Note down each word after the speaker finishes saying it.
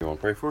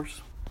pray for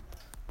us?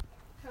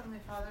 Heavenly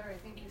Father, I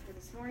thank you for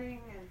this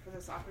morning and for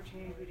this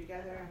opportunity to be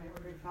together. And I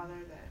pray, Father,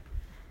 that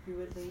you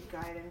would lead,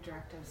 guide, and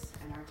direct us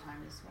in our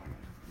time this morning.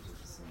 In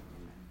Jesus' name,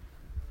 amen.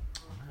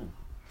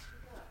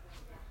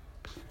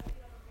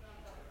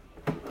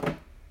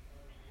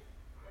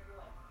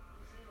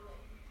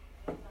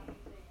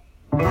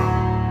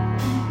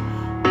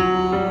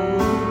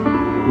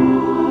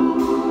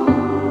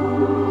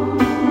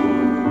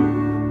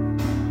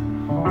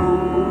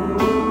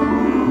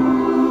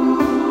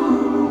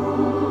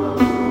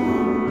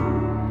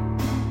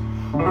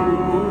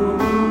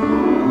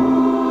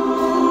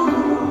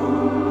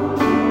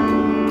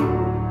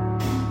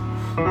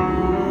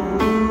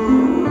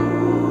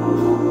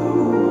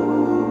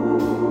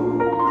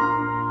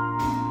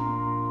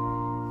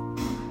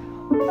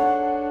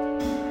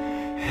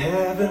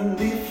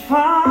 Heavenly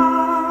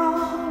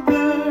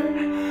Father,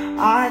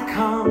 I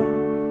come,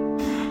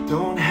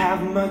 don't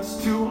have much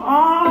to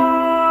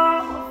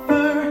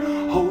offer.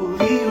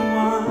 Holy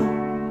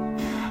One,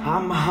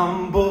 I'm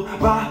humbled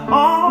by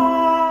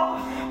all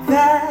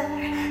that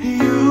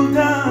you've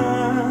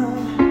done.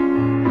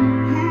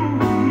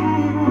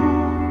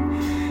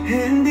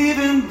 And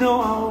even though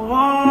I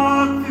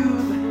walk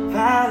through the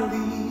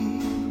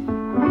valley,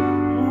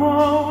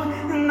 oh,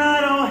 and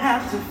I don't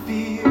have to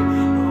fear.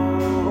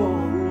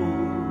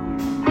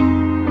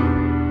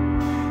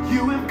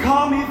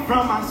 Call me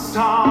from my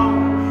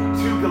storm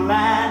to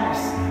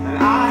gladness that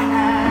I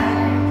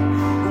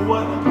had.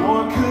 What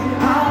more could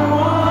I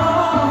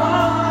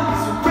want?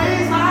 So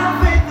raise my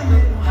faith a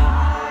little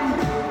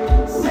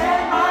higher,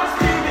 set my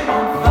spirit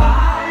on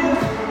fire.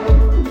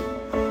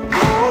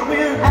 Lord,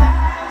 we're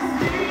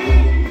asking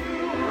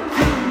you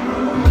to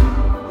move,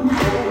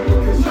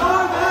 'cause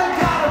you're the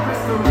God of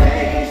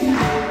restoration,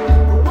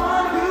 the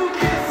one who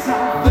gives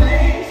salvation.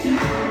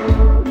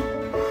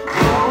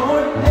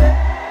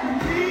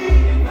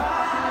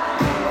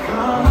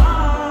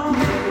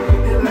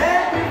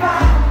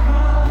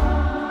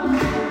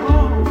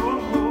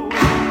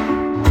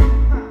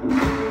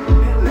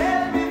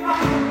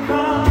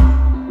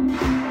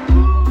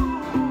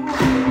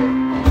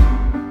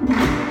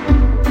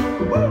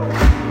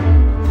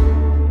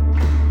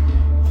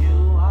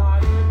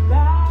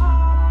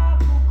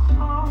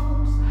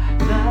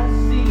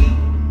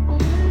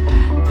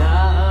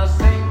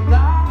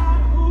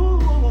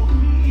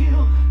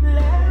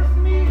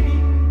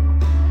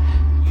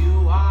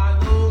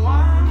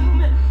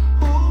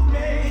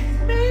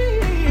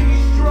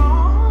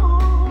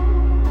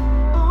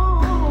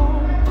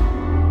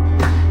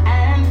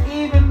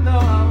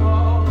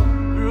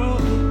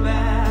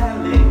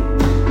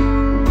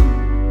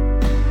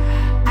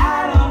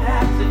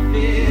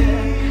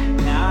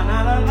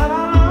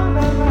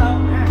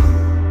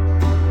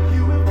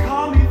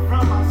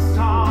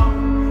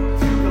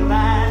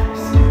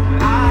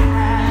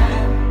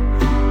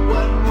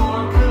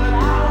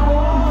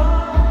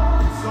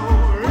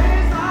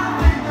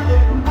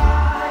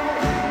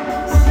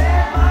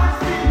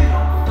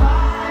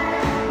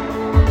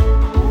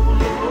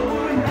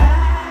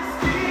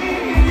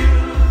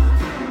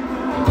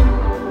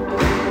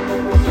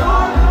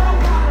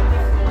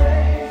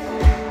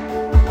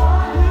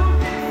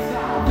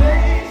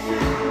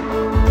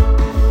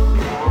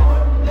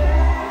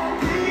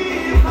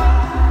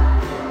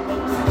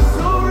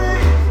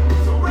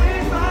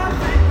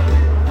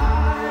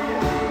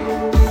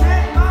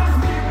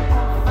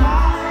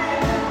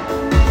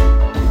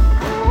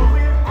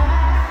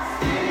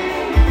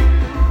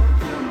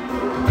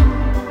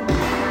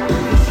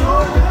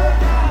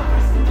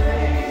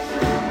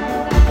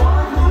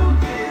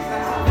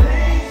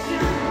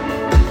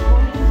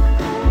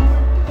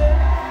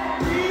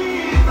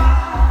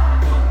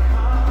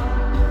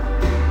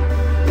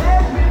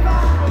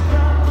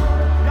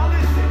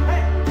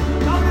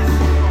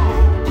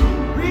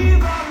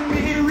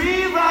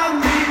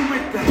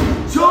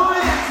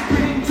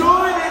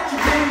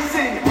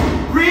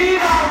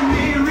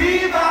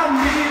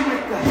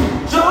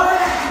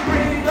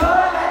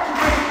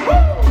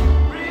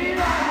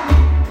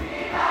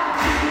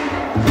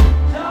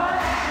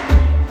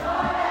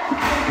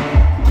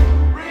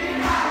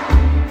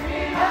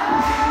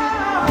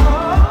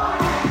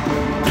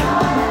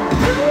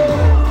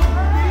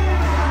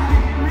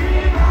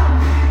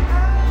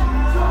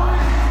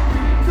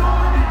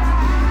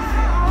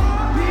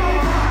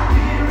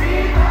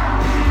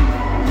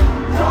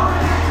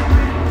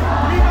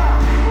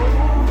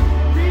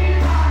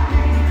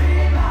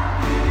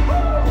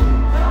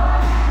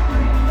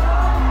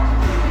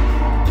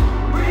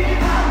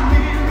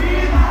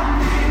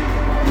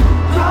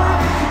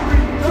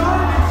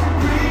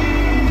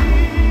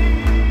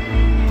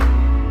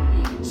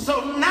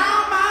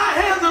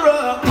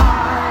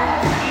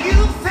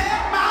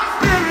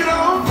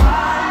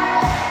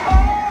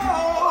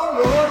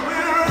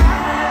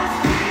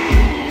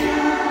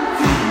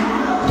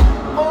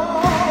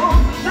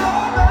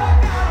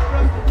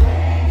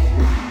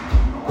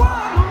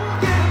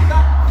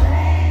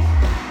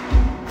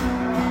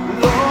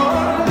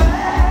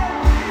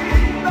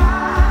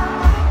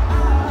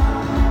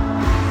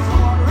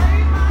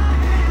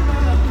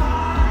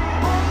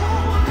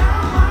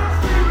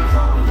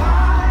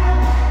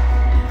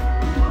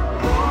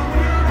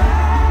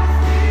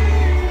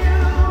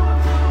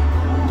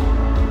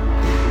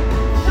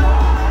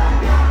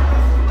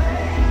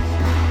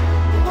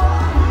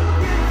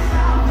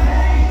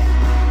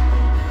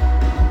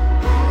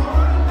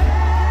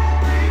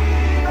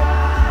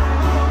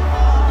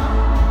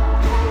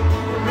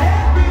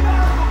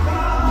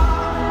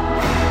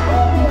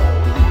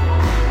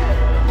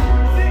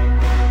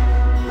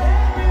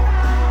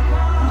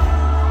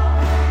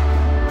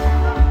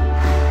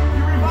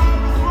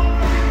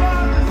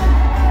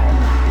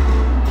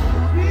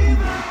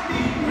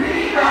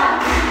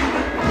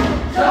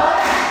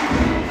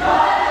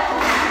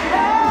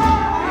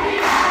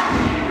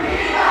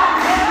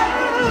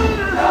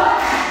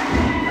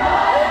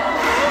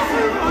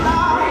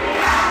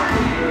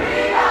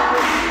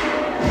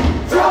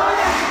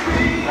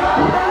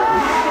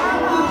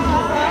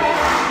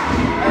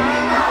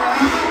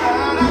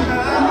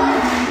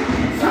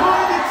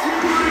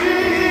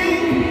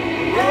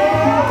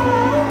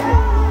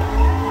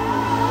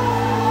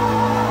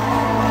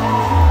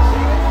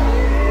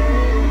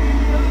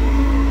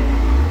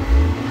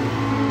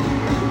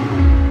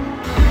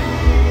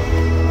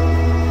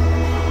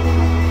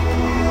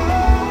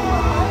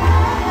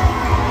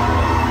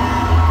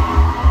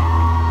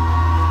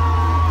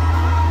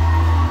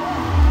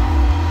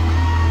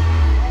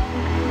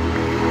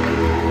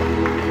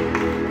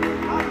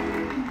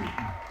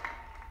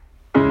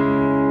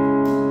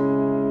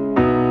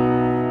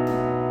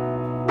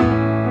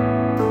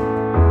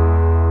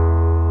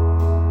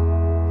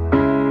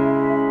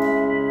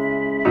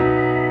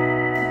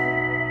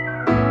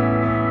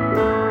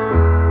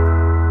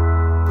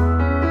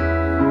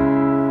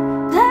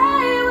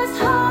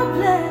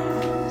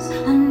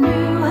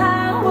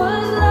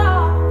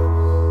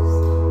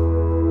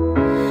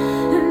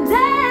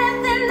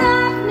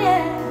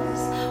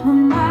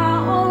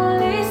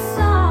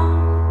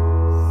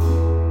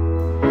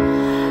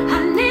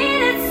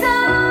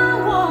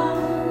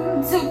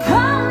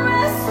 come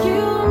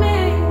rescue me,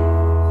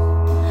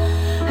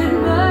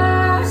 and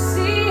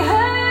mercy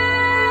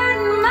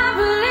heard my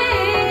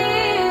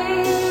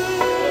plea.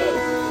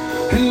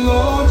 And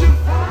Lord, you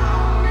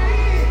found me,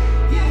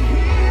 you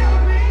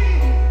healed me,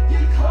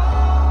 you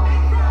called me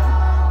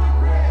from the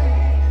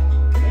grave. You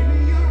gave me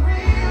your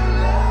real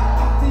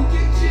love. I thank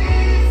you,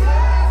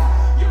 Jesus.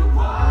 You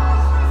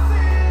washed my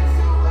sins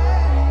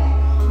away.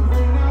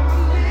 When I'm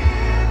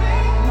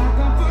living like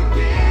I'm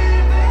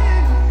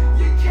forgiven,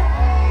 you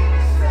came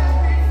to set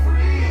me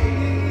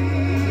free.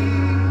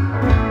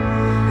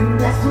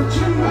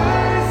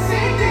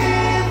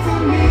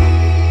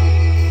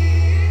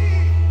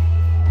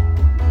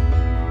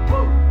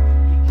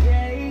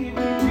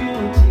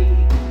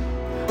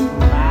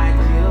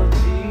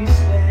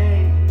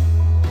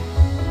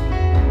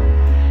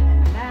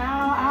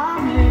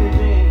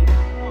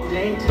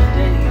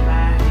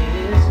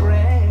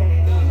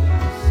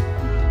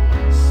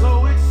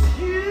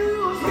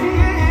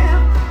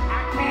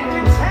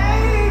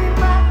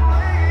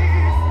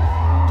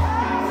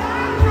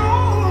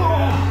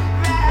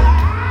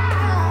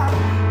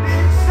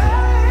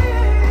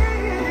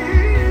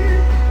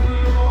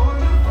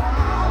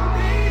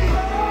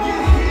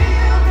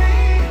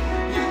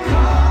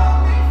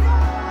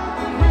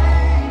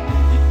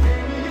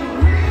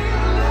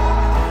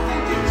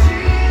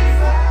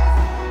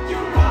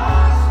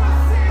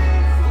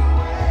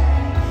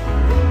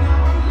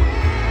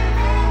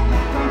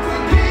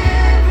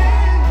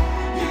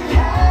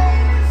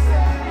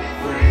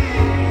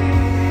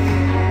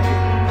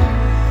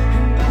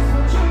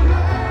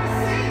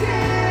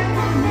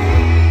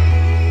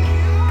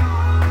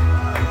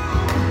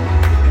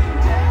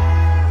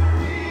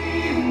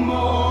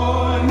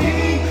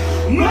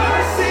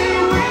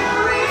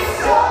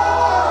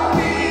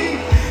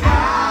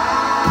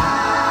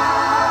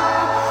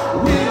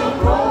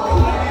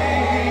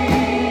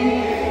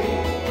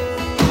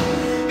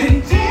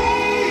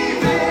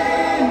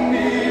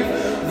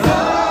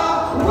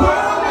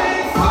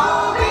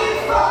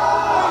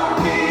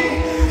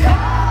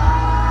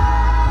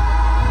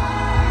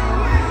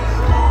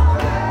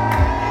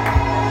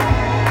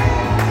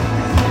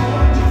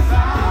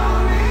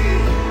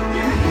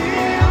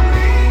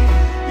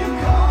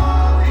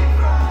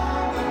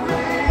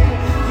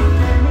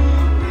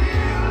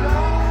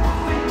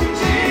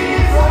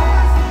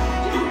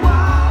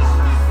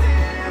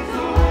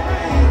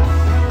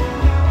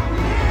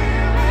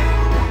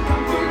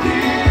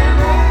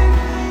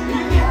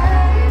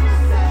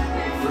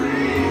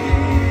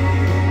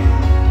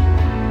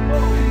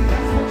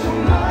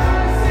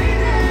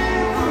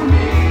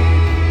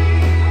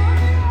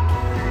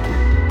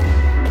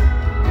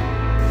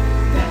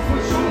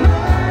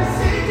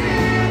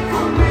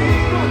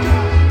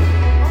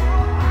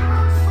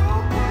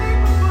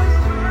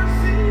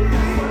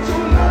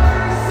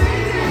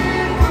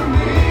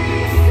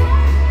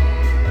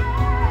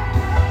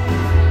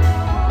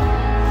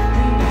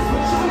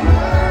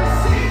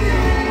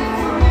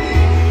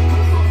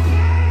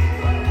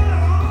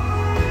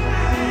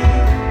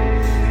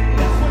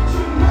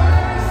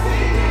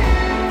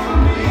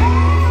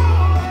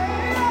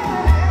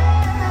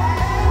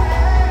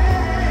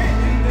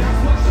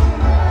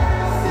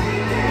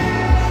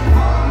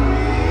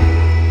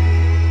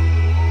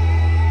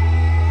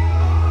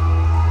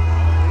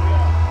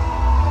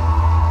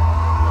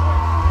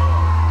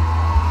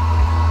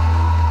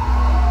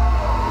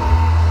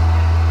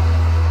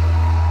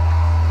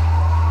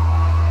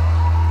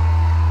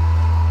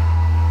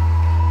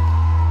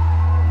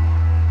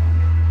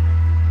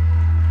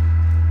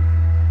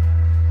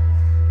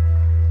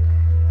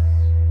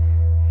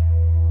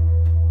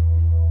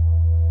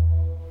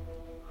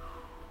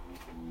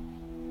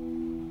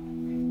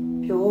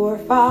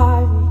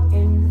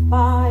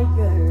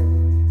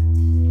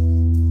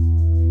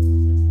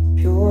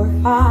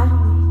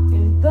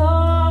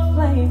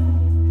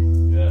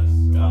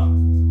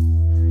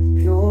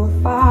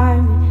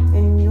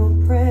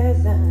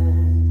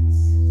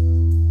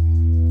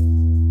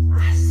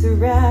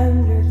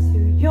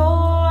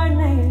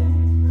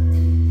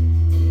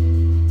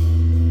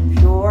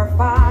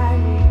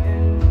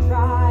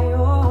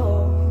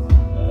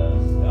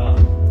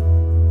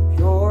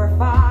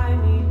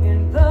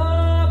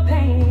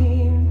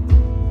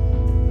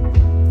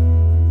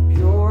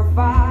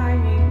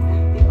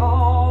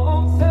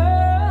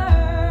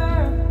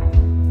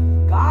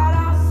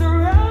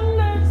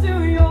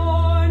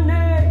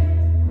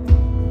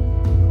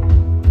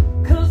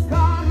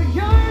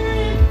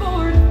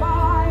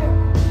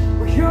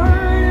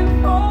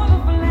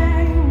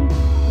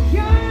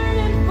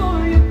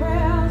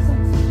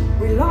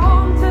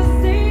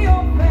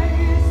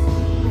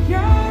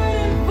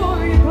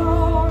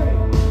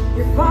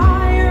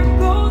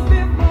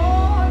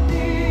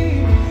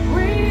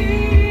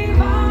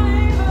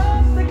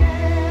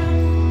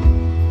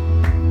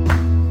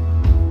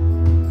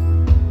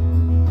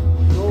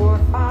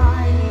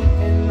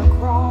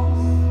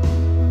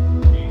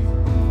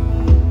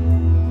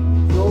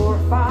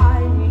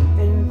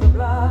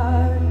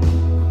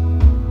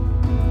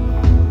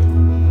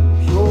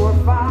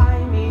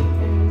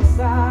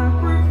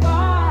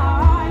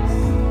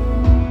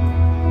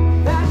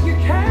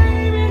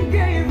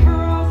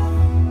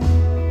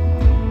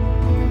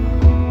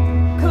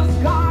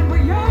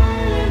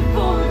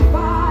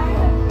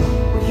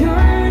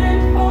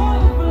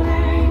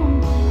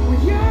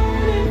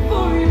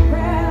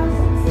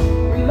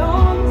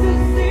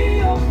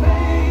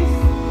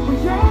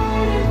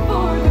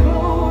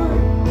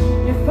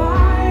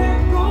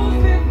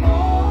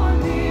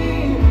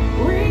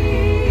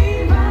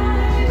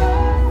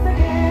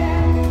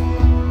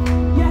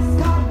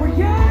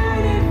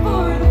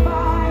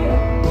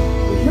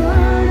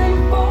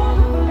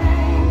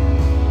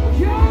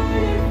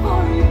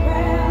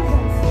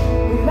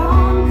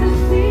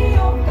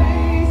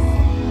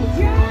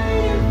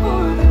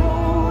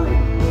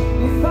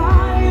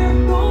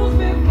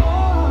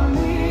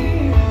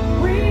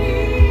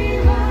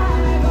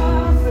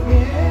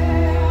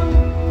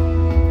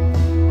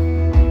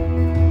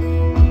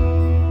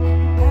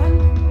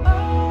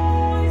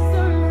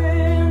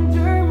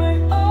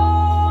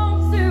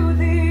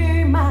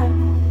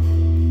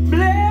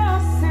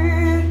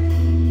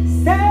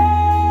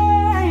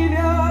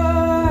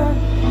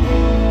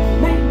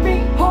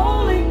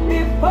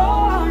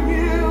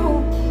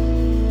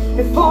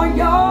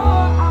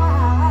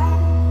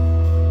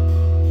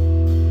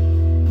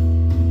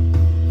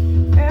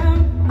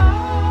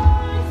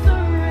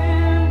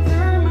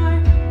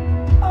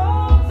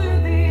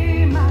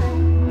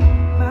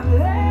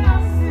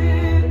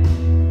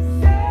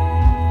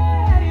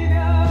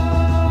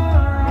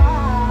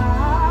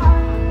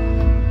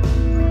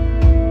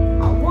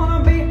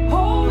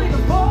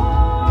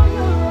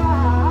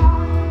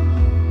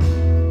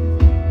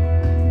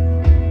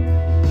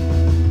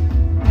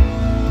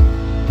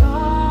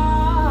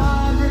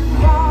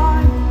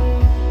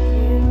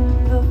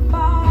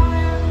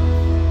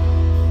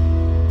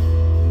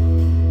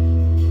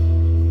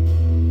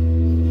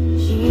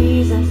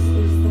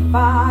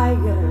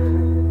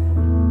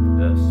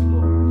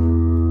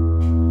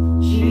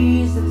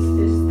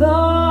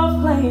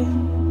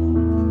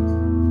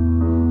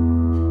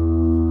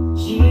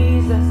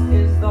 Jesus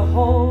is the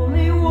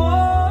Holy One,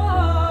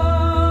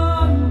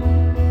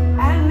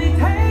 and He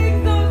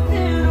takes our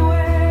sin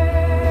away.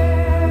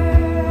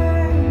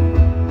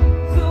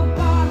 So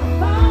God,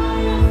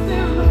 refine us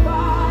in the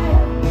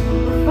fire,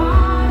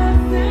 refine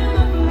us in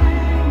the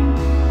flame,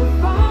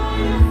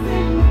 refine us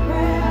in the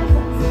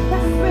presence.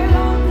 Let's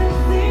belong to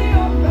see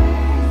Your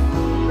face.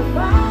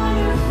 Refine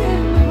us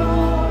in the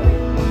glory.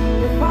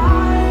 Your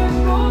fire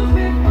goes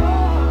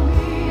before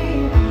me.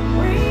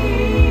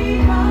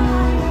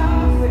 Refine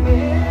us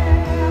again.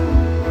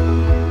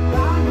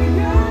 God, we're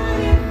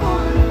yearning for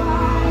the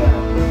fire.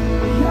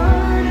 We're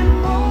yearning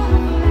for the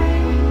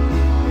flame.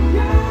 We're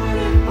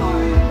yearning for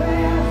Your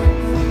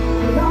presence.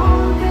 We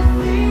long to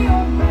see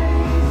Your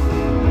face.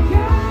 We're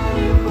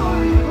yearning for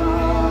Your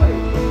glory.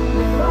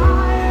 The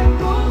fire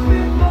goes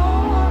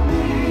before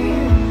me.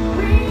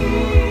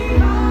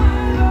 Revive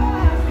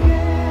us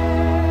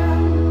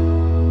again.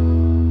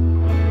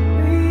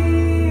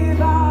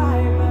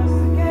 Revive us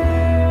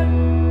again.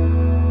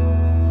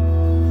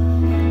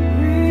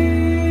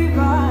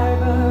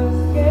 Revive us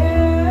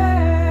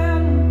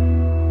again.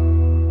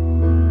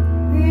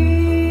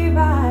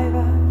 Revive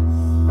us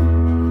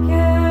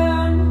again.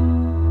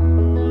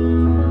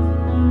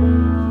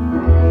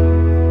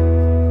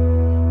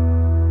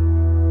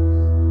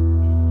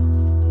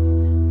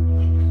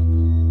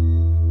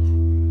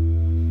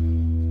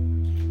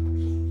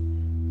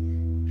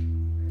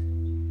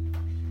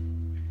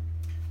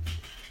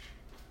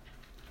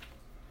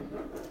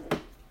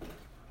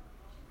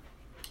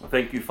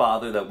 Thank you,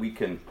 Father, that we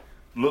can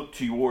look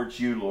towards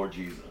You, Lord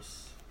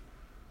Jesus.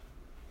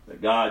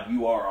 That, God,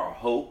 You are our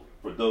hope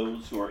for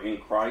those who are in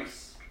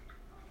Christ.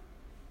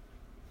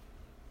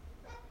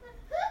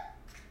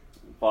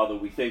 And Father,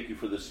 we thank You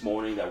for this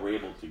morning that we're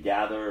able to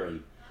gather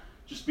and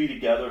just be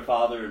together,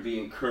 Father, and be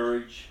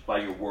encouraged by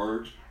Your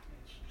word.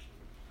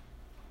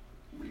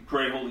 We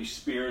pray, Holy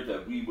Spirit,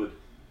 that we would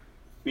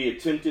be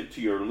attentive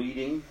to Your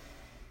leading,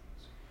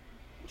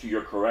 to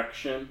Your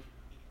correction.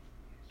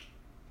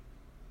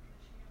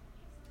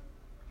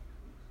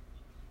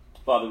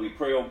 Father, we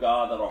pray, oh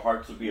God, that our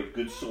hearts would be of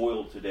good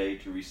soil today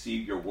to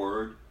receive Your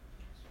word.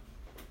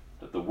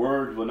 That the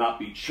word will not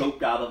be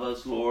choked out of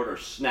us, Lord, or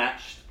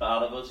snatched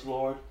out of us,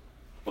 Lord.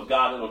 But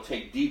God, it'll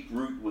take deep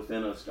root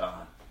within us,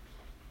 God.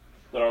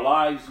 That our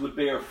lives would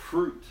bear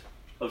fruit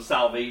of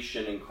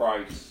salvation in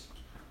Christ.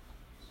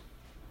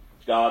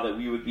 God, that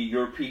we would be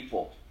Your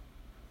people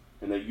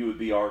and that You would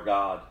be our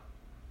God.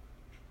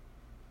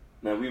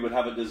 And that we would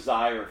have a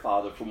desire,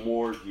 Father, for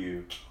more of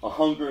You, a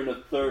hunger and a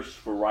thirst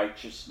for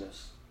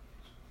righteousness.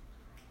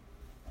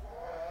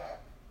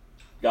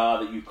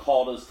 God, that You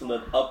called us to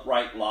live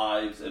upright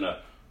lives in a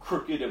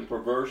crooked and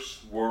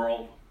perverse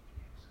world.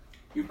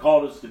 You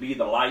called us to be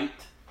the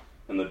light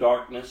in the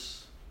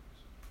darkness.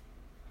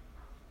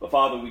 But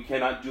Father, we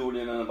cannot do it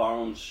in and of our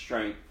own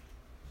strength.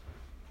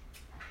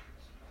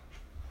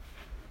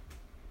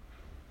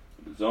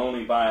 It is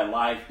only by a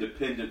life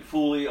dependent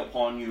fully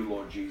upon You,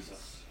 Lord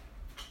Jesus.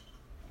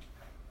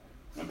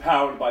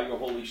 Empowered by Your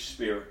Holy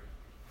Spirit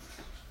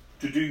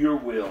to do Your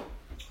will.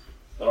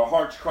 That our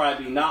heart's cry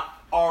be not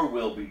our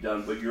will be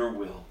done, but Your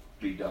will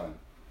be done.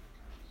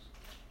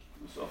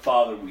 And so,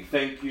 Father, we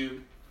thank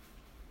You.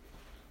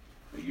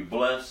 May You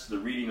bless the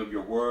reading of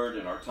Your word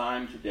and our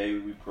time today,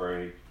 we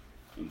pray.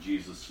 In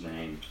Jesus'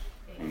 name,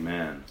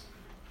 amen.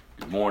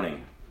 Good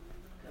morning.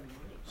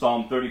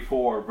 Psalm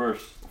 34,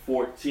 verse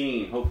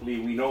 14. Hopefully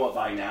we know it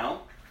by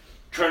now.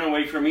 Turn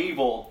away from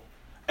evil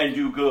and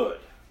do good.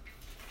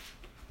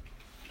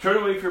 Turn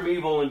away from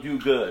evil and do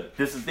good.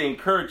 This is the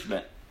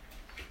encouragement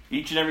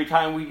each and every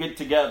time we get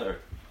together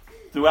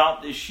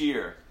throughout this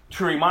year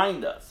to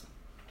remind us.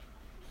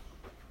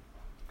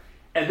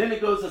 And then it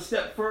goes a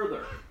step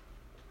further.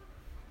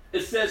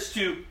 It says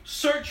to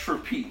search for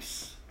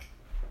peace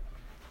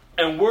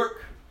and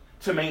work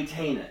to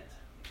maintain it.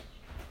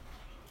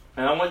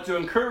 And I want to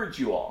encourage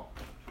you all.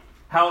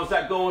 How is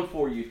that going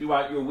for you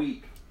throughout your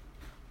week?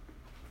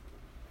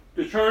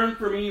 To turn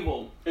from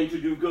evil and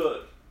to do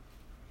good.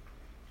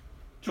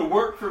 To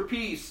work for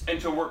peace and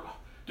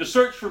to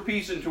search for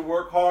peace and to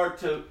work hard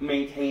to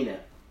maintain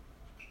it.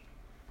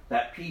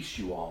 That peace,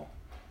 you all.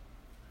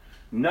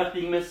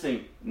 Nothing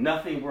missing,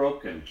 nothing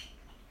broken.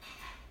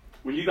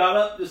 When you got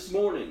up this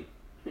morning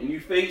and you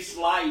faced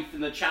life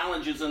and the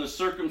challenges and the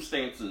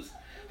circumstances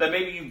that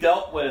maybe you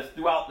dealt with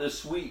throughout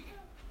this week,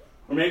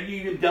 or maybe you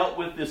even dealt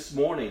with this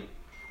morning,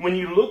 when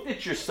you looked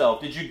at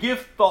yourself, did you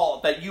give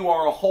thought that you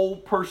are a whole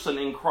person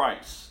in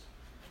Christ?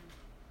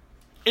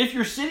 If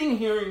you're sitting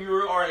here and you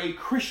are a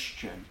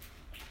Christian,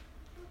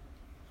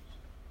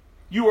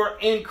 you are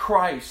in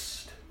Christ.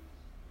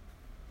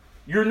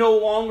 You're no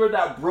longer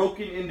that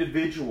broken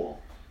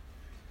individual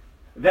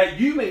that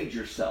you made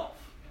yourself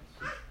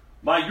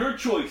by your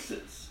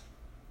choices.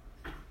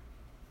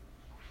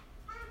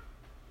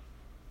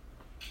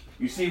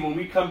 You see, when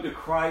we come to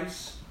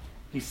Christ,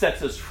 He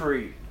sets us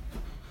free.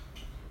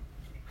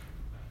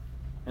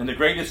 And the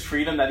greatest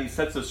freedom that He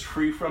sets us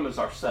free from is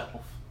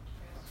ourselves.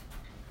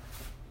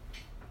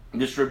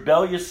 This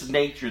rebellious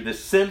nature,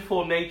 this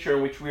sinful nature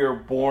in which we are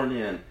born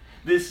in,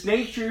 This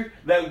nature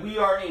that we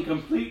are in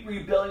complete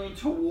rebellion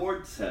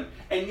towards him.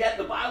 And yet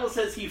the Bible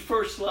says he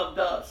first loved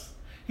us.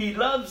 He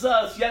loves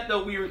us, yet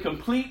though we are in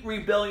complete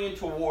rebellion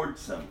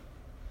towards him.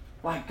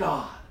 Like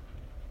God.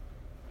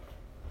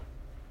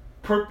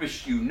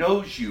 Purposed you,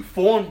 knows you,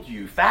 formed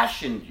you,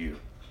 fashioned you.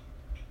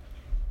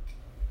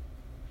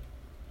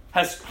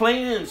 Has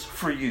plans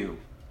for you.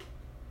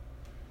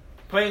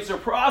 Plans to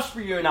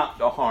prosper you and not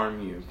to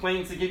harm you.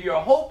 Plans to give you a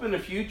hope in the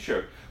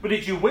future. But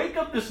did you wake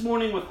up this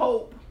morning with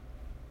hope?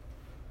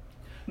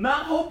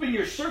 Not hope in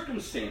your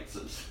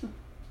circumstances.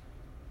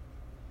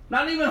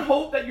 Not even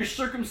hope that your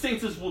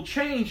circumstances will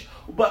change,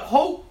 but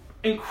hope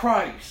in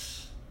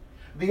Christ,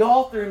 the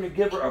author and the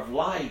giver of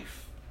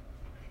life.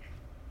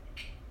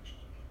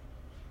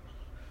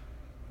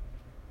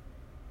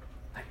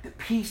 Like the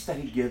peace that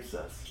he gives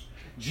us.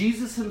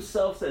 Jesus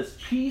himself says,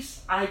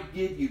 peace I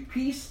give you,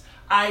 peace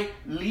I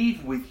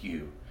leave with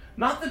you.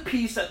 Not the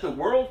peace that the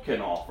world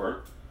can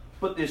offer,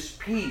 but this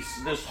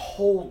peace, this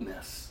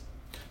wholeness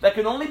that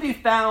can only be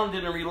found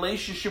in a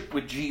relationship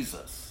with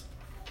Jesus.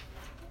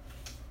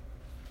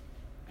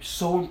 It's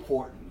so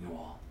important, you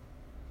all.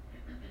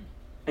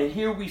 And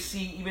here we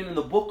see, even in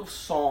the book of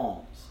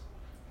Psalms,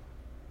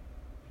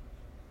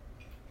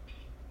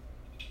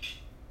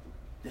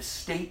 this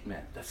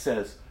statement that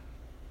says,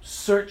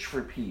 search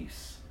for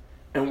peace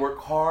and work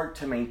hard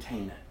to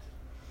maintain it.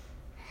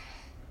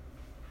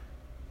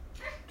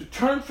 To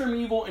turn from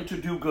evil and to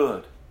do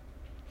good.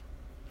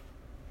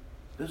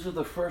 Those are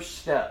the first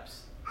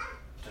steps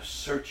to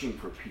searching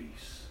for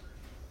peace.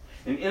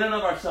 And in and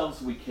of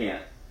ourselves we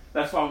can't.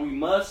 That's why we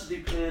must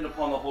depend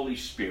upon the Holy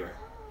Spirit.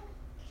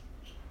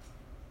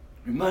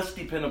 We must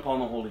depend upon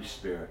the Holy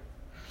Spirit.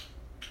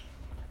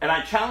 And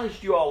I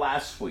challenged you all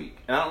last week.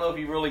 And I don't know if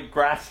you really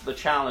grasped the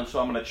challenge, so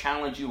I'm going to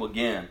challenge you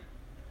again.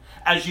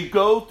 As you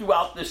go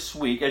throughout this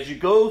week, as you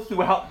go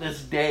throughout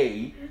this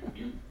day,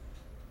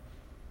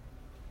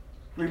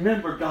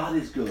 remember God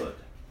is good.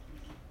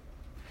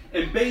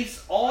 And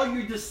base all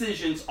your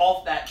decisions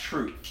off that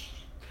truth.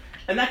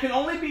 And that can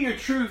only be your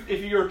truth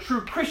if you're a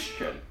true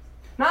Christian.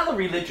 Not a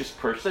religious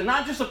person,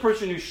 not just a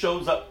person who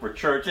shows up for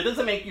church. It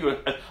doesn't make you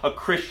a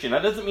Christian.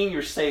 That doesn't mean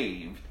you're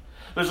saved.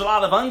 There's a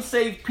lot of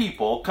unsaved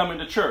people coming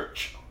to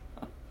church.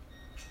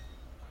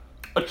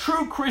 A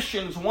true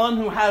Christian is one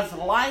who has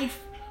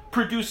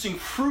life-producing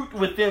fruit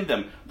within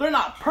them. They're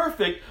not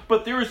perfect,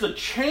 but there is a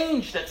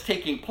change that's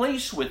taking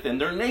place within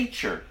their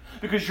nature.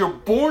 Because you're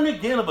born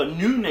again of a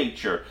new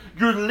nature.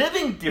 You're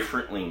living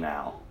differently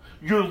now.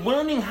 You're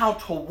learning how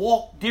to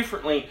walk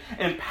differently,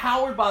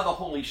 empowered by the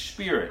Holy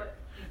Spirit.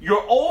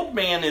 Your old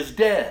man is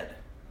dead.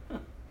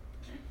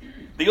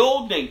 The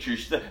old nature,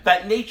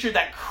 that nature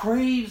that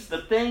craves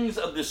the things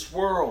of this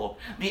world,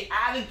 the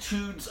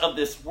attitudes of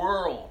this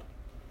world.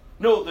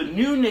 No, the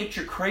new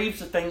nature craves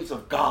the things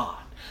of God,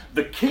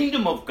 the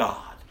kingdom of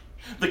God,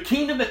 the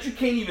kingdom that you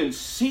can't even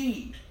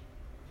see.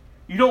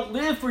 You don't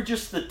live for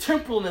just the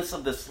temporalness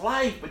of this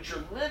life, but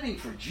you're living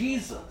for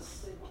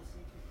Jesus.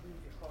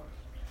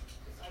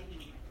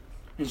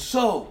 And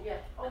so,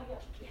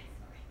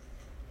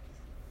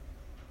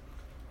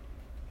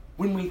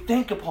 when we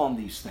think upon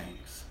these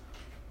things,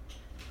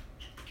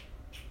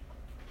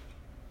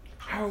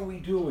 how are we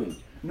doing?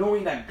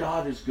 Knowing that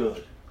God is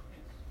good.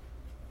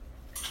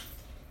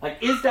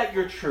 Like, is that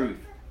your truth?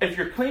 If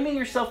you're claiming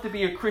yourself to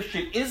be a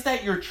Christian, is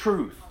that your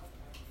truth?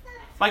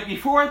 Like,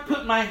 before I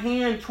put my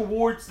hand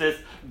towards this,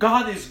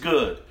 God is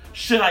good.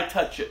 Should I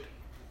touch it?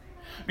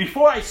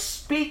 Before I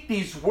speak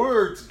these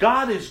words,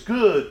 God is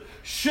good.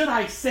 Should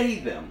I say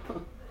them?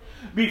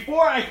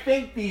 Before I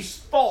think these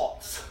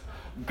thoughts,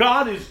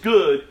 God is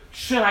good.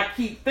 Should I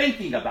keep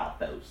thinking about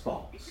those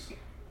thoughts?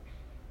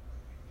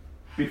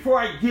 Before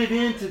I give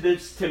in to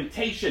this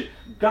temptation,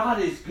 God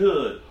is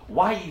good.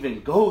 Why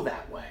even go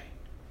that way?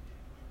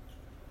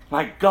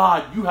 Like,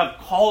 God, you have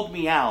called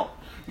me out.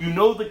 You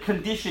know the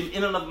condition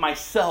in and of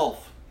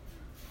myself.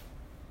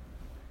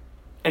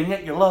 And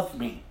yet you love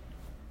me.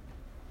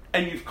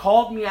 And you've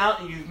called me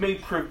out and you've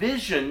made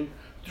provision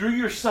through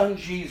your son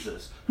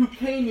Jesus, who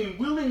came and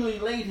willingly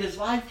laid his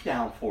life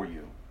down for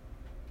you.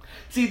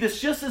 See, this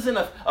just isn't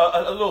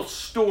a little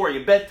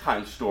story, a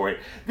bedtime story.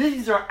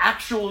 These are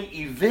actual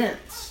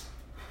events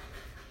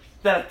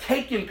that have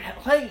taken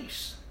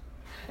place.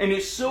 And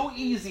it's so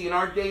easy in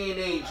our day and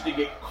age to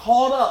get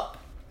caught up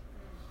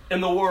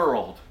in the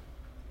world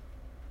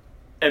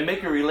and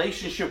make a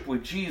relationship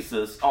with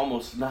Jesus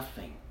almost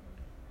nothing.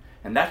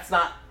 And that's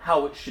not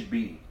how it should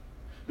be.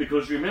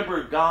 Because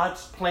remember,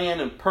 God's plan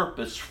and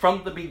purpose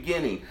from the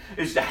beginning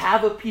is to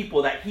have a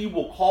people that he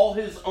will call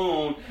his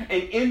own,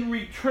 and in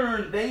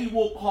return they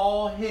will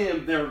call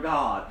him their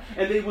God.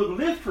 And they will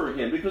live for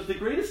him, because the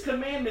greatest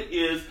commandment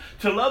is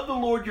to love the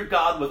Lord your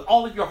God with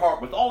all of your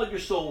heart, with all of your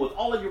soul, with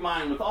all of your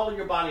mind, with all of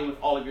your body, and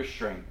with all of your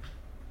strength.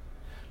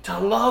 To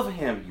love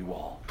him, you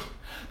all.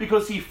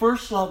 Because he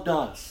first loved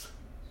us.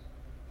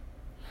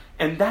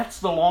 And that's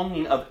the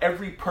longing of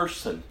every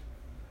person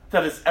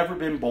that has ever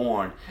been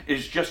born,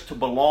 is just to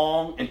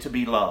belong and to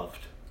be loved.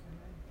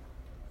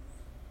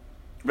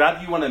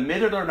 Whether you want to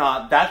admit it or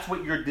not, that's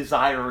what your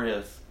desire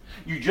is.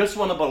 You just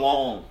want to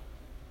belong.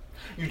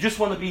 You just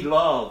want to be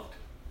loved.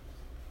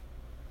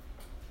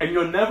 And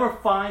you'll never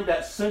find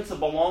that sense of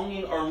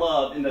belonging or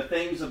love in the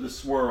things of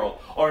this world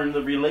or in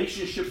the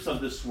relationships of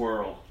this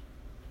world.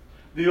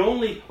 The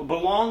only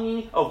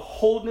belonging of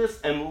wholeness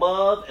and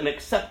love and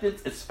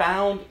acceptance is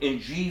found in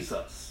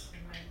Jesus.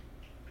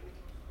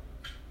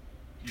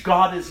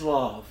 God is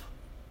love.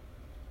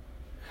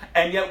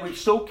 And yet we're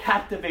so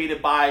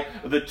captivated by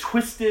the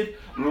twisted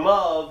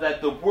love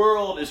that the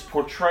world is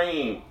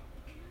portraying.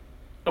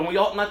 And we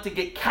ought not to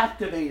get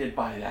captivated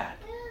by that.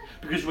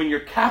 Because when you're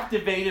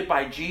captivated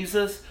by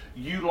Jesus,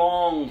 you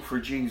long for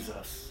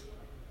Jesus.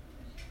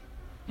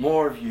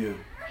 More of you,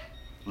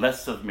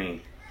 less of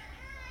me.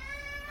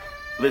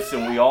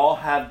 Listen, we all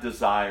have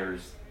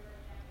desires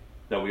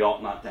that we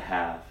ought not to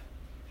have.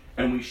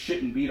 And we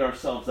shouldn't beat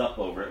ourselves up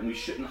over it. And we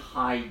shouldn't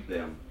hide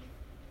them.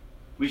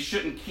 We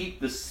shouldn't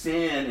keep the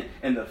sin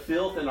and the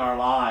filth in our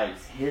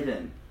lives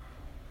hidden.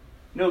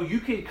 No, you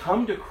can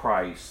come to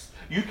Christ.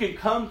 You can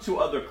come to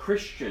other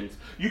Christians.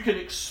 You can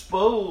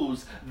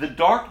expose the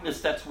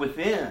darkness that's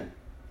within.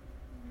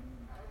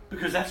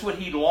 Because that's what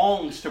He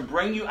longs, to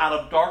bring you out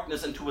of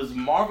darkness into His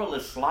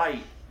marvelous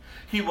light.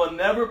 He will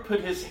never put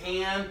His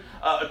hand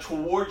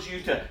towards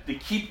you to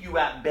keep you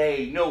at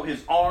bay. No,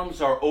 His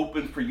arms are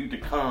open for you to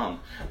come.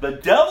 The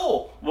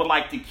devil would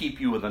like to keep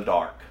you in the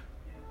dark.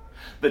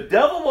 The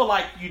devil will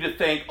like you to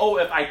think, oh,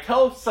 if I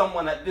tell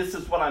someone that this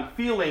is what I'm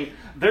feeling,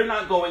 they're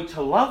not going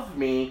to love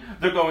me.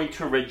 They're going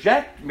to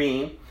reject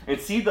me. And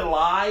see the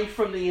lie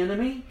from the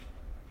enemy?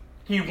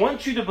 He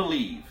wants you to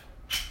believe.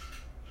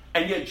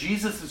 And yet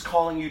Jesus is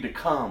calling you to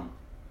come.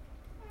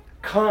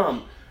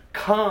 Come.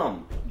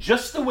 Come.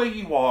 Just the way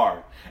you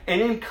are.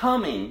 And in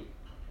coming,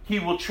 He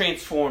will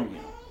transform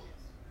you.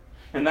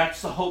 And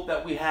that's the hope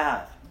that we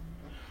have.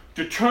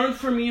 To turn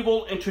from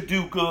evil and to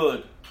do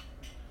good.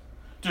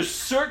 To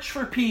search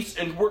for peace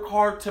and work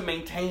hard to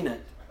maintain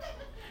it.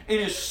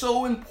 It is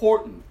so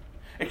important,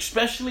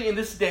 especially in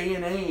this day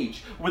and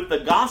age, when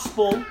the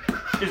gospel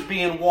is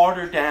being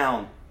watered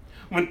down.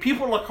 When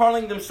people are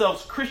calling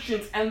themselves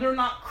Christians and they're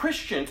not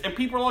Christians, and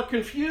people are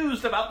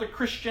confused about the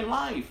Christian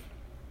life.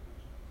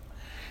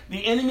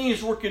 The enemy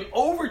is working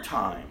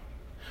overtime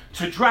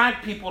to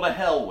drag people to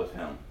hell with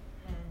him.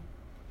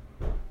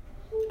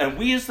 And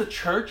we as the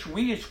church,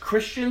 we as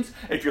Christians,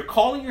 if you're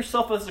calling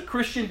yourself as a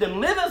Christian, then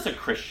live as a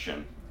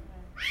Christian.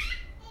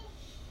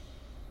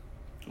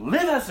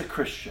 Live as a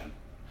Christian.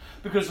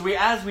 Because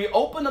as we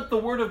open up the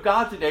Word of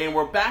God today, and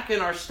we're back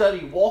in our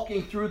study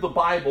walking through the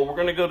Bible, we're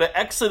going to go to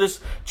Exodus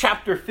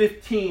chapter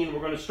 15. We're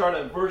going to start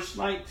at verse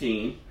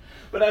 19.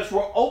 But as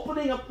we're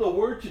opening up the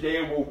Word today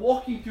and we're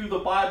walking through the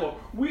Bible,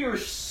 we are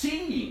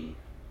seeing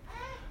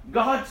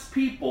God's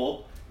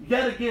people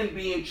yet again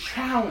being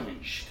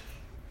challenged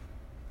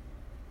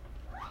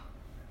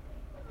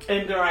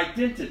in their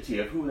identity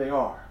of who they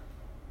are.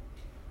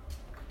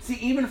 See,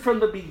 even from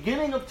the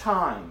beginning of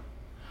time,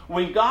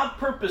 when God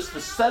purposed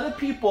to set a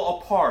people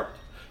apart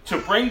to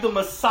bring the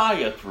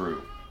Messiah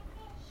through.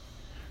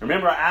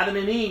 Remember Adam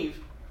and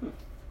Eve,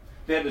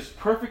 they had this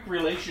perfect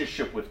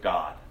relationship with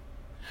God.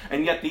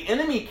 And yet the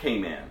enemy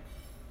came in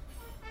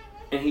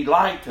and he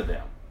lied to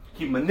them.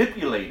 He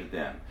manipulated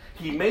them.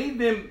 He made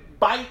them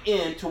bite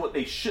into what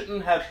they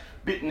shouldn't have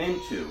bitten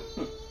into.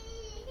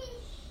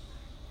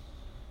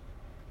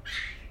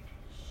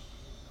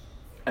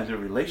 And their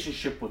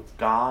relationship with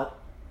God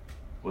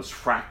was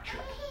fractured.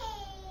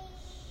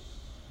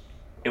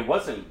 It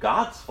wasn't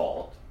God's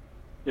fault.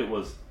 It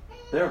was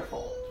their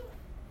fault.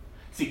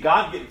 See,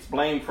 God gets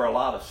blamed for a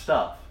lot of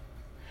stuff.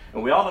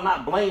 And we ought to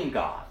not blame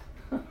God.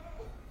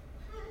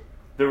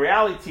 The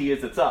reality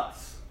is it's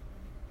us.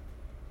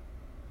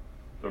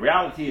 The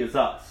reality is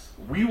us.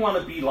 We want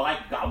to be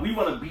like God. We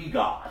want to be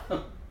God.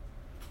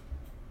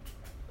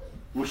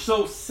 We're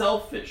so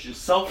selfish and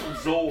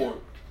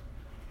self-absorbed.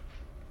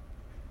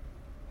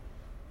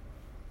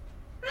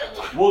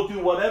 We'll do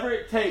whatever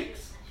it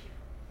takes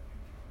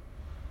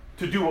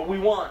to do what we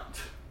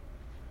want,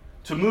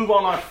 to move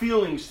on our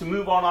feelings, to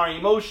move on our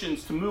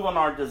emotions, to move on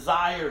our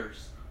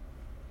desires.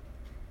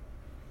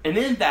 And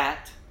in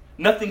that,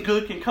 nothing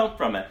good can come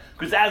from it.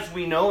 Because as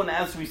we know and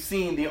as we've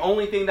seen, the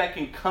only thing that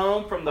can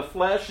come from the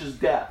flesh is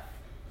death.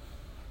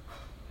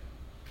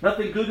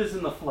 Nothing good is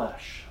in the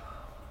flesh.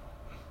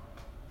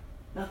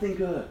 Nothing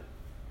good.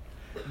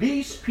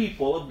 These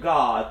people of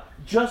God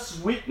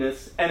just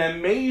witnessed an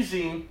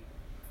amazing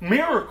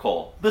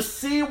miracle. The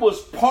sea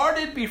was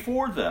parted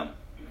before them.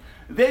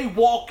 They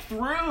walk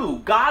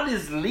through. God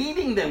is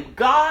leading them.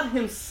 God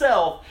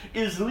Himself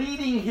is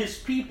leading His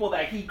people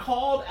that He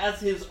called as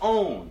His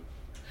own.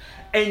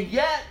 And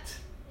yet,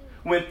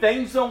 when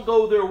things don't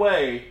go their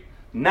way,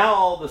 now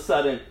all of a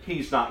sudden,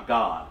 He's not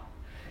God.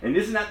 And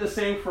isn't that the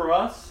same for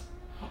us?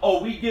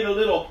 Oh, we get a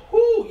little,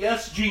 whoo,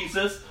 yes,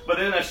 Jesus. But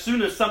then as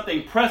soon as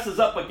something presses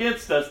up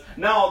against us,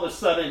 now all of a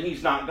sudden,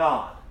 He's not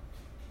God.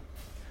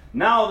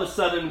 Now all of a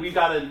sudden, we've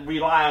got to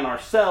rely on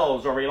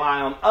ourselves or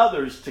rely on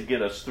others to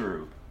get us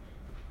through.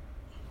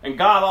 And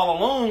God all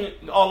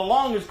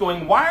along is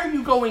going, why are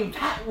you going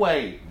that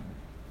way?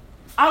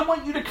 I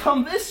want you to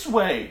come this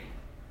way.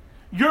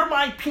 You're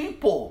my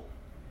people.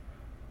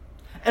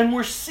 And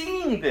we're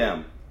seeing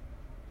them.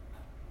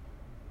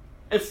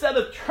 Instead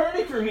of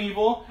turning from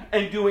evil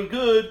and doing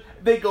good,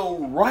 they go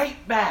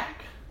right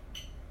back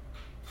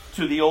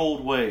to the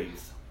old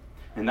ways.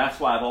 And that's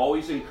why I've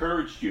always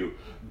encouraged you.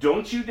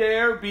 Don't you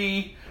dare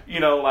be,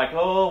 like,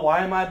 oh, why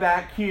am I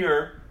back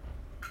here?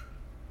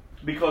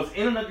 Because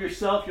in and of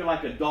yourself, you're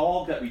like a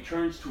dog that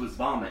returns to his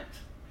vomit.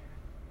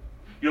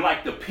 You're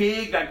like the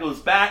pig that goes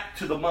back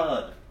to the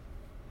mud.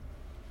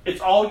 It's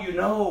all you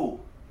know.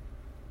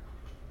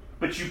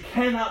 But you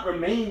cannot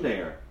remain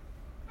there.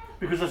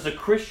 Because as a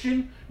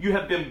Christian, you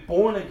have been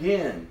born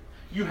again.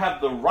 You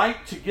have the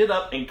right to get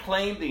up and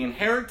claim the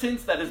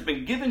inheritance that has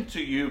been given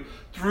to you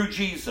through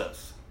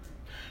Jesus.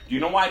 Do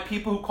you know why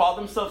people who call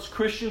themselves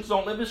Christians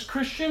don't live as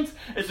Christians?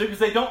 It's because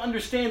they don't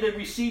understand they've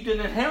received an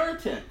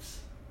inheritance.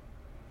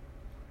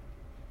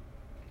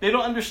 They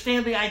don't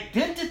understand the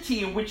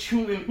identity in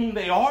whom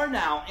they are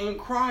now in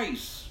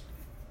Christ.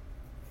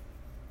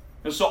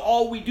 And so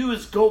all we do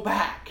is go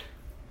back.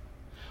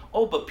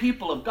 Oh, but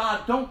people of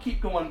God, don't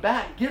keep going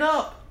back. Get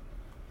up.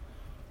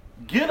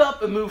 Get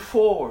up and move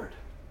forward.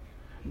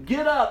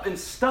 Get up and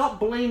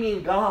stop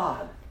blaming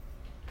God.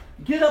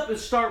 Get up and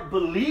start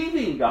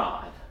believing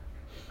God.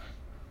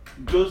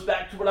 Goes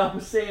back to what I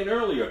was saying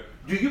earlier.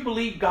 Do you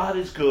believe God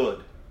is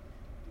good?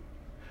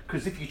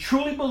 Because if you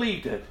truly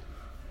believed it,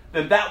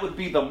 then that would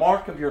be the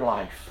mark of your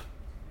life.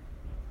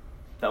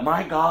 That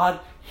my God,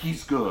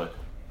 He's good.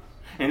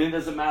 And it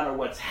doesn't matter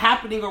what's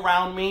happening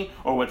around me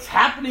or what's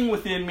happening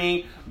within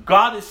me,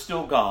 God is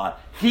still God.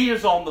 He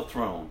is on the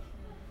throne.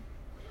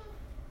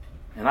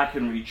 And I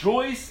can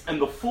rejoice in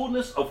the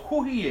fullness of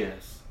who He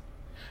is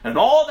and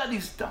all that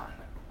He's done.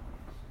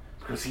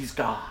 Because He's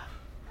God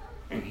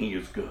and He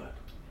is good.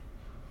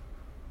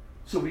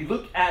 So we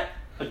look at,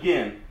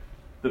 again,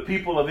 the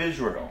people of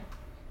Israel.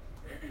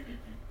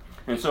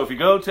 And so if you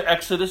go to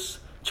Exodus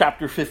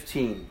chapter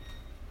 15,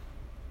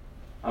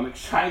 I'm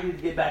excited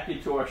to get back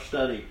into our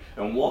study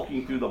and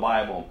walking through the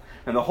Bible.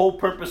 And the whole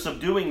purpose of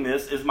doing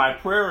this is my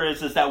prayer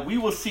is that we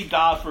will see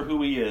God for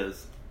who He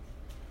is.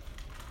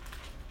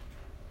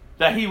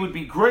 That He would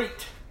be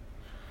great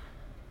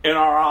in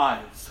our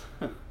eyes.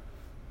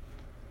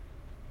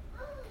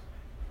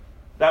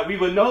 That we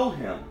would know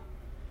Him.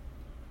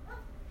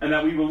 And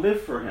that we will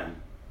live for Him.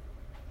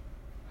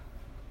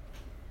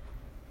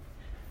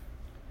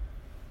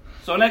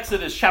 So in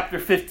Exodus chapter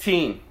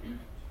 15,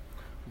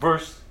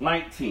 verse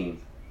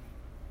 19.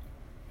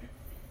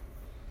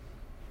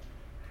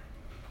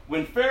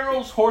 When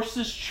Pharaoh's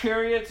horses,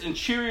 chariots, and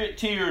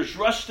charioteers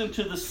rushed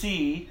into the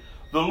sea,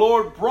 the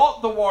Lord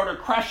brought the water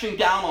crashing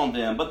down on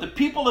them. But the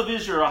people of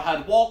Israel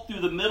had walked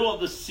through the middle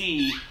of the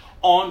sea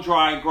on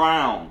dry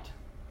ground.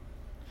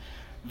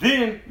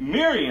 Then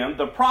Miriam,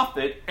 the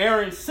prophet,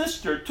 Aaron's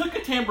sister, took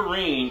a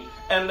tambourine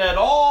and led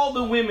all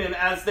the women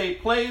as they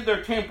played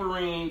their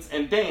tambourines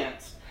and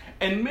danced.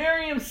 And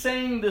Miriam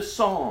sang this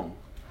song,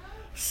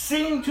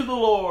 "Sing to the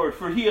Lord,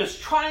 for He has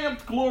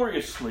triumphed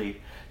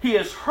gloriously. He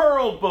has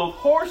hurled both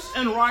horse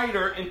and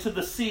rider into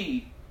the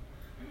sea."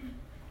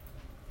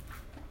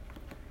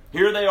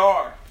 Here they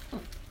are,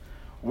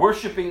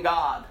 worshiping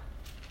God.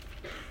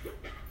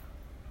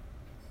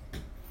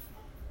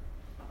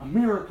 A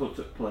miracle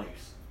took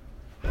place.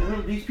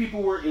 Remember, these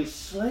people were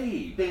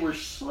enslaved. They were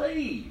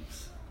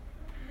slaves.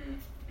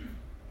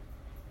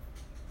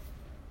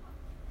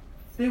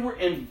 They were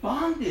in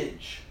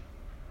bondage.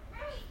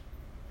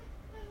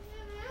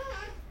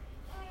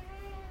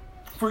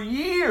 For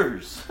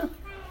years.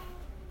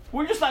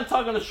 We're just not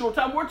talking a short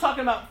time. We're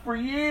talking about for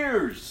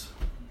years.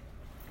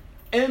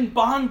 In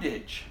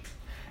bondage.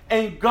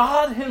 And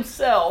God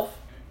Himself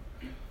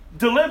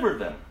delivered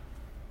them.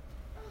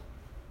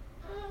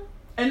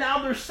 And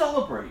now they're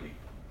celebrating.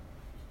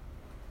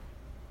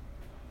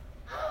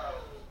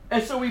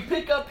 And so we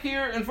pick up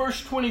here in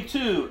verse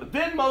 22.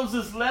 Then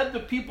Moses led the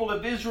people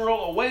of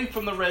Israel away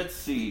from the Red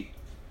Sea,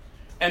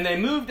 and they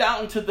moved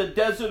out into the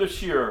desert of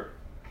Shur.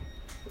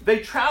 They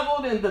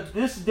traveled in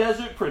this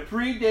desert for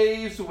 3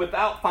 days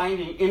without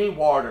finding any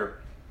water.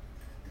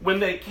 When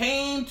they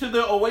came to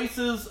the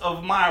oasis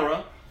of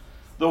Marah,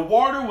 the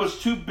water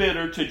was too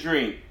bitter to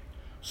drink.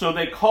 So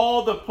they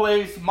called the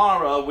place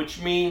Marah,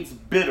 which means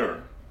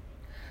bitter.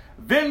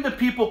 Then the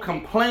people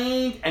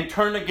complained and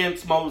turned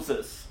against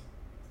Moses.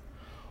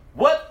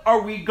 "What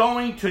are we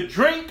going to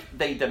drink?"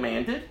 they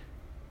demanded.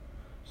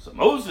 So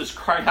Moses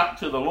cried out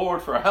to the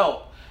Lord for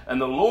help, and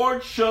the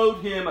Lord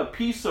showed him a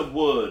piece of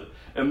wood,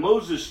 and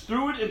Moses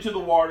threw it into the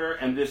water,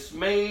 and this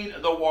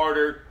made the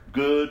water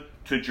good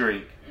to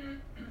drink.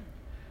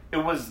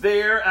 It was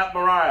there at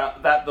Marah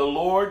that the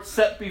Lord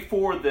set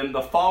before them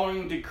the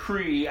following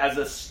decree as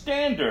a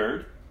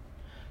standard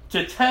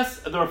to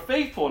test their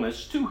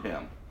faithfulness to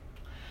Him.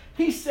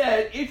 He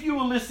said, "If you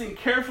will listen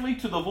carefully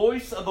to the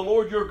voice of the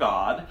Lord your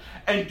God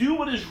and do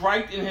what is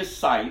right in His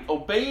sight,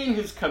 obeying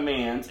His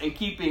commands and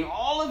keeping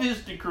all of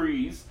His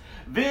decrees,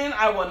 then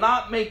I will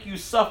not make you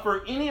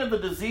suffer any of the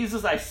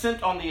diseases I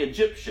sent on the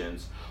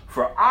Egyptians,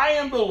 for I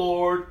am the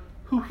Lord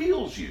who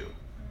heals you."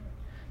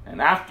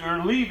 And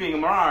after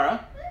leaving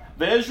Marah,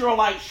 the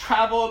Israelites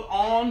traveled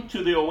on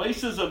to the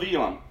oasis of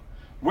Elim,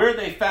 where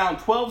they found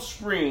 12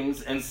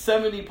 springs and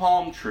 70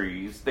 palm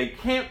trees. They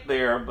camped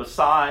there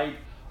beside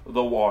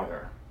the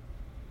water.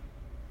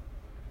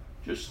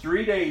 Just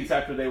 3 days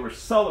after they were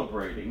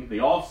celebrating the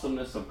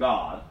awesomeness of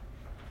God,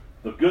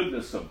 the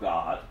goodness of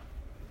God,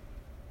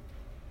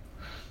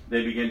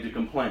 they began to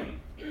complain.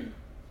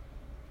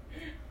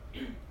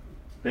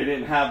 They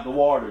didn't have the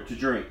water to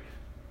drink.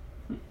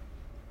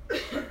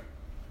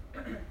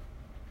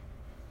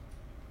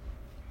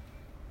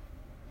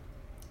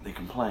 They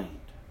complained.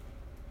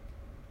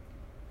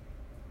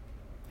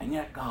 And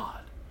yet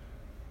God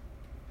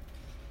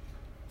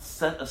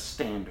set a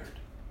standard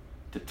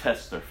to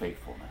test their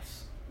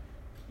faithfulness.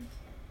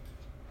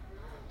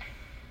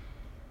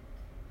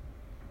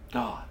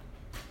 God,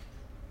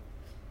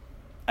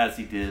 as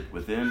He did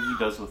with them, He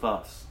does with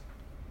us.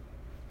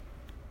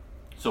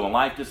 So when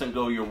life doesn't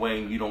go your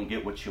way and you don't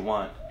get what you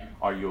want,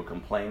 are you a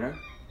complainer?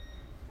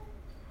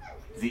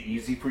 Is it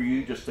easy for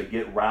you just to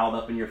get riled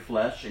up in your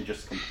flesh and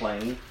just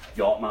complain?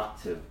 You ought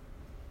not to.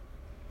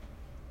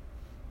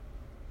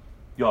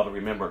 You ought to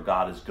remember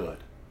God is good.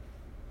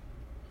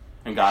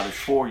 And God is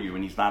for you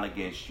and He's not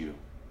against you.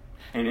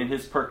 And in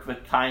His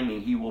perfect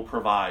timing, He will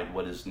provide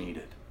what is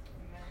needed.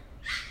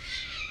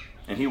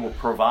 And He will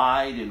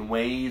provide in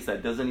ways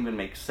that doesn't even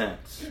make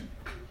sense.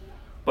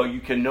 But you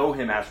can know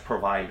Him as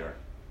provider.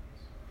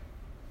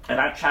 And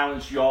I've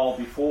challenged you all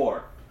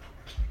before.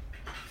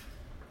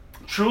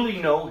 Truly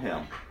know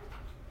Him.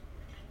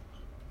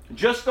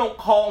 Just don't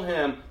call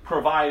Him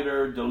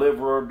provider,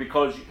 deliverer,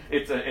 because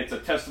it's a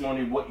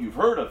testimony of what you've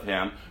heard of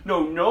Him.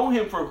 No, know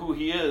Him for who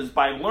He is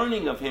by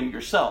learning of Him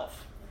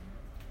yourself.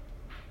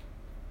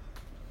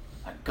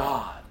 Like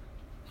God,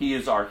 He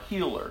is our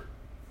healer.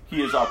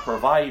 He is our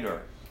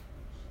provider.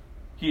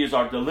 He is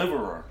our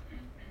deliverer.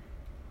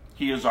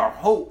 He is our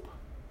hope.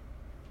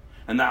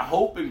 And that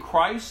hope in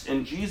Christ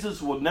and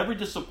Jesus will never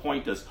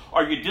disappoint us.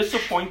 Are you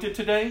disappointed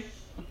today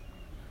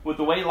with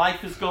the way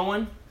life is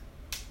going?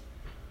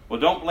 Well,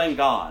 don't blame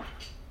God.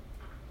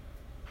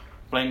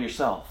 Blame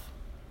yourself.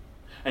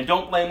 And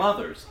don't blame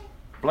others.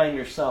 Blame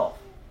yourself.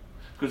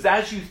 Because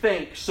as you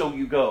think, so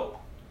you go.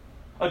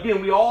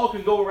 Again, we all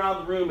can go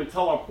around the room and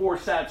tell our poor,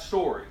 sad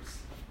stories.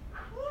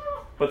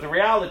 But the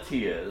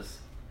reality is,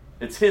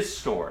 it's His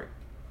story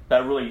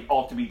that really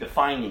ought to be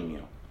defining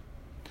you.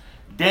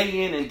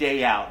 Day in and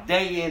day out.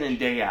 Day in and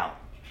day out.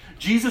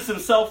 Jesus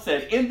Himself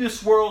said, in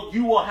this world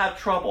you will have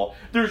trouble.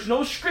 There's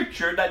no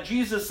scripture that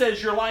Jesus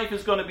says your life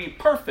is going to be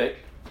perfect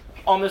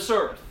on this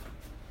earth.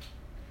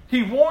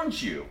 He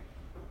warns you.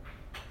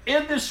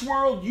 In this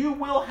world you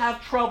will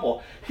have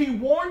trouble. He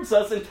warns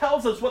us and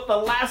tells us what the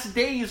last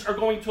days are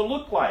going to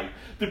look like.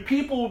 The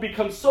people will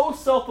become so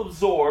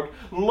self-absorbed.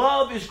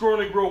 Love is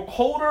going to grow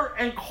colder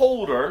and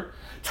colder.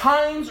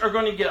 Times are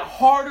going to get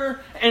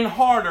harder and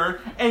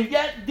harder. And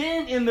yet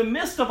then in the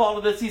midst of all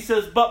of this, He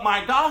says, but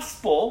my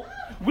gospel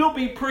will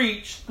be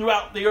preached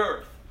throughout the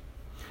earth.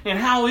 And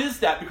how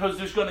is that? Because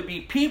there's going to be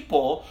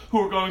people who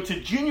are going to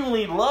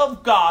genuinely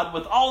love God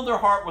with all their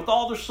heart, with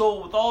all their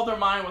soul, with all their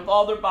mind, with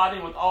all their body,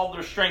 with all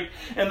their strength.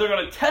 And they're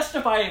going to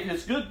testify of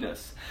His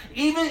goodness.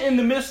 Even in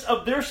the midst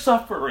of their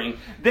suffering,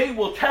 they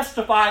will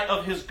testify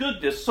of His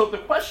goodness. So the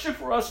question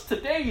for us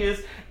today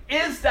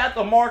is that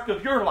the mark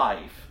of your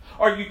life?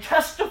 Are you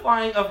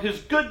testifying of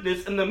His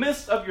goodness in the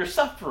midst of your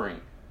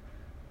suffering?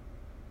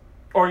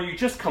 Or are you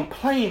just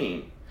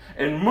complaining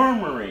and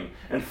murmuring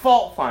and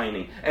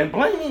fault-finding and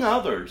blaming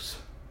others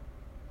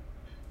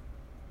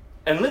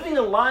and living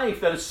a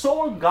life that is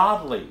so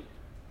ungodly?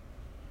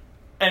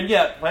 And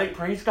yet,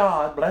 praise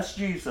God, bless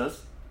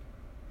Jesus,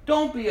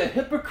 don't be a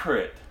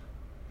hypocrite.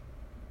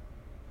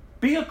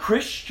 Be a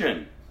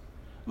Christian.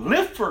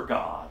 Live for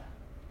God.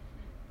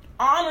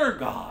 Honor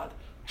God.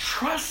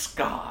 Trust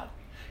God.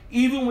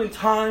 Even when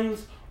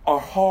times are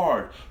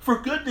hard. For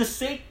goodness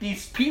sake,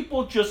 these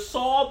people just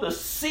saw the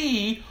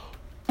sea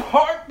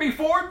part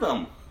before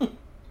them.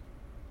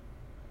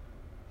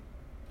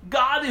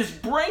 God is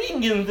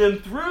bringing them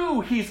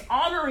through. He's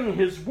honoring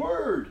His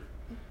word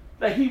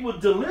that He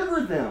would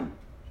deliver them.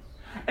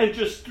 And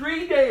just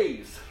 3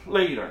 days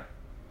later,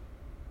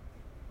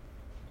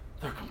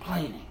 they're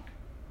complaining.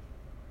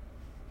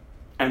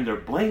 And they're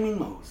blaming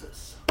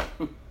Moses.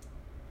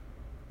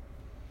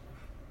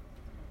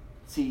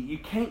 See, you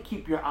can't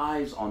keep your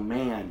eyes on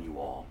man, you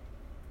all.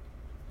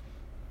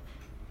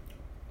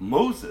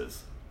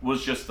 Moses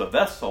was just the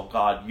vessel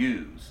God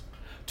used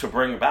to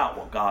bring about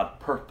what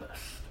God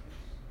purposed.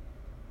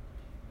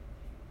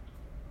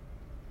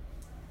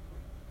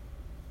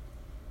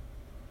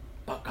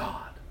 But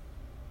God,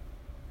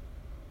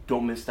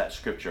 don't miss that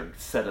scripture,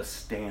 set a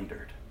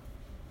standard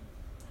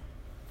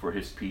for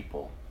His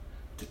people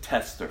to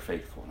test their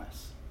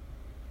faithfulness.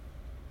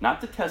 Not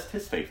to test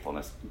His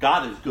faithfulness.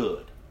 God is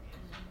good.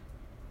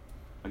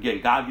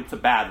 Again, God gets a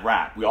bad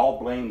rap. We all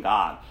blame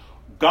God.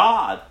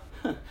 God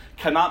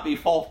cannot be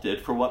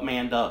faulted for what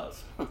man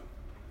does.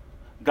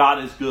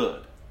 God is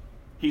good.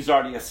 He's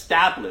already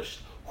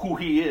established who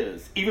He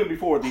is. Even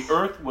before the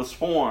earth was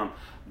formed,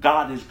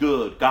 God is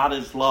good. God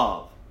is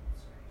love.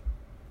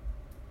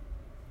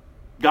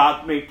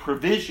 God made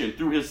provision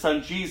through his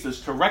son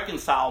Jesus to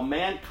reconcile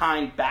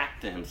mankind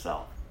back to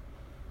himself.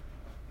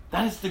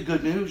 That is the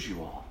good news,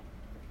 you all.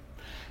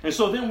 And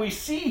so then we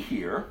see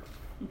here,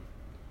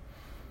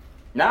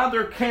 now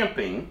they're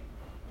camping.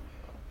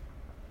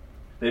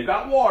 They've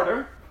got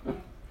water.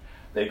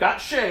 They've got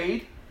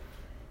shade.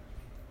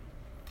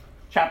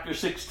 Chapter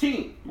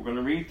 16. We're going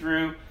to read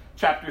through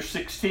chapter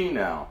 16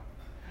 now.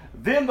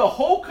 Then the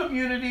whole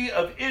community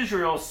of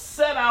Israel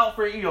set out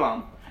for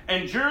Elam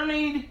and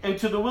journeyed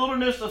into the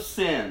wilderness of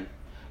Sin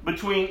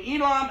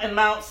between Elam and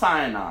Mount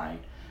Sinai.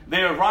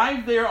 They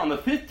arrived there on the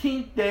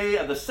 15th day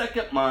of the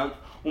second month,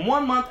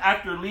 1 month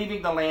after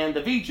leaving the land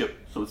of Egypt.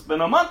 So it's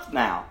been a month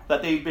now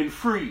that they've been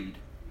freed.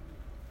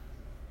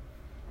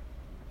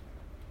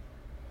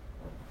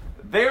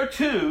 There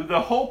too, the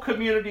whole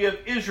community of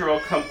Israel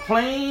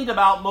complained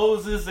about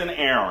Moses and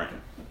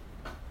Aaron.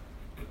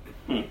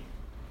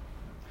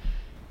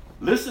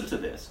 Listen to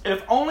this.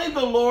 If only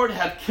the Lord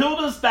had killed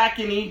us back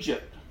in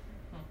Egypt,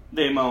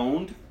 they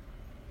moaned.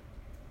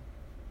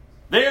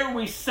 There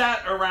we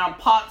sat around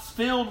pots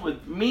filled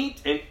with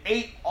meat and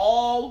ate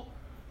all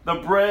the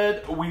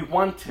bread we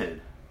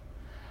wanted.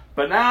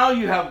 But now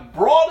you have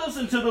brought us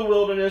into the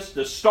wilderness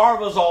to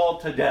starve us all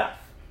to death.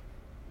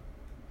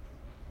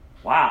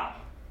 Wow.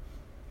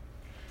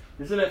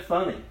 Isn't it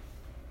funny?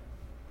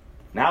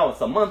 Now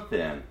it's a month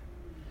in,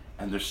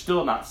 and they're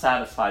still not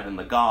satisfied in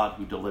the God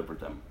who delivered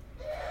them.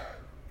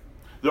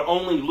 They're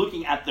only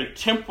looking at their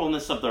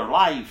temporalness of their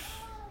life.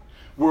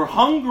 We're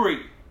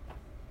hungry.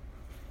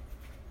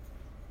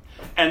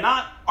 And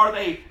not are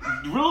they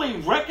really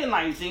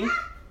recognizing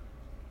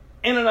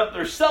in and of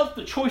themselves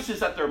the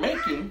choices that they're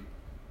making.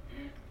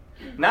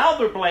 Now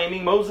they're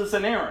blaming Moses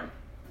and Aaron.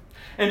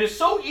 And it's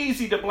so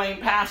easy to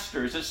blame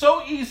pastors. It's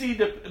so easy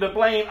to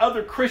blame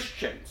other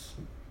Christians.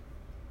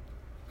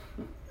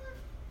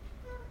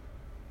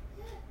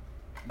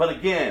 But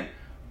again,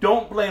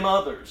 don't blame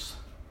others.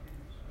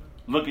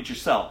 Look at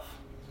yourself.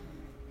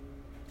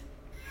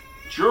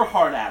 It's your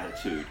heart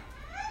attitude.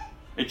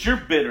 It's your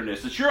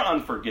bitterness. It's your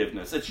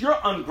unforgiveness. It's your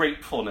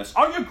ungratefulness.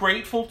 Are you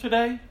grateful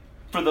today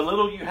for the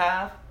little you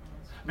have?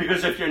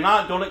 Because if you're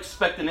not, don't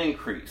expect an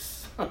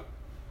increase.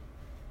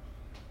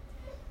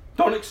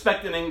 Don't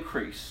expect an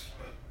increase.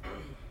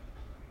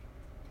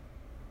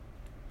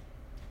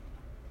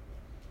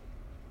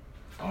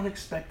 Don't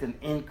expect an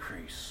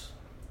increase.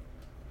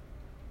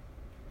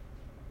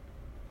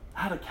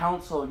 I had to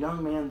counsel a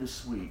young man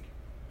this week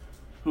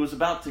who was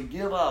about to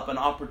give up an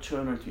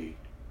opportunity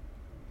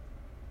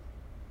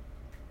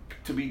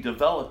to be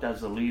developed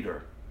as a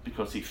leader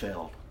because he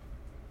failed.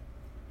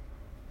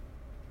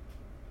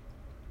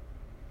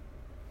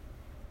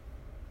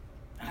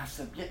 And I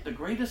said, yet the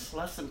greatest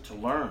lesson to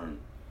learn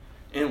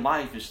in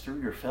life is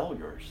through your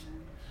failures.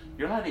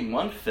 You're letting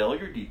one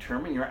failure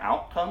determine your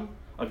outcome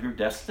of your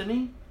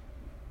destiny.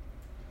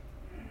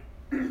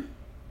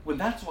 When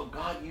that's what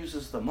God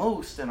uses the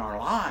most in our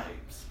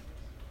lives,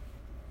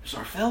 is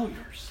our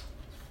failures.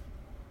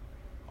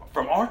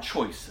 From our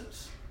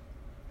choices.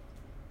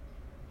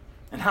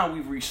 And how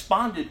we've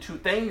responded to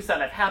things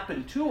that have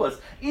happened to us.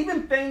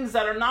 Even things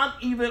that are not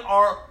even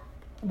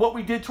what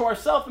we did to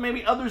ourselves,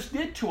 maybe others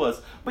did to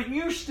us. But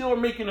you still are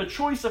making a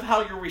choice of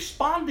how you're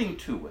responding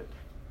to it.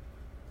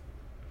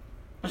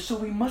 And so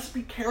we must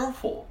be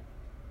careful.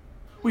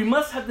 We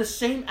must have the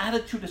same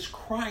attitude as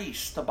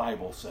Christ, the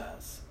Bible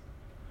says.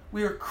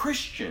 We are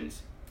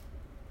Christians.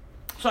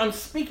 So I'm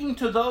speaking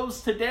to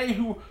those today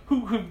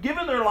who've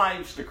given their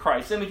lives to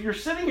Christ. And if you're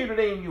sitting here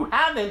today and you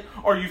haven't,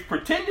 or you've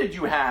pretended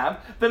you have,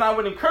 then I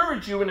would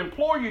encourage you and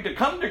implore you to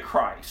come to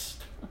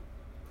Christ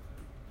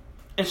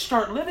and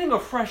start living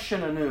afresh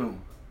and anew.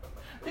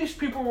 These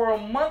people were a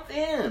month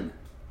in,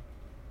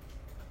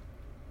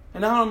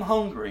 and now I'm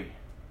hungry.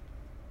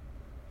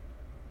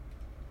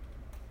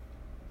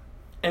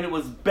 And it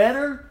was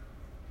better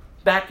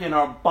back in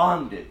our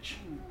bondage,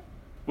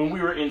 when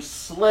we were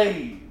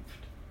enslaved,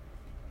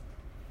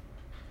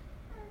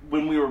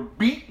 when we were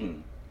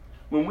beaten,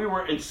 when we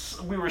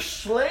were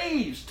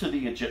slaves to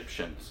the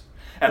Egyptians.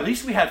 At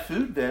least we had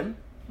food then.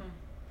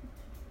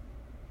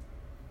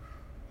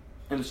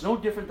 And it's no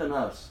different than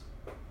us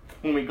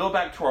when we go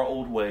back to our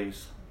old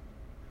ways.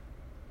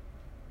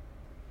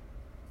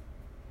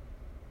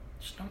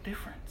 There's no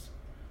difference.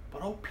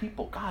 But oh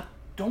people, God,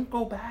 don't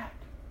go back.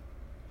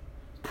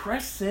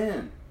 Press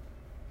in.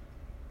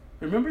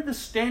 Remember the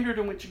standard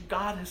in which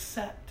God has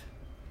set.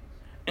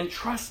 And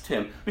trust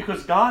Him,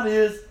 because God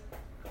is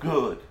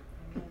good.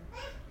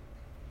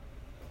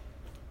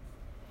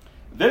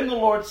 Then the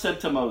Lord said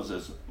to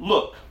Moses,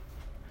 "Look,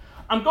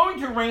 I'm going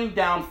to rain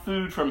down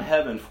food from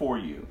heaven for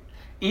you.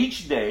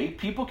 Each day,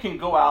 people can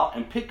go out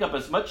and pick up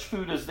as much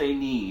food as they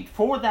need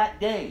for that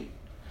day.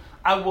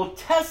 I will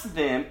test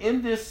them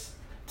in this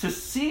to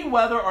see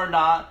whether or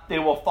not they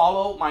will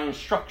follow my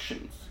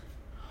instructions.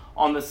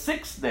 On the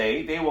sixth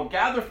day, they will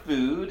gather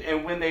food,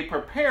 and when they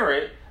prepare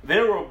it,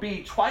 there will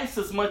be twice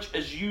as much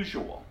as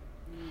usual."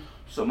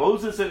 So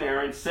Moses and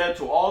Aaron said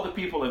to all the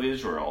people of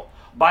Israel,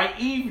 By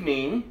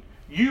evening,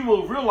 you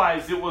will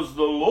realize it was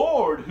the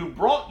Lord who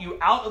brought you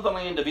out of the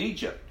land of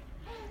Egypt.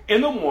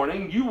 In the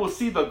morning, you will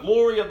see the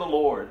glory of the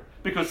Lord,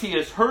 because he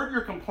has heard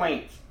your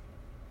complaints,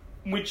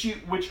 which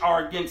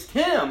are against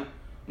him,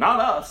 not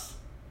us.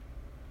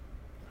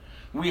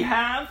 What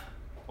have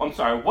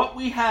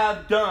we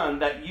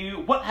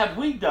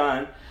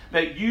done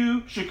that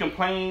you should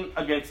complain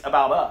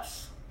about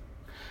us?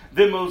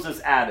 Then Moses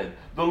added,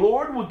 the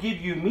Lord will give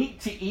you meat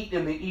to eat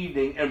in the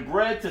evening and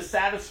bread to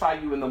satisfy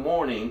you in the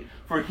morning,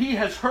 for he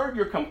has heard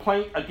your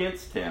complaint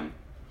against him.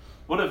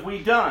 What have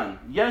we done?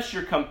 Yes,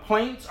 your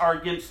complaints are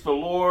against the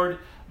Lord,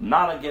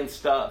 not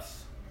against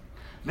us.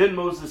 Then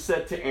Moses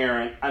said to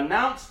Aaron,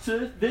 announce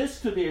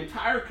this to the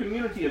entire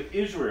community of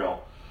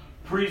Israel.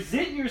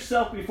 Present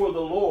yourself before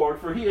the Lord,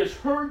 for he has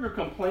heard your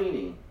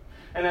complaining.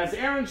 And as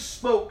Aaron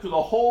spoke to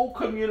the whole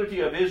community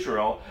of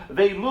Israel,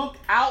 they looked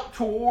out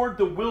toward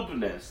the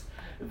wilderness.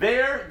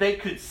 There they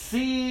could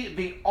see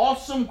the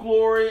awesome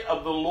glory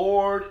of the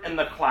Lord in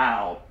the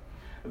cloud.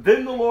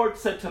 Then the Lord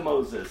said to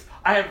Moses,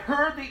 I have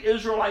heard the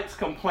Israelites'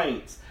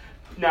 complaints.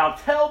 Now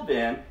tell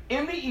them,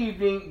 in the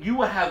evening you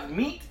will have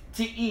meat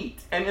to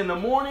eat, and in the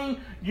morning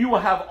you will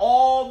have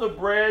all the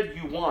bread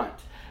you want.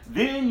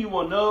 Then you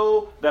will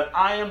know that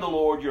I am the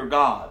Lord your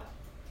God.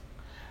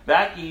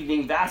 That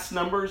evening, vast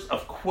numbers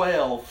of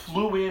quail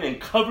flew in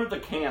and covered the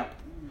camp.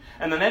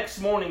 And the next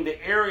morning,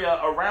 the area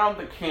around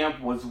the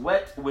camp was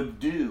wet with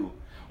dew.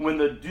 When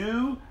the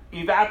dew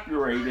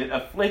evaporated,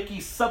 a flaky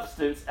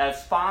substance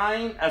as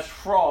fine as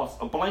frost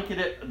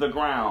blanketed the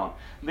ground.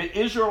 The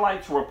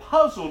Israelites were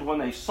puzzled when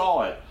they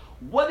saw it.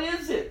 What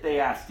is it? They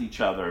asked each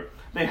other.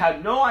 They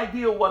had no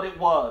idea what it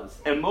was.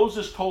 And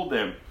Moses told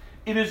them,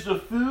 it is the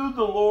food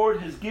the Lord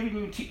has given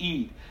you to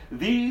eat.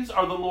 These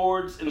are the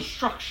Lord's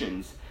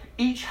instructions.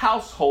 Each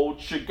household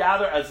should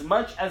gather as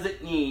much as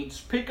it needs.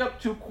 Pick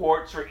up 2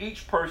 quarts for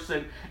each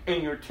person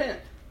in your tent.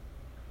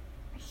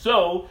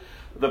 So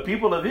the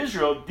people of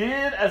Israel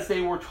did as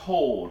they were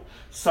told.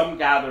 Some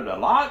gathered a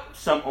lot,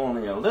 some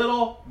only a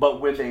little,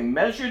 but when they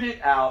measured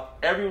it out,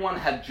 everyone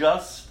had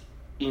just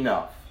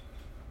enough.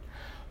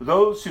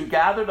 Those who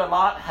gathered a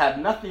lot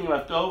had nothing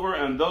left over,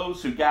 and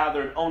those who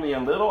gathered only a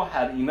little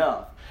had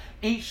enough.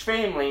 Each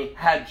family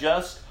had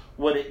just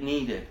what it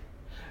needed.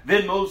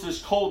 Then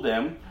Moses told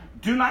them,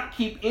 do not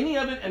keep any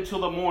of it until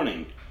the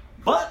morning.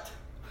 But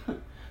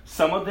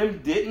some of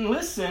them didn't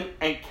listen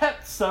and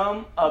kept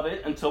some of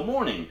it until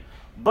morning.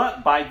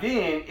 But by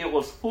then it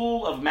was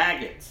full of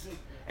maggots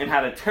and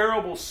had a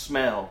terrible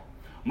smell.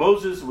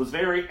 Moses was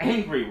very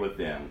angry with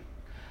them.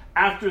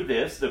 After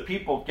this, the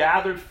people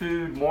gathered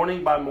food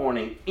morning by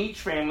morning,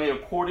 each family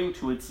according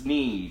to its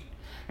need.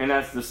 And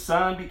as the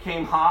sun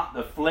became hot,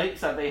 the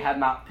flakes that they had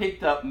not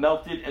picked up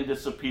melted and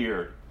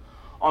disappeared.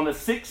 On the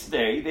 6th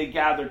day, they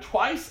gathered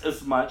twice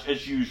as much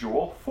as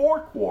usual,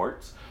 4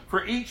 quarts,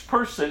 for each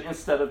person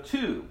instead of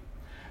 2.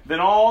 Then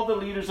all the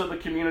leaders of the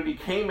community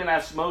came and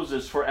asked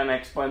Moses for an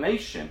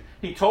explanation.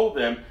 He told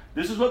them,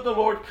 this is what the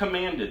Lord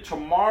commanded.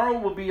 Tomorrow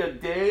will be a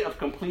day of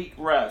complete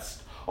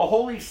rest, a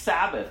holy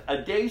Sabbath, a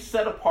day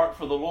set apart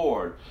for the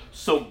Lord.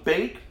 So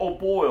bake or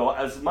boil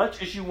as much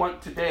as you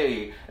want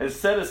today and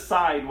set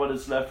aside what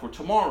is left for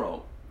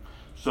tomorrow.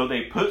 So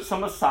they put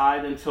some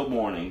aside until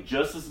morning,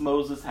 just as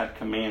Moses had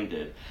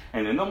commanded.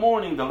 And in the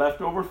morning, the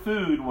leftover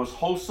food was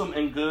wholesome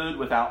and good,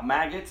 without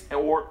maggots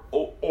or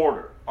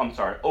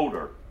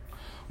odor.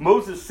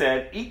 Moses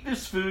said, eat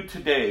this food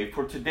today,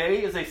 for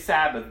today is a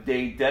Sabbath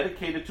day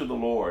dedicated to the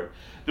Lord.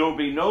 There will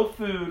be no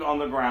food on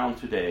the ground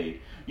today.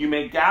 You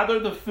may gather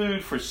the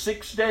food for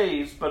 6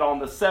 days, but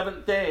the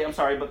seventh day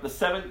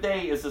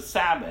is a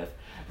Sabbath.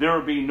 There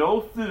will be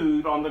no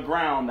food on the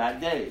ground that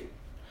day.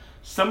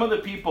 Some of the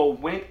people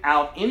went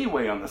out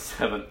anyway on the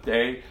 7th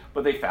day,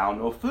 but they found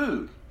no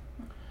food.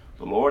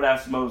 The Lord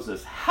asked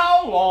Moses,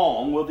 how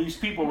long will these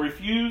people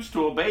refuse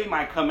to obey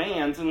my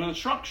commands and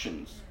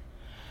instructions?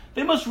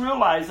 They must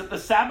realize that the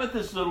Sabbath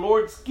is the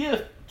Lord's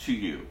gift to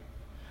you.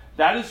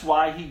 That is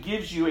why he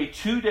gives you a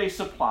 2-day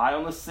supply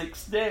on the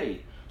 6th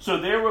day, so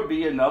there will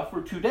be enough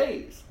for 2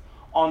 days.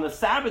 On the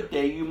Sabbath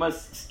day, you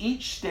must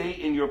each stay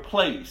in your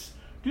place.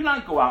 Do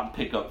not go out and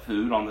pick up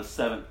food on the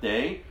 7th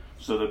day.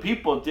 So the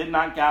people did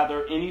not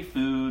gather any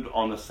food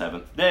on the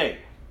 7th day.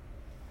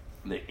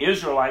 The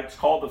Israelites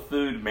called the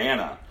food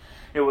manna.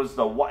 It was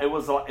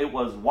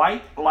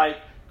white like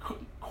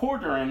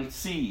coriander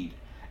seed,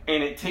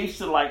 and it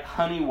tasted like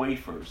honey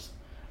wafers.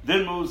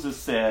 Then Moses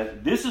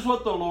said, this is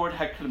what the Lord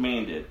had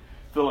commanded.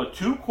 Fill a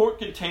 2-quart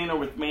container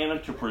with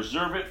manna to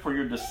preserve it for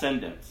your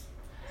descendants.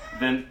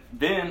 Then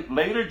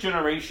later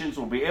generations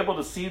will be able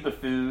to see the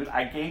food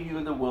I gave you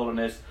in the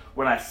wilderness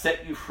when I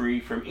set you free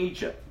from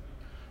Egypt.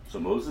 So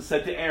Moses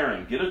said to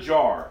Aaron, get a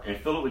jar and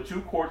fill it with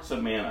 2 quarts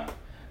of manna.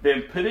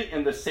 Then put it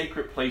in the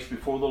sacred place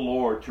before the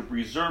Lord to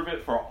preserve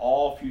it for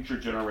all future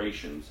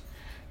generations.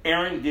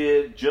 Aaron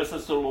did just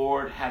as the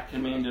Lord had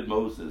commanded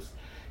Moses.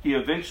 He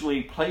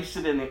eventually placed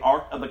it in the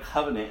Ark of the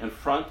Covenant in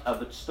front of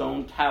the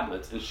stone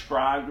tablets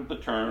inscribed with the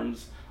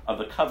terms of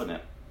the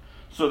covenant.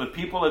 So the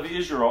people of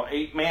Israel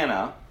ate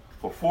manna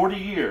for 40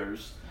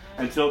 years,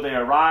 until they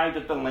arrived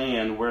at the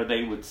land where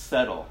they would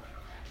settle.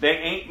 They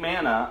ate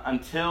manna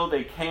until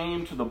they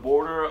came to the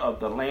border of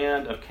the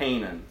land of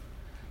Canaan.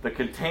 The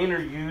container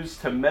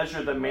used to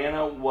measure the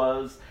manna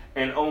was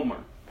an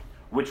omer,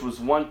 which was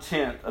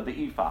 1/10 of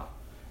the ephah.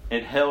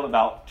 It held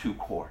about 2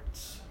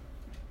 quarts.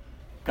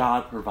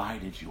 God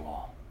provided, you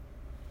all.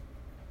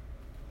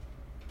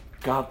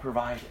 God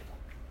provided.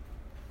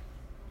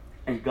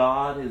 And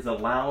God is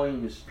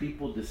allowing his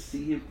people to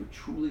see him for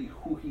truly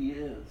who he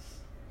is.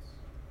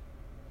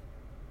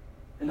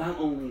 And not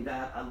only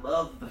that, I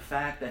love the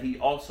fact that he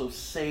also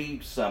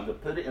saved some to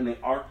put it in the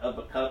Ark of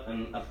the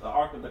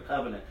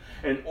Covenant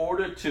in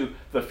order to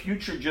the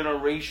future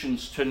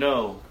generations to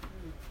know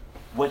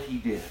what he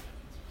did.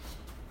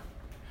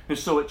 And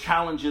so it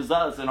challenges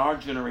us in our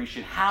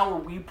generation. How are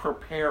we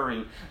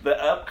preparing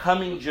the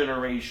upcoming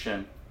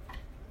generation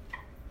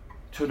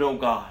to know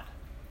God?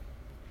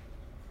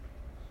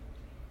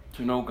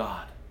 To know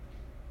God.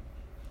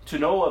 To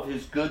know of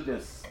his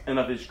goodness and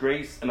of his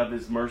grace and of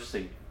his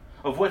mercy.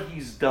 Of what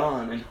he's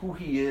done and who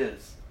he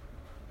is.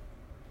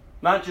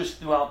 Not just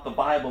throughout the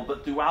Bible,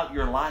 but throughout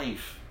your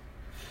life.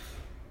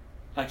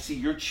 Like, see,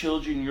 your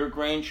children, your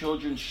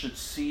grandchildren should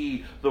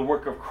see the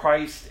work of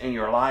Christ in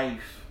your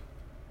life.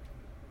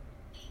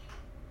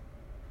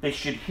 They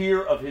should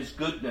hear of his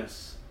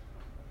goodness,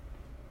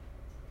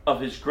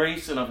 of his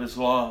grace and of his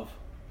love,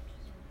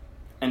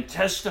 and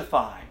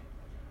testify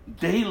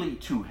daily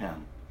to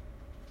him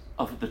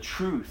of the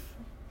truth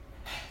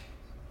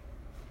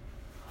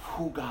of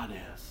who God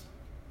is.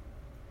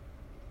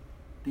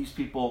 These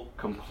people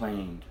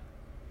complained.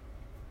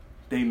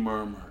 They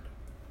murmured.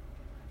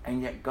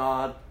 And yet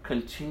God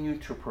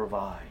continued to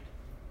provide,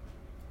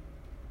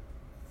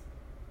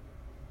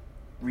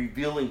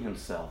 revealing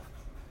himself.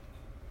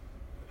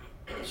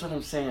 That's what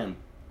I'm saying.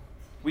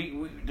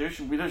 There's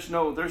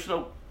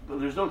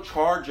no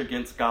charge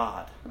against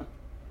God.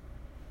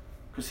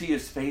 Because he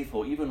is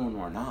faithful even when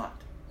we're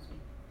not.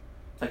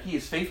 It's like he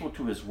is faithful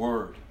to his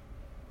word.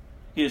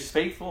 He is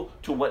faithful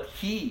to what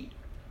he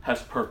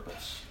has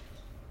purposed.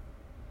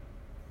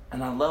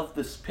 And I love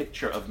this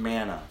picture of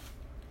manna,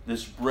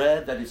 this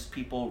bread that his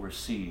people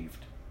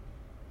received.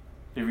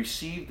 They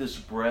received this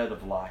bread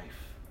of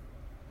life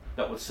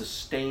that would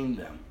sustain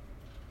them.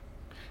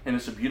 And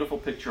it's a beautiful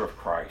picture of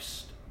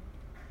Christ.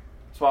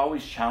 So I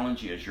always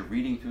challenge you as you're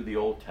reading through the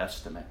Old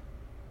Testament.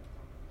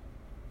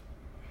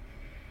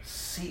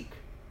 Seek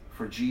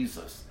for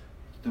Jesus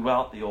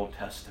throughout the Old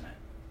Testament.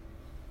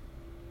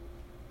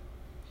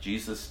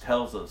 Jesus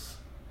tells us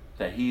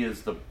that he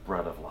is the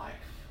bread of life.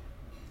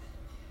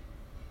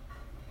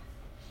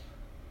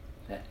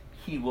 That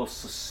he will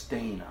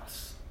sustain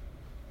us.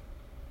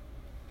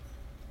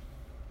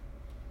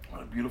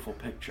 What a beautiful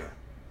picture.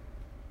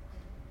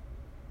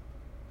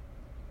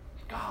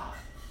 God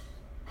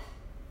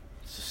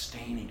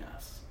sustaining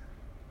us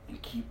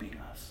and keeping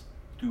us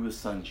through his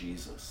son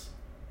Jesus.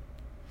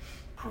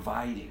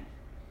 Providing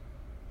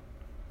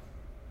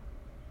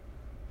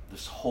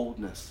this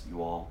wholeness,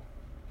 you all.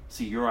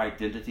 See, your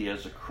identity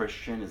as a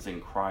Christian is in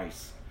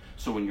Christ.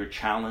 So when you're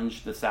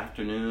challenged this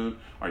afternoon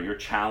or you're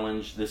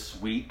challenged this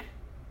week,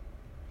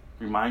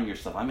 remind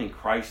yourself, I'm in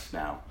Christ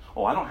now.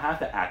 Oh, I don't have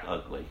to act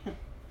ugly.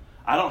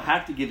 I don't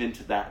have to give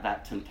into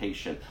that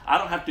temptation. I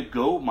don't have to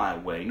go my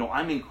way. No,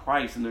 I'm in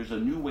Christ and there's a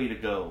new way to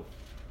go.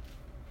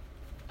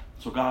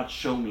 So God,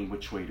 show me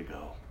which way to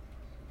go.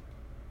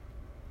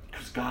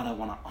 Because God, I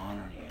want to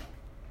honor you.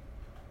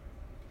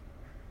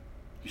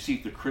 You see,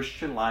 if the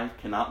Christian life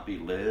cannot be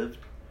lived,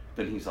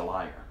 then he's a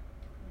liar.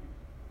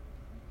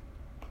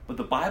 But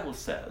the Bible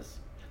says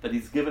that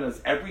he's given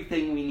us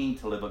everything we need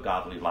to live a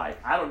godly life.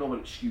 I don't know what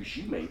excuse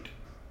you make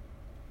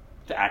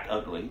to act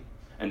ugly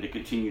and to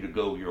continue to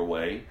go your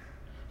way.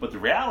 But the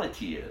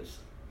reality is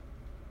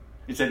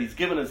that he's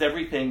given us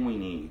everything we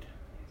need.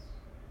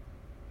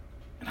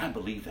 And I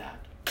believe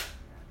that.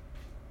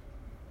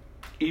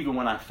 Even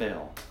when I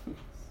fail,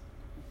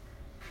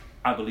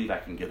 I believe I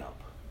can get up.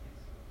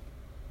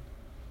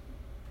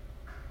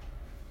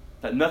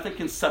 That nothing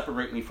can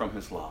separate me from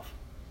his love.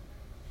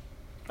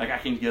 Like I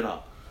can get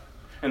up.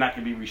 And I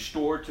can be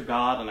restored to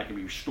God and I can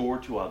be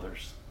restored to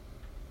others.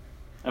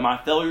 And my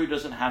failure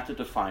doesn't have to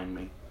define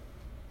me.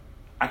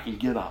 I can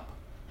get up.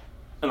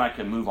 And I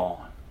can move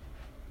on.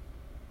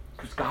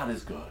 Because God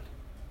is good.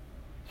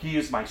 He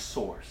is my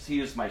source. He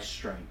is my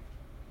strength.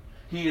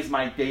 He is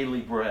my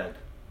daily bread.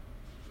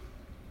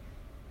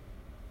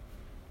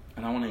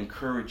 And I want to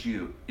encourage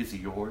you. Is he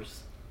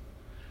yours?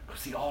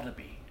 Because he ought to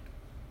be.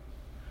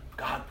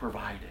 God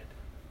provided.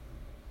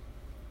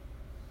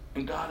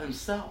 And God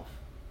himself.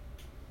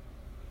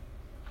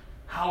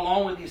 How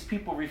long will these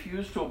people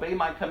refuse to obey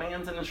my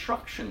commands and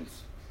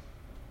instructions?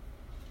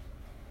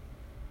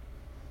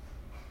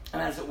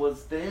 And as it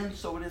was then,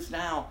 so it is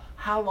now.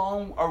 How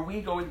long are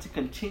we going to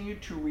continue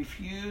to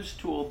refuse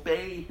to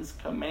obey his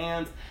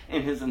commands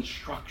and his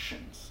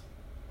instructions?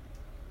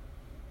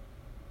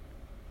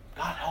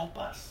 God help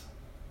us.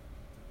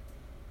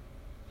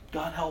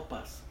 God help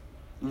us.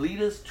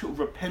 Lead us to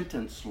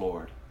repentance,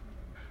 Lord.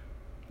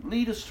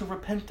 Lead us to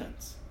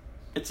repentance.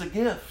 It's a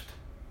gift.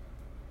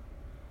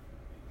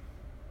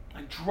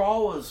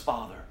 Draw us,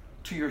 Father,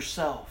 to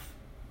yourself.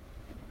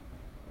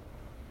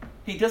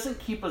 He doesn't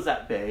keep us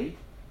at bay.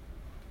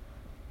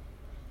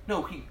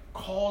 No, he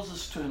calls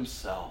us to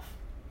himself.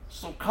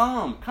 So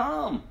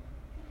come.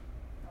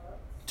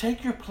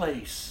 Take your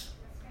place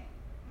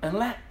and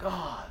let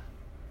God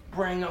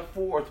bring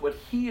forth what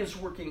he is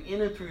working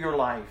in and through your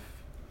life.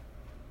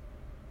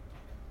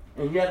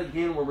 And yet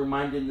again, we're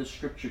reminded in the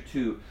scripture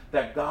too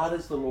that God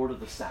is the Lord of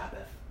the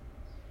Sabbath,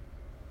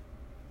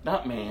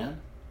 not man.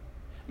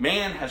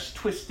 Man has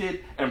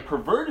twisted and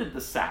perverted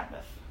the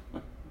Sabbath.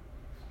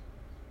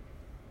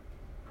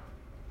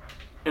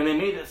 And they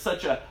made it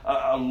such a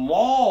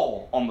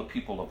law on the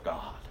people of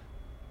God.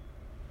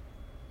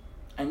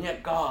 And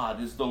yet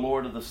God is the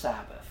Lord of the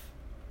Sabbath.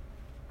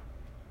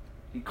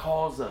 He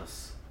calls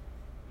us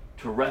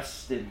to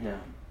rest in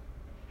him.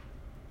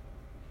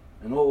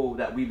 And oh,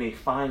 that we may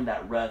find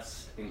that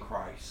rest in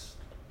Christ.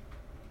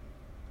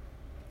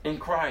 In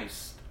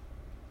Christ.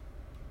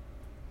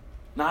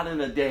 Not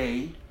in a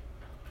day,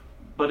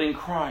 but in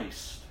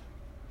Christ.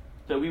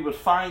 That we would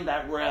find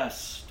that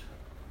rest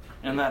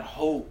and that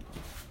hope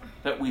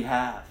that we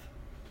have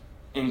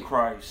in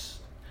Christ.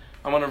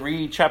 I want to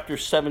read chapter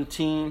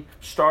 17,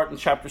 start in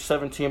chapter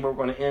 17, but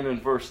we're going to end in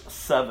verse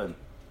 7.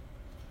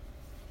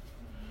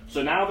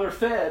 So now they're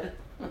fed.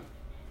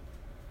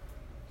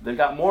 They've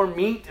got more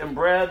meat and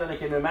bread than they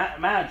can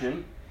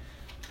imagine.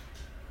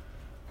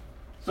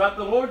 So at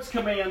the Lord's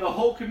command, the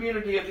whole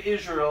community of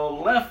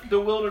Israel left the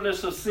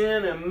wilderness of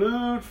Sin and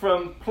moved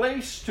from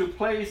place to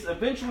place.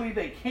 Eventually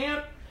they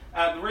camped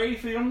at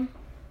Rephidim,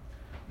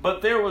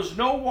 but there was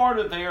no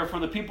water there for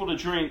the people to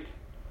drink.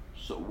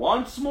 So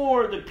once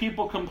more the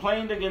people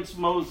complained against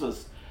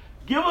Moses.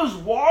 "Give us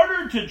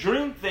water to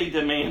drink," they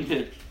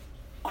demanded.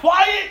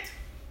 "Quiet,"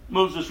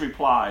 Moses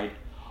replied.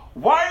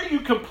 "Why are you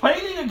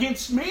complaining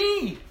against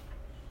me?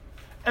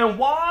 And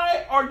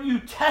why are you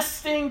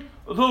testing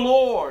the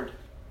Lord?"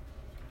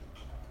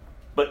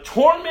 But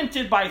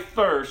tormented by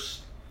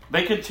thirst,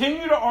 they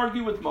continued to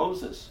argue with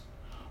Moses.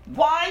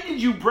 "Why did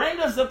you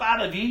bring us up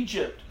out of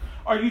Egypt?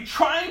 Are you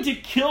trying to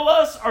kill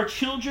us, our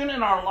children,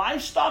 and our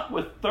livestock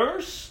with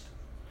thirst?"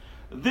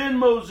 Then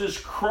Moses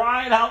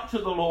cried out to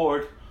the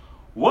Lord,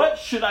 "What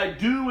should I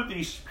do with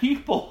these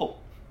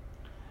people?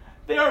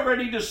 They are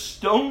ready to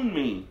stone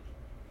me."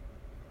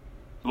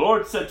 The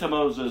Lord said to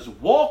Moses,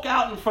 "Walk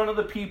out in front of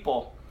the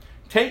people.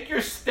 Take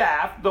your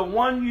staff, the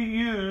one you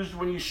used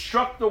when you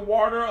struck the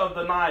water of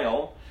the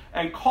Nile,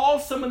 and call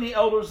some of the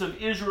elders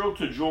of Israel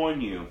to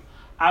join you.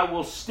 I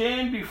will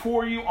stand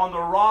before you on the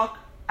rock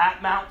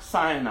at Mount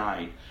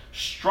Sinai.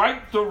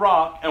 Strike the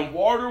rock, and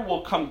water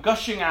will come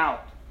gushing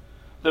out.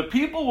 The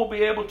people will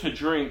be able to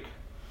drink."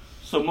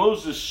 So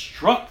Moses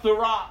struck the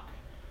rock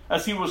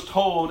as he was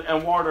told,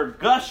 and water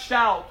gushed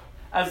out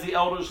as the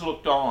elders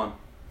looked on.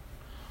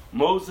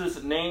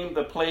 Moses named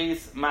the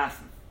place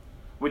Massah,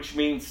 which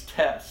means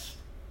test,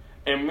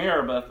 and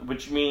Meribah,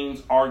 which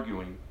means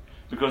arguing,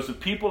 because the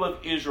people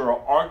of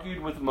Israel argued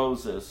with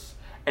Moses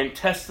and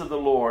tested the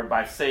Lord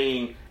by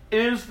saying,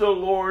 "Is the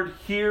Lord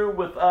here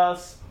with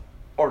us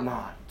or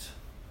not?"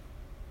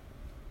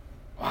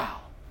 Wow.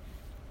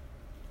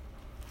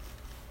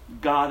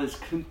 God is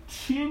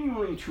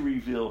continuing to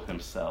reveal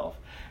himself,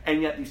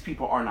 and yet these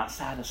people are not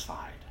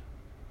satisfied.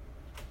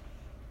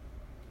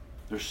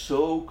 They're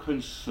so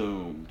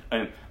consumed.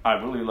 And I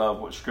really love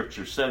what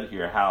Scripture said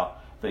here, how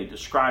they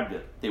described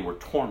it. They were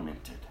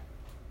tormented.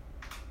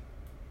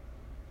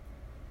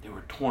 They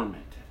were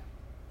tormented.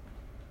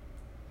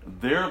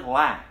 Their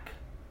lack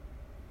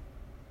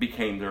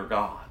became their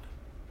God.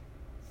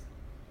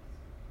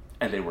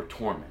 And they were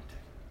tormented.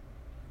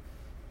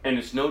 And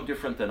it's no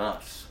different than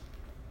us.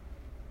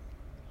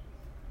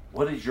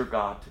 What is your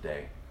God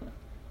today?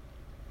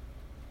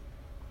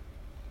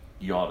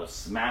 You ought to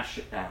smash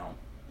it down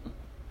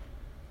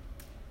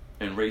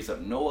and raise up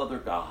no other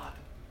God,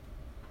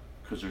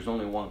 because there's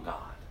only one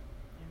God.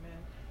 Amen.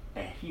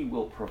 And he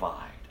will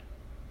provide.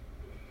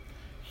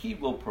 He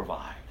will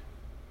provide.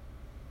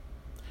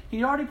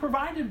 He already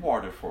provided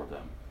water for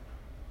them.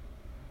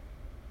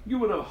 You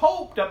would have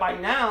hoped that by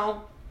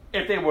now,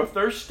 if they were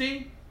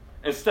thirsty,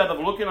 instead of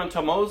looking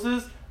unto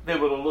Moses, they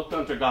would have looked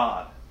unto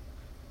God.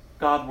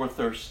 God, we're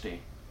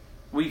thirsty.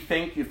 We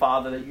thank you,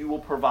 Father, that you will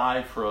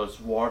provide for us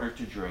water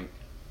to drink.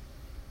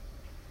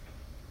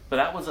 But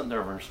that wasn't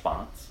their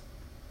response,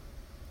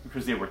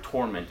 because they were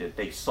tormented.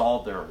 They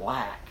saw their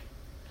lack.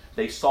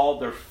 They saw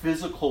their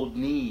physical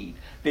need.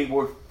 They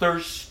were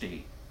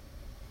thirsty.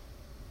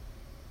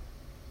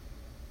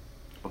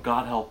 But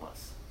God help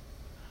us.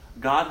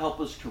 God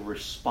help us to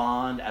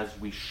respond as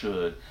we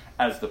should,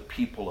 as the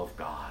people of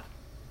God.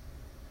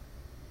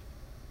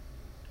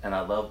 And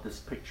I love this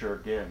picture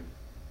again.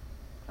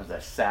 As I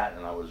sat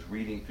and I was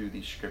reading through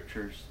these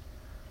scriptures,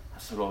 I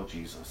said, "Oh,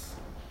 Jesus,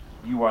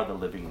 you are the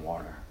living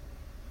water.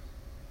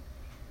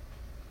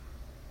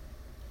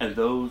 And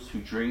those who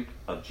drink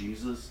of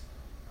Jesus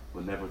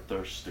will never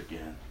thirst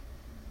again."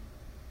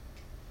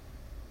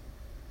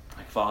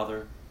 Like,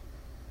 Father,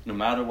 no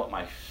matter what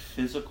my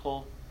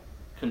physical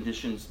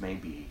conditions may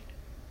be,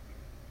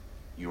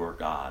 you are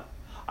God.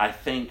 I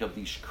think of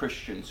these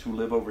Christians who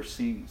live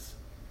overseas,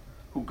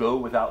 who go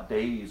without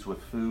days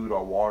with food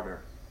or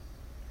water,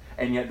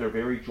 and yet they're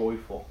very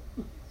joyful,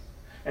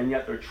 and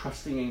yet they're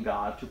trusting in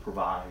God to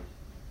provide.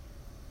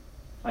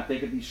 I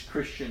think of these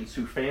Christians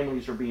whose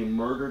families are being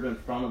murdered in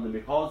front of them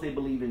because they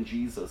believe in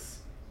Jesus,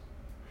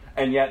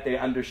 and yet they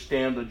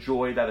understand the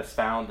joy that is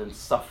found in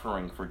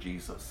suffering for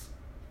Jesus.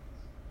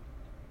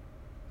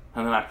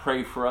 And then I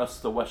pray for us,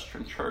 the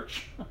Western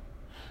Church,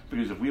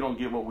 because if we don't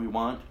get what we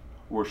want,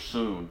 we're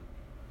soon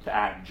to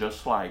act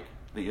just like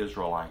the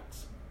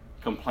Israelites,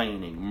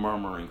 complaining,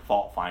 murmuring,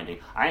 fault-finding.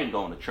 I ain't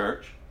going to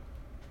church.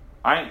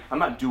 I'm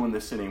not doing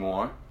this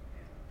anymore.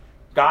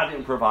 God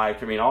didn't provide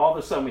for me. And all of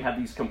a sudden we have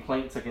these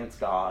complaints against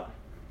God.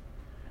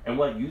 And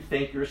what, you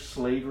think your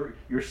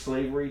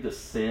slavery to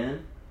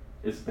sin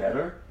is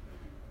better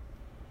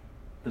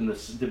than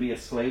to be a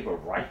slave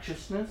of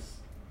righteousness?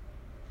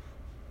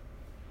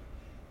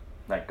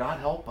 That God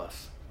help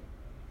us.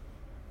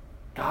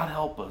 God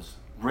help us.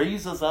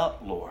 Raise us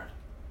up, Lord,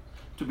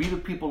 to be the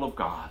people of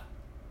God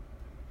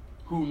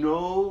who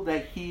know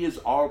that He is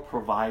our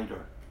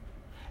provider.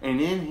 And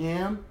in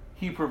Him,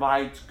 He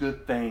provides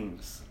good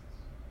things.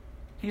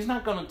 He's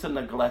not going to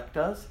neglect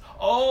us.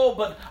 Oh,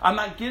 but I'm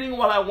not getting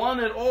what I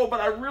wanted. Oh, but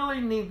I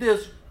really need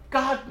this.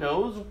 God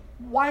knows.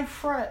 Why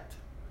fret?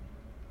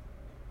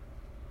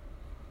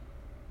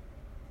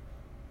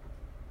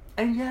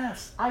 And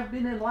yes, I've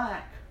been in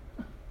lack.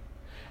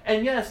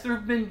 And yes, there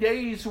have been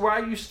days where I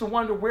used to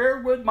wonder, where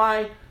would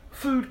my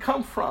food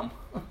come from?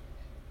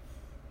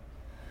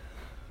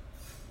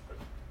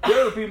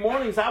 There would be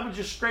mornings I would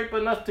just scrape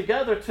enough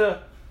together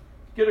to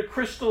get a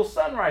Crystal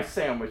Sunrise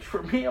sandwich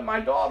for me and my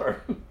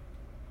daughter.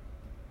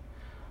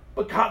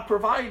 But God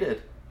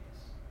provided.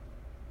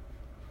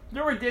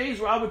 There were days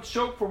where I would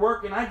show up for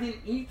work and I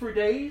didn't eat for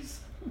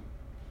days.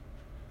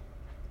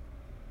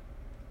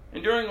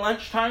 And during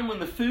lunchtime when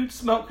the food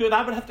smelled good,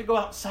 I would have to go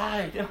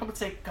outside and I would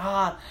say,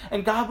 God,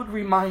 and God would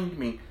remind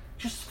me,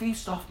 just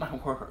feast off my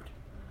word.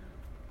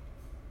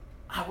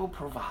 I will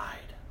provide.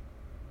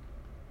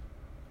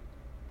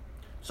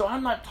 So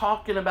I'm not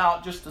talking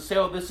about just to say,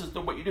 oh, this is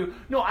what you do.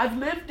 No, I've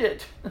lived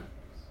it.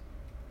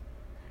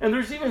 And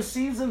there's even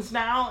seasons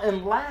now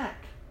in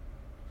lack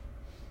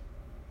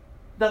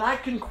that I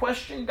can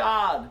question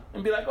God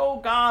and be like,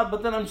 oh, God,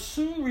 but then I'm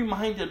soon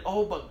reminded,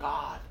 oh, but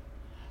God,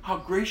 how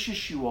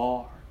gracious you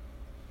are.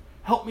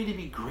 Help me to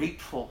be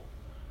grateful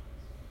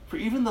for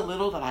even the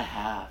little that I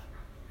have.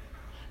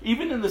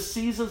 Even in the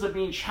seasons of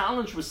being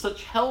challenged with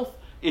such health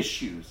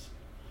issues.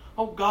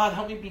 Oh, God,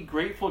 help me be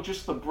grateful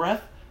just the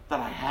breath that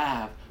I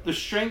have, the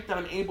strength that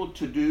I'm able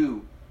to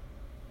do.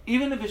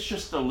 Even if it's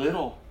just a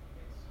little.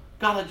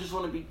 God, I just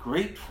want to be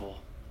grateful.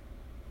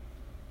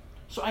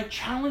 So I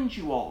challenge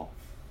you all.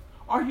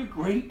 Are you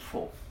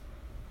grateful?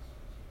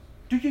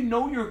 Do you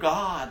know your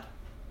God?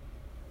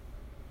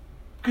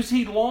 Because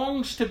He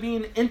longs to be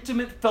in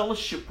intimate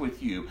fellowship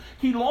with you.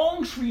 He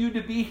longs for you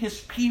to be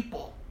His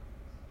people.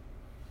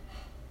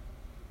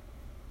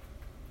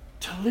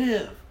 To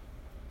live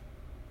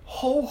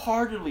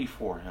wholeheartedly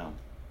for Him.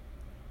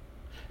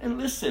 And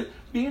listen,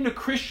 being a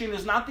Christian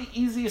is not the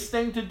easiest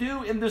thing to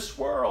do in this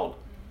world.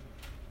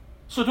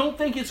 So don't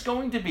think it's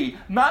going to be.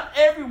 Not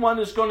everyone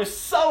is going to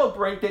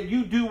celebrate that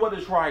you do what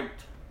is right.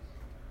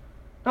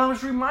 And I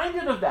was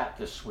reminded of that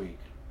this week.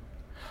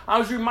 I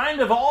was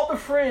reminded of all the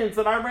friends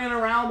that I ran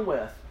around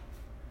with.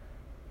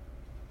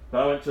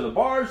 That I went to the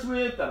bars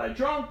with, that I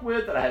drank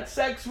with, that I had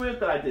sex with,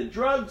 that I did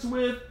drugs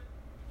with.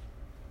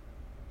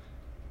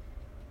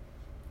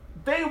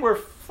 They were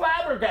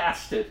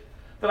flabbergasted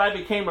that I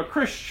became a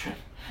Christian.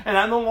 And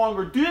I no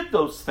longer did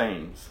those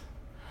things.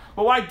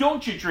 Well, why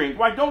don't you drink?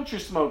 Why don't you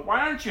smoke?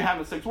 Why aren't you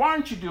having sex? Why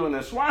aren't you doing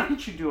this? Why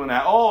aren't you doing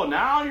that? Oh,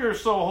 now you're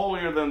so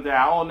holier than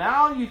thou. Oh,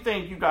 now you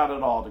think you got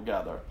it all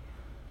together.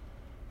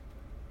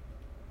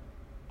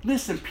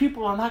 Listen,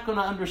 people are not going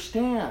to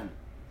understand.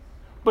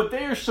 But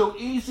they are so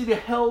easy to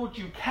hold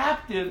you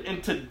captive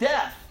into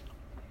death.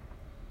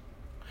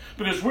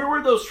 Because where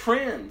were those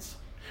friends?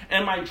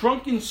 And my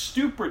drunken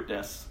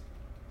stupidness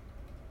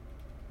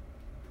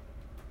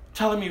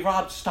telling me,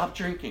 Rob, stop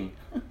drinking.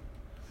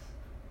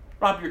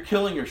 Rob, you're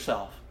killing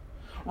yourself.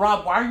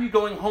 Rob, why are you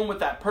going home with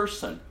that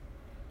person?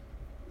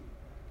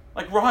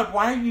 Like, Rob,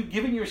 why are you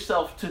giving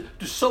yourself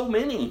to so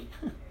many?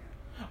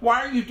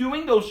 Why are you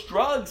doing those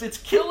drugs? It's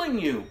killing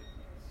you.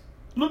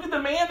 Look at the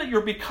man that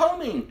you're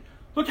becoming.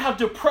 Look how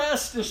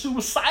depressed and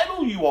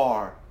suicidal you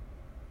are.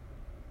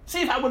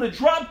 See, if I would have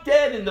dropped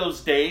dead in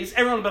those days,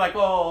 everyone would be like,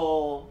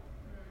 oh.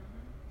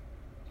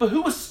 But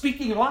who was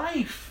speaking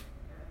life?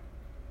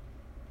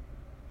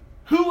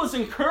 Who was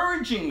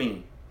encouraging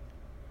me?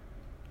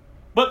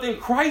 But then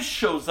Christ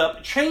shows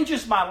up,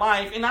 changes my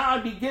life, and now I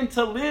begin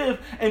to live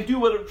and do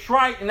what is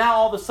right, and now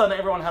all of a sudden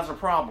everyone has a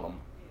problem.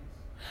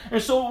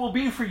 And so it will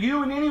be for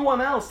you and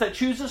anyone else that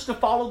chooses to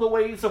follow the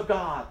ways of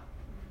God.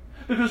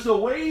 Because the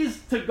ways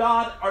to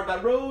God, the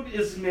road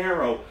is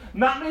narrow.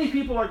 Not many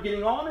people are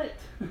getting on it.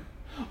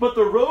 But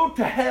the road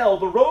to hell,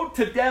 the road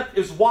to death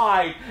is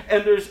wide,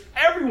 and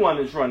everyone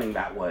is running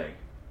that way.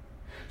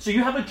 So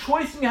you have a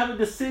choice and you have a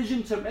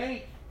decision to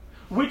make.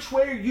 which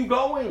way are you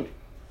going?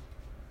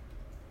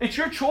 It's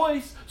your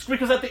choice. It's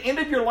because at the end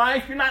of your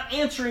life, you're not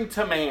answering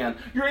to man.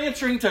 You're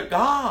answering to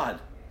God.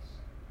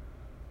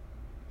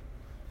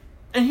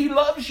 And He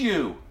loves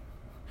you.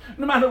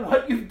 No matter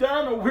what you've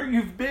done or where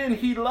you've been,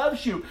 He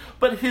loves you.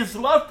 But His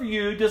love for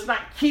you does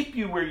not keep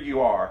you where you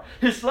are.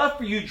 His love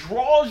for you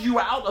draws you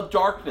out of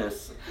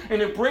darkness.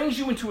 And it brings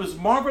you into His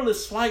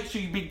marvelous light. So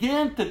you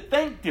begin to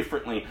think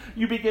differently.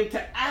 You begin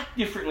to act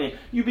differently.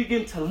 You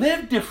begin to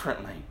live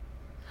differently.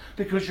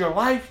 Because your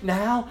life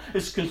now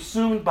is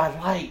consumed by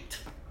light.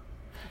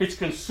 It's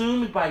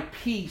consumed by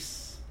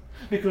peace.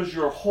 Because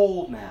you're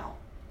whole now.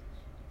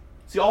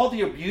 See, all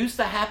the abuse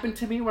that happened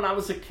to me when I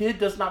was a kid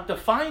does not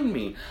define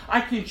me.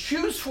 I can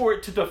choose for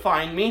it to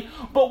define me,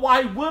 but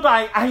why would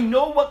I? I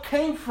know what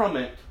came from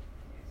it.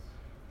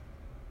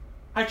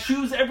 I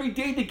choose every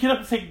day to get up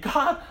and say,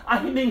 God, I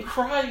am in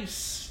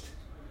Christ.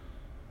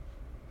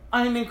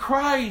 I am in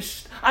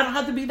Christ. I don't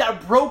have to be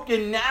that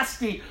broken,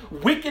 nasty,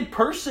 wicked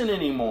person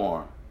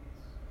anymore.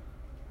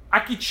 I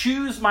can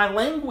choose my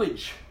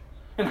language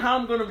and how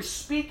I'm going to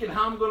speak and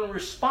how I'm going to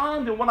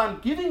respond and what I'm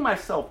giving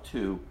myself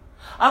to.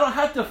 I don't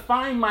have to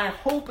find my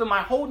hope and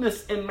my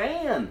wholeness in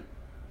man.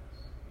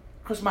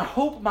 Because my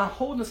hope, my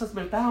wholeness has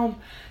been found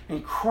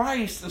in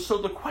Christ. And so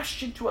the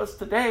question to us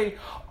today,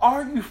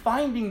 are you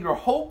finding your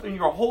hope and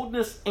your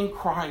wholeness in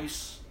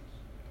Christ?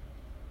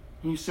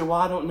 And you say, well,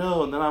 I don't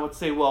know. And then I would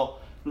say, well,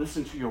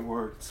 listen to your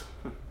words.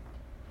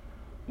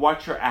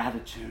 Watch your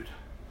attitude.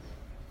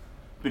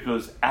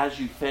 Because as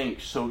you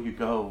think, so you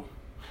go.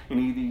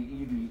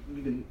 And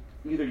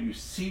either you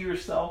see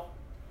yourself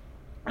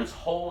as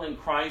whole in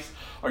Christ,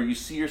 or you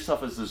see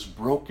yourself as this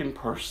broken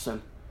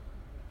person.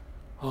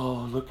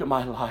 Oh, look at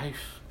my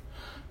life.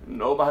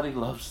 Nobody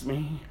loves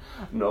me.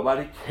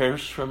 Nobody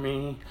cares for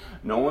me.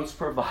 No one's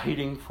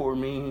providing for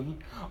me.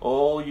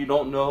 Oh, you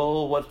don't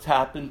know what's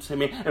happened to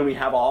me. And we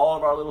have all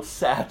of our little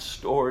sad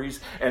stories,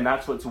 and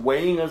that's what's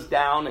weighing us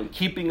down and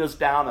keeping us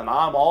down, and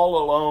I'm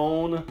all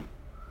alone.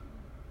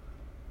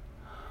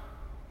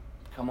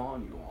 Come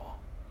on, you all.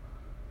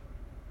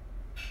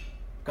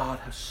 God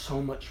has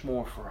so much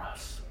more for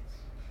us.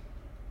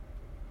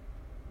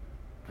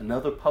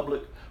 Another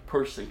public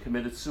person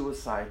committed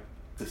suicide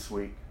this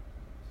week.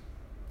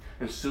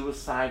 And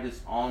suicide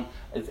is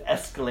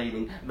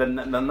escalating. The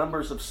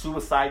numbers of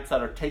suicides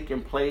that are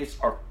taking place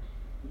are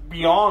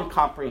beyond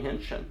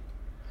comprehension.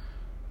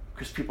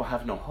 Because people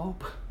have no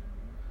hope.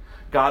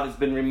 God has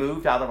been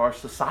removed out of our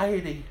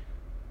society.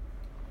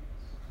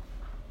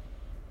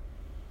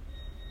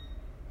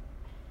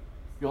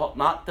 You ought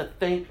not to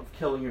think of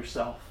killing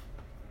yourself.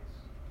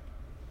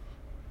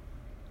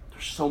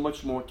 There's so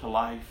much more to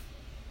life.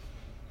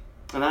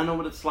 And I know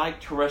what it's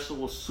like to wrestle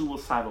with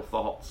suicidal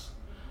thoughts.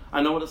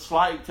 I know what it's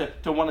like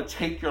to want to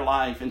take your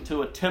life and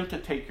to attempt to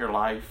take your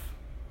life.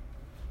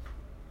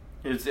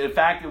 In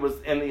fact, it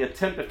was in the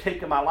attempt of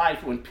taking my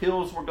life when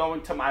pills were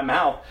going to my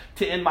mouth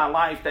to end my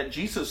life that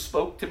Jesus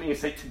spoke to me and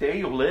said, today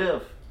you'll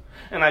live.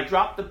 And I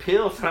dropped the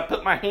pills and I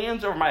put my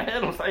hands over my head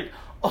and was like,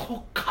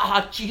 oh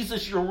God,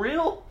 Jesus, you're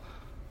real?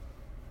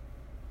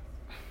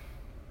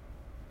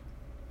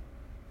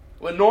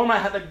 When Norma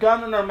had the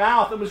gun in her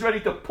mouth and was ready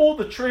to pull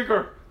the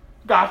trigger,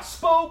 God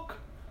spoke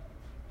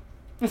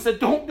and said,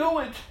 don't do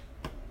it.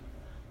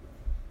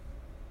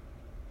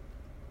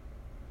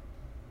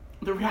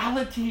 The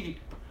reality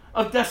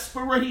of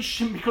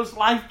desperation because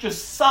life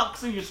just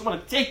sucks and you just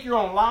want to take your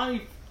own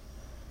life,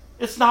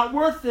 it's not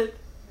worth it.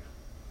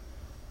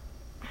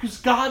 Because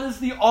God is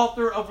the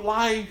author of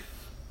life.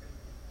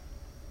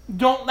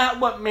 Don't let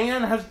what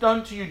man has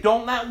done to you,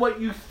 don't let what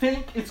you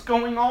think is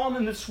going on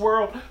in this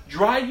world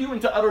drive you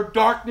into utter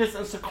darkness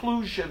and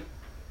seclusion.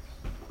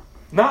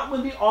 Not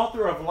when the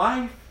author of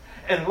life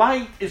and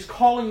light is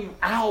calling you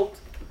out.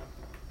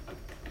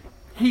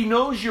 He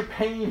knows your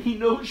pain. He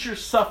knows your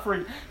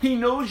suffering. He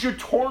knows your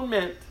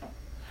torment.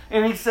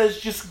 And He says,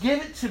 just give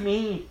it to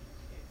me.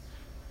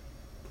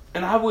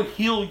 And I will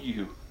heal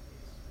you.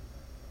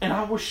 And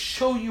I will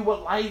show you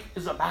what life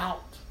is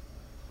about.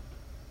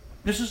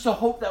 This is the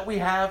hope that we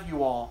have,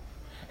 you all.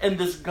 And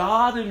this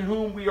God in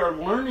whom we are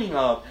learning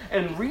of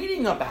and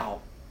reading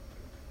about.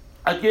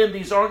 Again,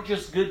 these aren't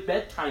just good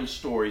bedtime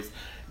stories.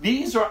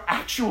 These are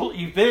actual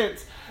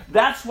events.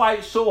 That's why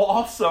it's so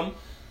awesome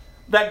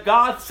that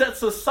God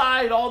sets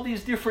aside all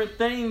these different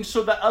things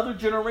so that other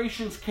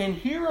generations can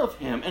hear of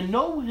Him and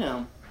know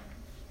Him.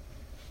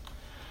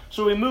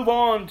 So we move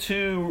on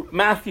to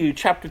Matthew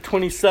chapter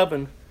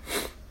 27.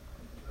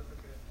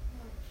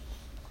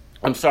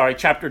 I'm sorry,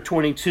 chapter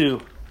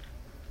 22.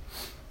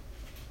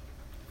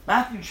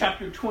 Matthew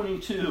chapter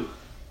 22.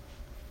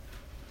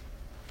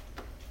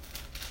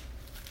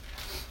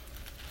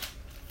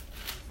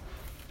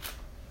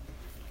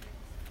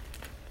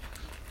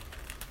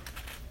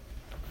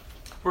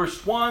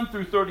 Verse 1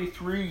 through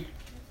 33.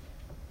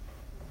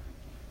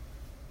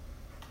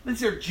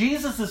 These are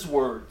Jesus'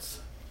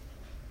 words.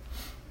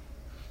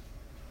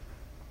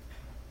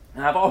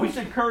 And I've always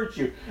encouraged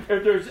you,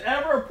 if there's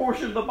ever a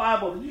portion of the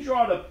Bible that you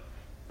ought to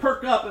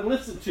perk up and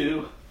listen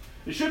to,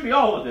 it should be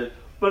all of it,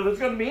 but if there's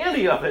going to be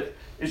any of it,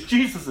 is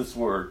Jesus'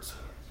 words.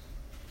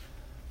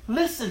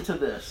 Listen to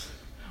this.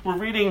 We're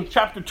reading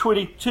chapter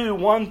 22,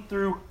 1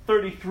 through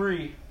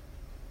 33.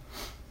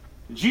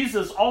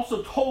 Jesus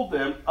also told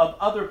them of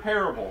other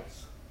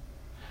parables.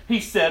 He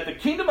said, the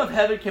kingdom of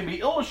heaven can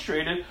be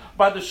illustrated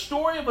by the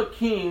story of a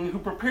king who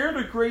prepared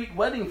a great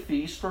wedding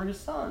feast for his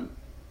son.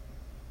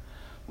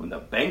 When the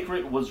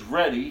banquet was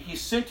ready, he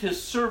sent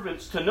his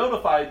servants to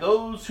notify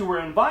those who were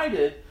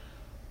invited,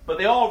 but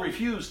they all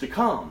refused to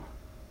come.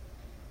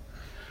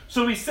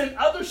 So he sent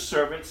other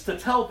servants to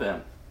tell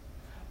them,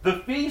 the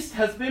feast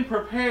has been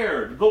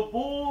prepared, the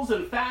bulls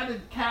and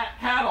fatted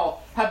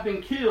cattle have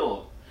been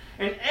killed,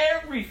 and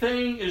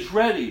everything is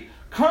ready.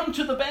 Come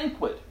to the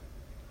banquet.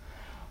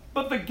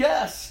 But the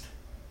guests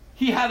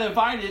he had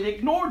invited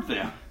ignored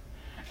them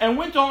and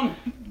went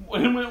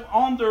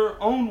on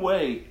their own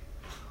way.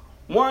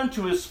 One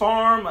to his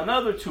farm,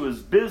 another to his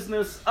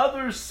business.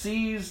 Others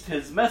seized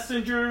his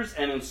messengers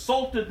and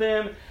insulted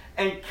them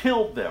and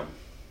killed them.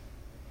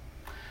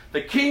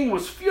 The king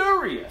was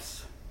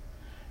furious,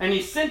 and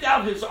he sent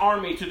out his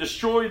army to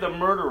destroy the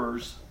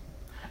murderers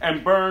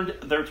and burned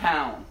their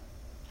town.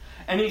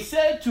 And he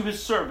said to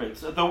his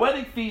servants, the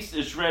wedding feast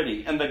is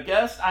ready, and the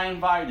guests I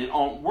invited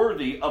are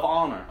worthy of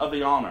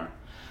the honor.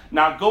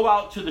 Now go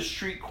out to the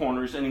street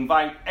corners and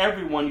invite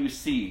everyone you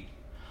see.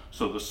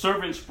 So the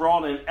servants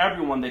brought in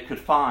everyone they could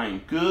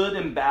find, good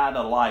and bad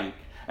alike,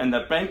 and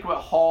the banquet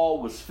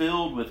hall was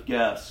filled with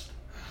guests.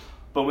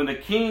 But when the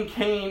king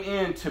came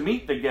in to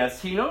meet the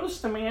guests, he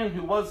noticed a man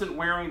who wasn't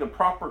wearing the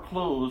proper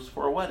clothes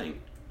for a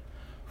wedding.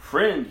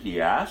 Friend,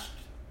 he asked,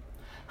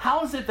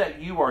 how is it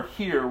that you are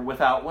here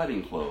without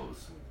wedding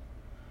clothes?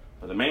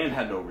 But the man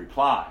had no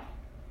reply.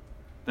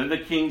 Then the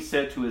king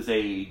said to his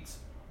aides,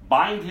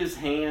 bind his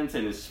hands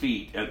and his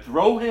feet and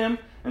throw him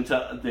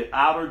into the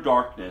outer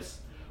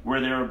darkness,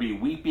 where there will be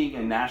weeping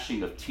and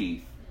gnashing of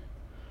teeth.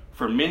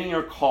 For many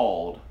are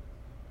called,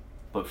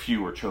 but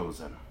few are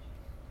chosen.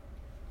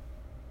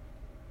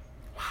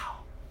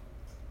 Wow.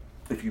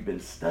 If you've been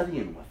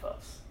studying with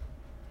us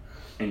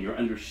and you're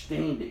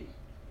understanding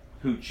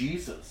who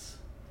Jesus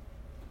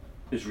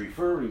is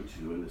referring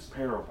to in this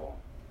parable,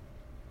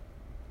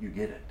 you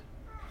get it.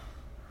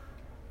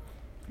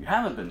 If you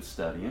haven't been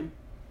studying,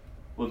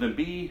 well then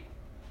be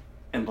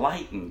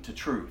enlightened to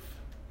truth.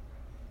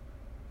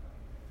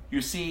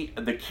 You see,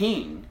 the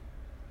king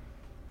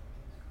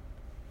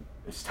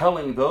is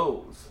telling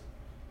those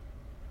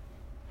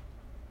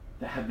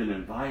that have been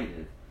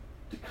invited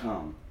to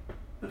come,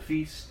 the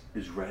feast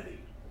is ready.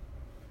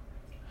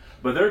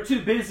 But they're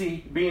too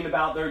busy being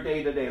about their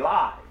day-to-day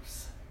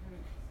lives.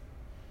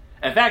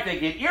 In fact, they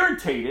get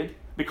irritated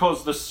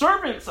because the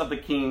servants of the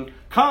king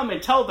come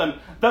and tell them,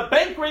 the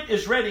banquet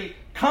is ready,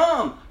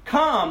 come,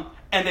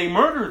 and they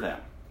murder them.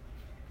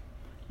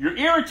 You're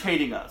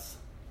irritating us.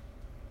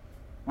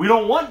 We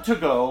don't want to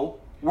go.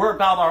 We're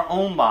about our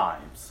own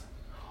lives.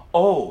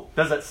 Oh,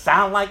 does it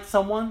sound like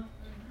someone?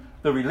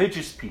 The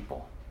religious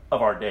people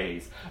of our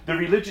days. The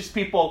religious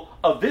people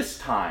of this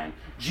time.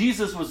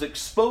 Jesus was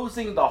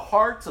exposing the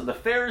hearts of the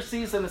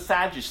Pharisees and the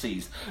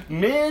Sadducees.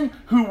 Men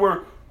who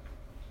were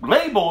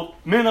labeled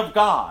men of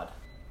God.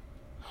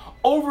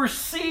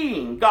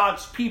 Overseeing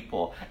God's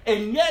people.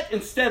 And yet,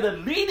 instead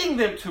of leading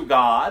them to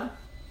God,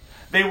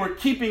 they were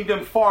keeping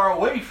them far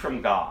away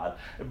from God.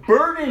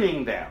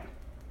 Burdening them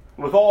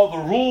with all the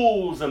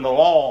rules and the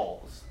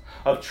laws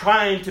of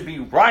trying to be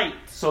right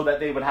so that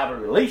they would have a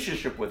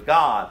relationship with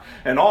God.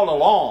 And all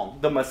along,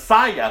 the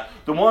Messiah,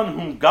 the one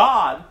whom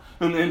God,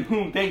 and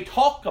whom they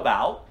talk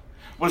about,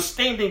 was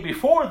standing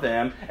before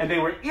them, and they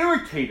were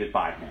irritated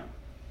by him.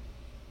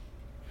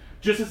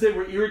 Just as they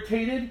were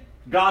irritated,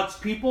 God's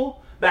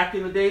people, back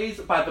in the days,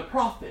 by the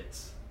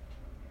prophets.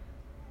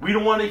 We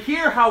don't want to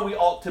hear how we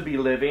ought to be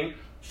living,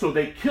 so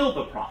they killed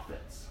the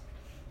prophets.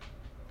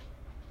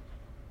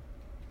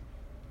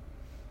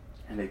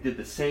 And they did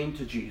the same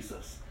to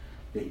Jesus.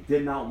 They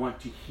did not want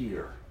to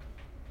hear.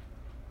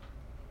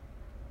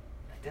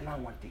 They did not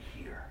want to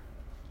hear.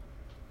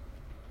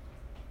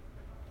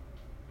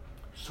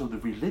 So the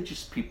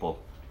religious people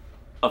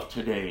of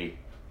today,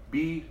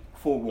 be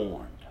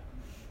forewarned.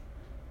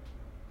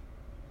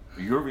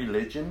 Your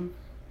religion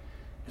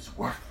is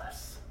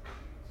worthless.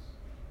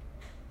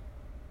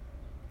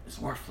 It's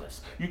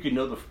worthless. You can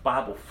know the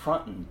Bible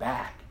front and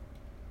back,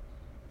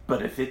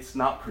 but if it's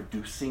not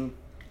producing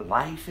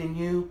life in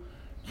you,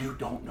 you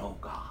don't know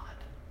God.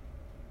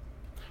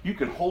 You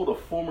can hold a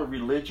form of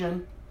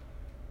religion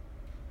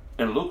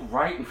and look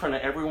right in front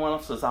of everyone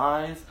else's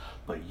eyes,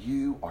 but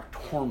you are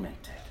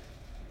tormented.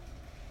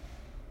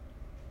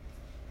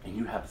 And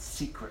you have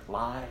secret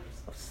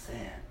lives of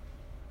sin.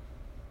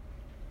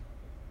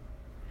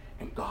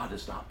 And God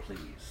is not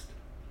pleased.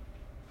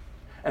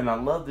 And I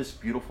love this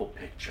beautiful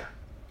picture.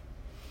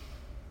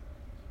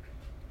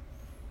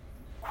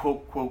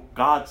 Quote, quote,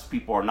 God's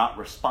people are not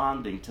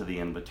responding to the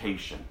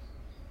invitation.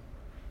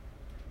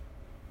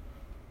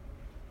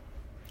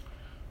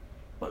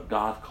 But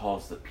God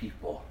calls the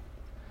people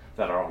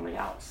that are on the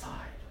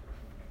outside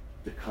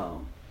to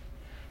come.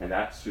 And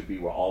that should be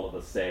where all of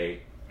us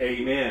say,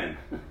 Amen.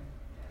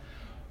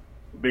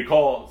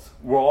 because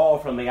we're all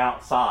from the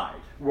outside.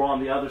 We're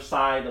on the other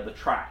side of the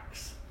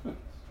tracks.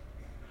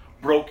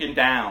 Broken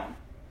down,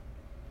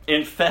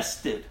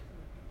 infested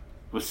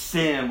with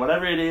sin,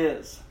 whatever it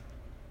is.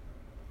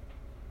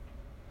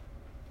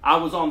 I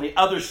was on the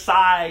other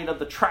side of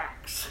the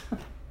tracks.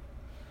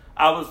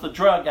 I was the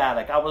drug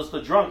addict. I was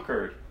the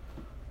drunkard.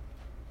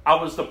 I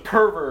was the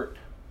pervert.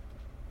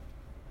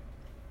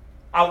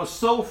 I was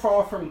so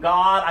far from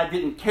God. I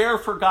didn't care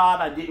for God.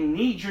 I didn't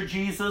need your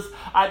Jesus.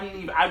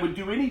 I would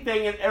do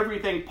anything and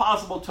everything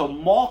possible to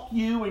mock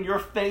you and your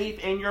faith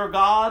and your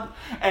God.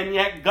 And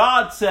yet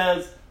God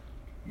says,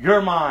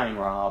 you're mine,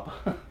 Rob.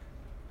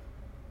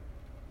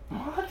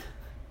 What?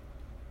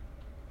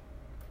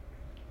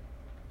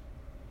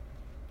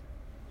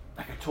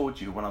 Like I told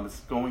you, when I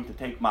was going to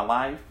take my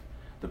life,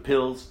 the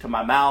pills to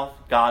my mouth,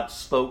 God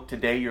spoke,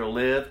 today you'll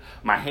live.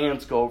 My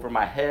hands go over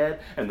my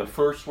head, and the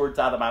first words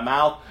out of my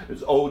mouth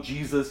is, oh,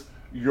 Jesus,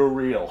 you're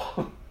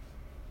real.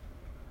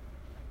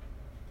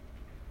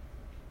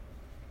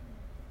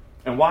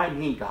 And why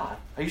me, God?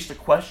 I used to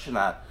question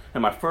that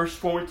in my first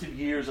formative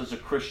years as a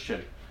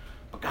Christian.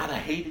 But God, I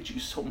hated you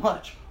so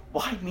much.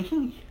 Why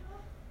me?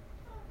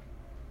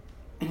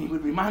 And he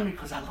would remind me,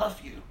 because I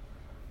love you.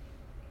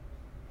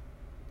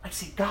 I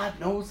see, God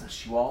knows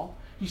us, you all.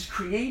 He's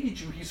created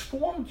you. He's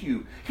formed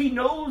you. He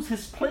knows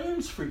his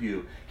plans for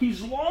you.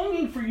 He's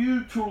longing for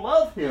you to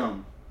love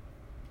him.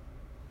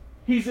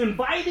 He's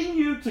inviting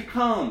you to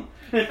come.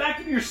 In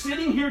fact, if you're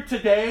sitting here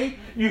today,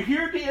 you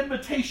hear the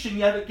invitation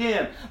yet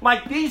again.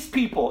 Like these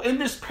people in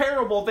this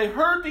parable, they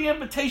heard the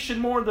invitation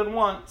more than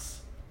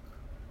once.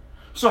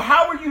 So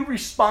how are you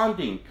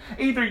responding?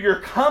 Either you're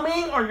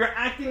coming or you're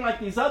acting like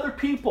these other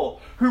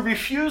people who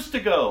refuse to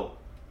go,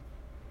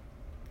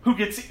 who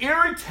gets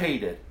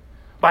irritated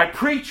by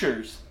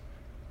preachers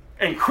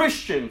and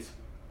Christians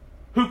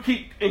who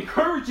keep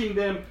encouraging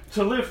them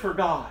to live for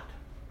God.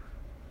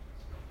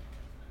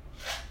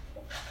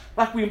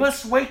 Like, we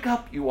must wake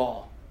up, you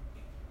all,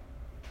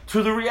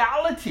 to the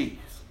realities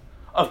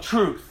of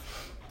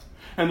truth.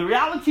 And the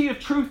reality of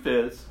truth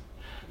is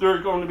there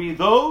are going to be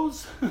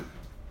those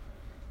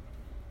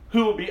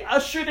who will be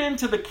ushered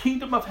into the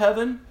kingdom of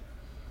heaven,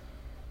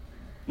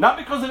 not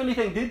because of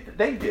anything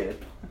they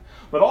did,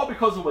 but all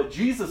because of what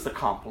Jesus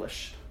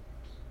accomplished.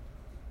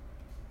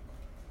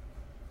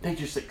 They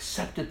just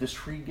accepted this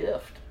free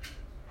gift.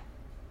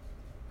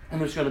 And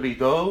there's going to be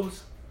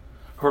those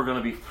who are going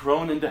to be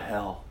thrown into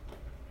hell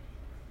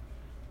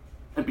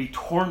and be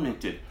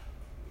tormented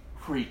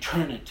for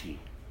eternity.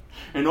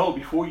 And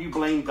before you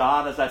blame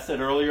God, as I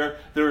said earlier,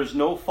 there is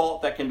no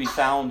fault that can be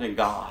found in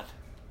God.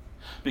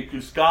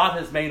 Because God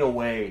has made a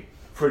way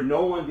for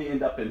no one to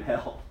end up in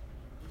hell.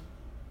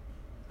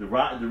 The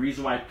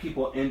reason why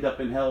people end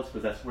up in hell is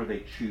because that's where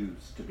they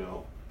choose to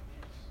go.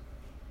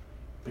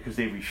 Because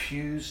they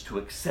refuse to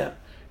accept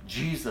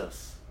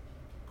Jesus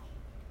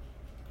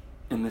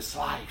in this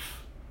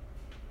life.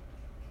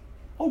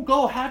 Oh,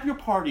 go have your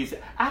parties.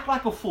 Act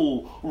like a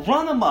fool.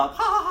 Run amok.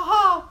 Ha, ha,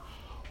 ha.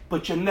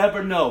 But you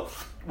never know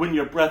when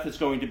your breath is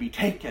going to be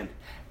taken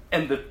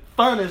and the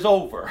fun is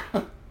over.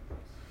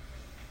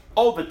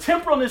 Oh, the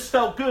temperance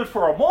felt good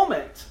for a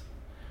moment.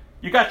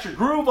 You got your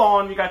groove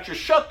on. You got your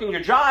shuck and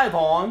your jive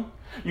on.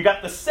 You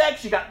got the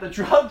sex, you got the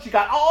drugs, you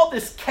got all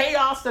this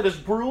chaos that is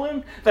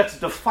brewing, that's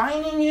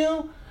defining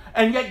you.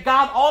 And yet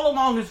God all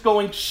along is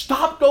going,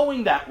 stop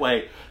going that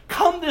way.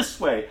 Come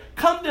this way.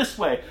 Come this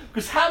way.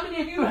 Because how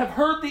many of you have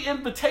heard the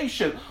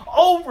invitation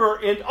over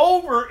and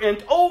over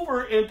and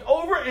over and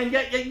over, and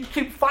yet you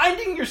keep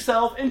finding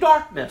yourself in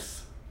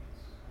darkness?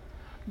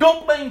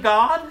 Don't blame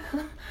God.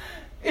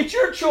 It's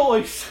your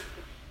choice.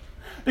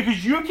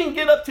 Because you can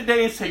get up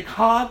today and say,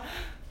 God,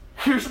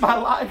 here's my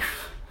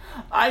life.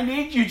 I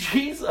need you,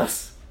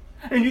 Jesus.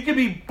 And you can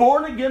be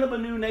born again of a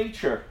new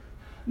nature.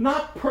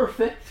 Not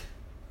perfect,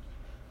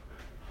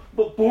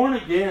 but born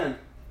again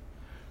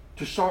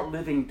to start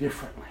living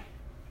differently.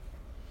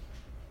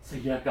 Say,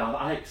 yeah, God,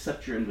 I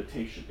accept your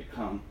invitation to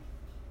come.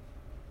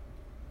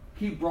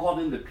 He brought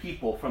in the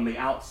people from the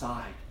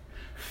outside.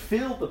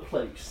 Fill the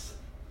place.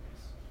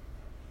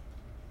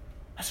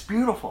 That's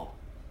beautiful.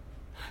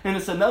 And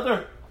it's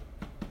another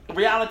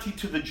reality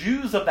to the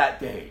Jews of that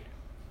day.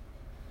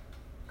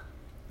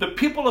 The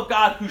people of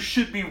God who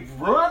should be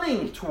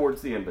running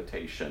towards the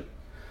invitation.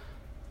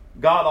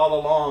 God all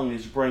along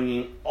is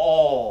bringing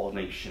all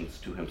nations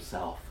to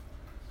himself.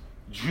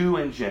 Jew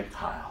and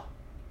Gentile.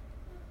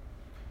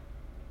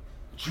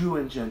 Jew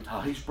and Gentile.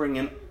 He's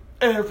bringing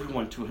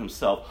everyone to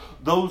himself.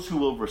 Those who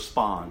will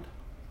respond.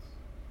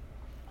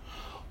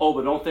 Oh,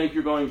 but don't think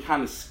you're going to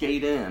kind of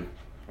skate in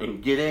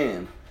and get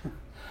in.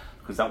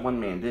 Because that one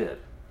man did.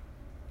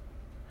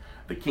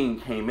 The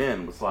king came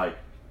in, was like,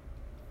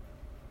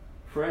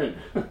 friend,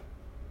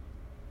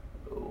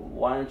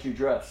 why aren't you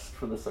dressed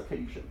for this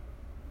occasion?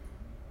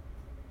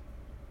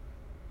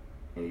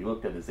 And he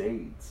looked at his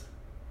aides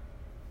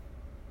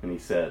and he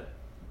said,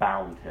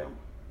 bound him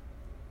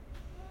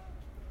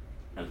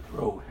and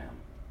throw him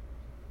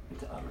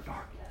into utter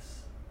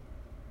darkness.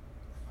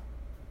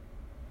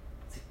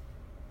 See,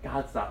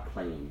 God's not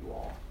playing you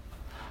all.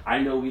 I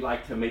know we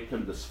like to make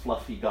him this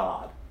fluffy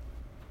God.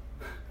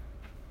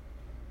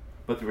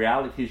 But the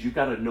reality is, you've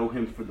got to know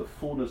him for the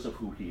fullness of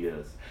who he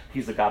is.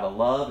 He's a God of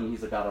love and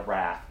he's a God of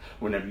wrath.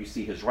 Whenever you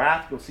see his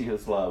wrath, you'll see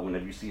his love.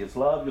 Whenever you see his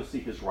love, you'll see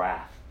his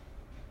wrath.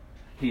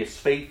 He is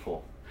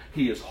faithful.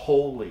 He is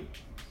holy.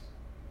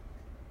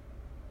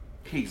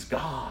 He's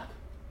God,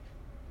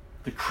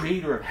 the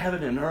creator of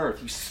heaven and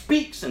earth. He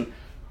speaks and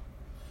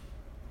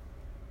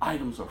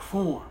items are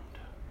formed.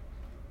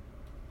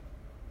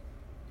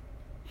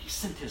 He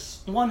sent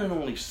his one and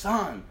only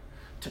Son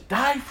to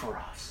die for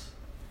us.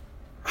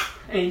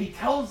 And he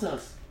tells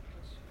us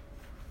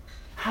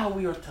how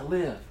we are to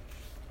live.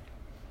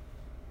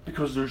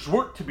 Because there's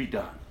work to be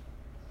done.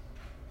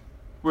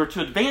 We're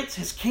to advance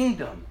his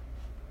kingdom.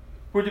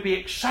 We're to be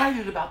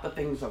excited about the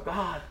things of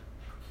God.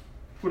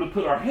 We're to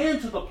put our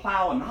hand to the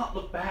plow and not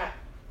look back.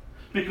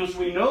 Because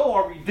we know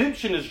our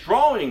redemption is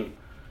drawing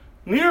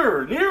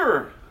nearer,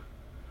 nearer.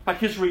 Like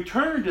his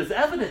return is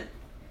evident.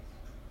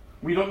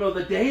 We don't know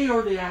the day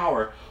or the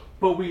hour,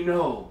 but we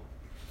know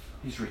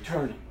he's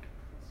returning.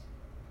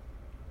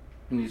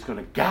 And he's going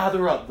to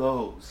gather up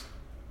those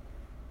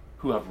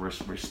who have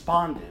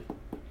responded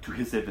to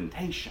his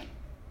invitation.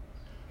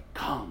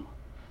 Come,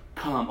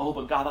 come. Oh,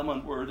 but God, I'm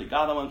unworthy.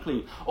 God, I'm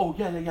unclean. Oh,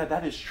 yeah,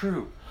 that is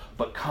true.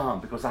 But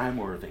come, because I'm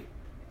worthy.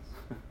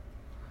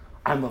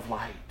 I'm of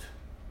light.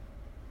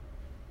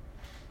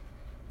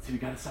 See, we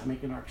got to stop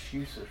making our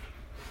excuses.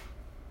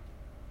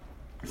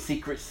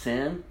 Secret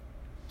sin,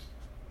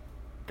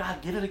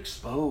 God, get it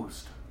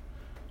exposed.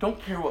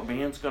 Don't care what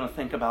man's going to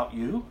think about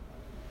you.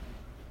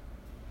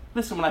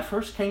 Listen, when I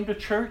first came to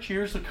church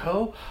years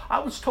ago, I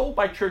was told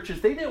by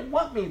churches they didn't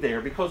want me there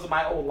because of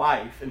my old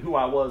life and who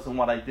I was and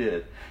what I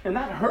did. And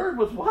that hurt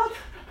was what?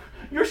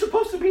 You're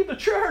supposed to be the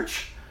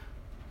church.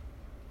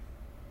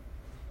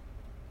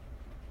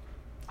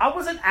 I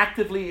wasn't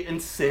actively in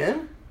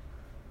sin.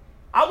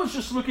 I was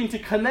just looking to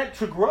connect,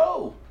 to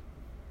grow.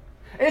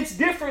 It's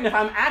different if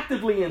I'm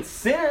actively in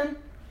sin,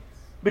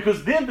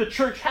 because then the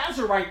church has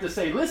a right to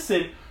say,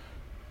 listen,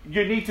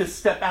 you need to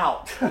step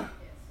out.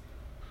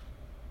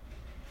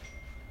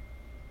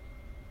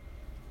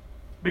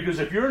 Because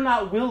if you're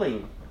not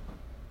willing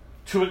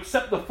to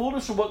accept the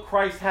fullness of what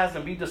Christ has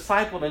and be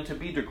discipled and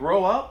to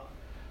grow up,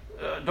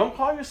 don't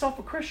call yourself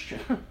a Christian.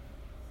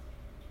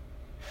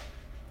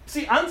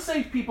 See,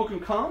 unsaved people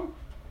can come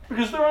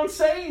because they're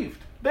unsaved.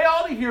 They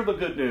ought to hear the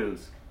good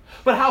news.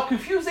 But how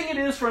confusing it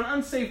is for an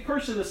unsaved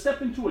person to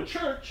step into a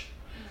church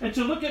and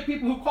to look at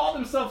people who call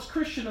themselves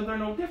Christian and they're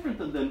no different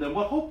than them. Then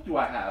what hope do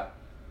I have?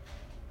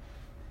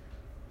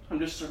 I'm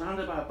just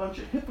surrounded by a bunch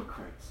of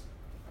hypocrites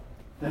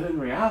that in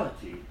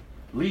reality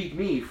lead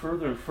me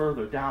further and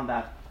further down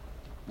that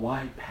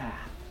wide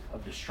path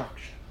of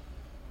destruction.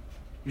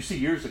 You see,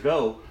 years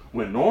ago,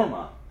 when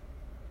Norma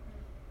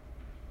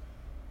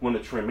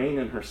wanted to remain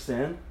in her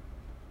sin,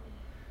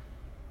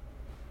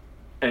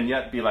 and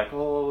yet be like,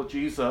 oh,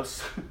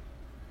 Jesus,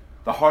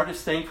 the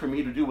hardest thing for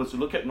me to do was to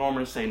look at Norma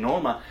and say,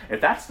 Norma, if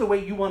that's the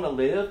way you want to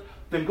live,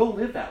 then go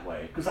live that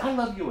way, because I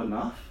love you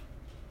enough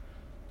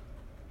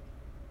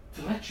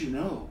to let you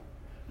know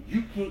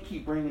you can't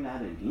keep bringing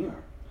that in here.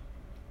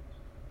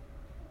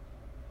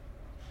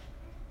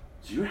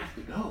 So you have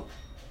to go.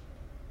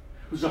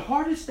 It was the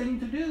hardest thing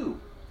to do.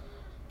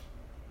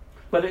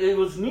 But it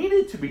was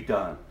needed to be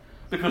done.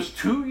 Because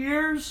 2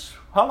 years,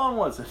 how long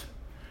was it?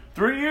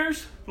 3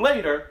 years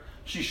later,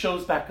 she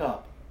shows back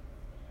up.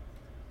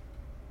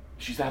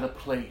 She's at a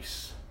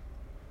place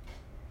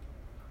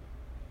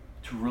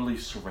to really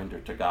surrender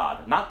to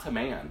God. Not to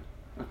man,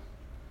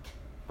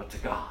 but to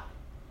God.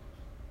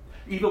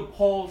 Even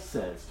Paul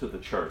says to the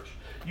church,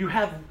 you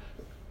have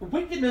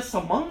wickedness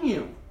among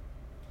you.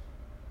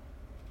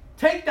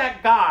 Take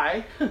that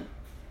guy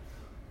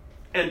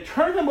and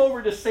turn him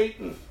over to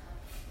Satan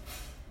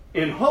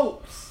in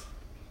hopes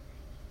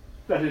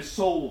that his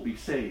soul will be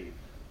saved.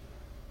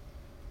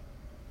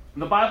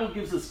 And the Bible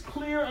gives us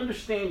clear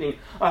understanding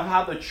of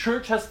how the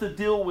church has to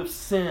deal with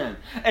sin.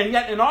 And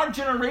yet in our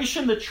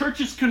generation, the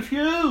church is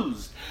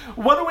confused.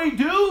 What do we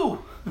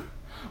do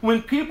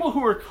when people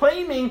who are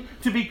claiming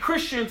to be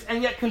Christians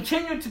and yet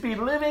continue to be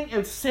living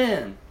in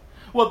sin?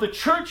 Well, the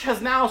church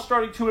has now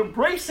started to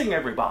embracing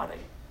everybody.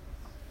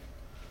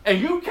 And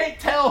you can't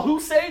tell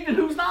who's saved and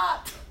who's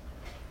not.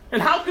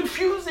 And how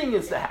confusing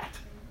is that?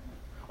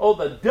 Oh,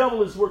 the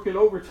devil is working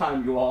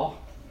overtime, you all.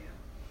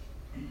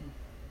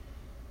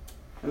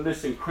 And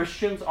listen,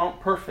 Christians aren't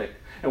perfect.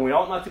 And we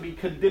ought not to be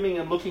condemning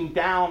and looking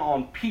down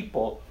on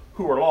people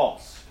who are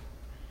lost.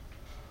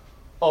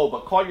 Oh,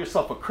 but call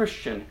yourself a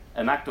Christian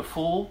and act a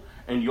fool,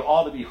 and you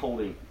ought to be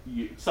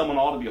someone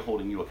ought to be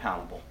holding you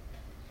accountable.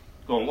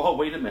 Going, oh,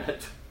 wait a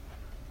minute.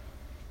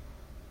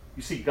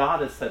 You see,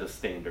 God has set a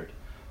standard,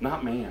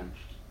 not man.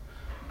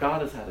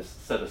 God has had to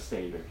set a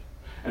standard.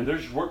 And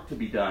there's work to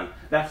be done.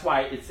 That's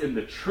why it's in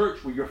the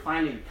church where you're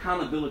finding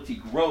accountability,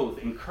 growth,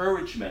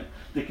 encouragement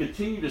to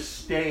continue to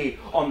stay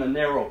on the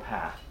narrow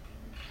path.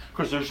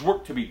 Because there's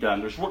work to be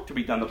done. There's work to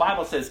be done. The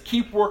Bible says,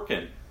 keep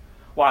working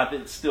while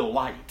it's still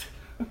light.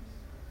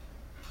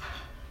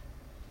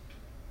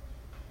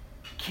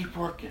 keep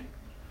working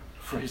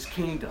for his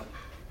kingdom.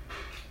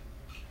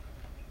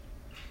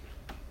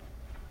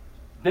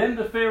 Then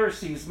the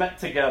Pharisees met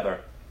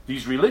together,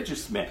 these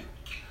religious men.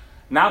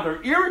 Now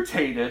they're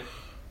irritated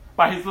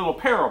by his little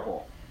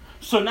parable.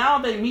 So now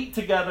they meet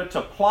together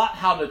to plot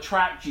how to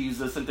trap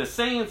Jesus into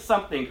saying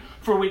something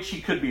for which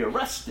he could be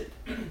arrested.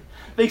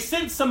 They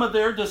sent some of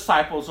their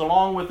disciples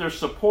along with their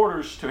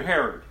supporters to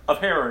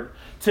Herod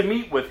to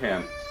meet with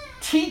him.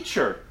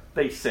 "Teacher,"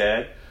 they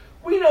said,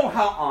 "we know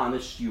how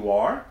honest you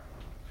are.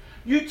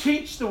 You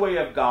teach the way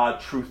of God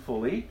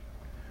truthfully.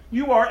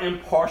 You are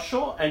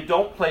impartial and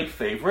don't play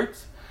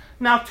favorites.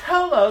 Now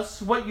tell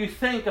us what you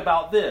think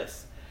about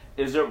this.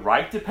 Is it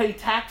right to pay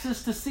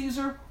taxes to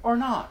Caesar or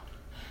not?"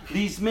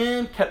 These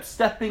men kept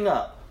stepping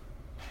up,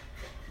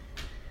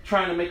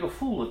 trying to make a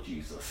fool of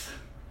Jesus.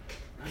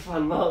 That's why I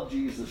love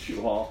Jesus,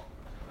 you all,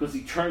 because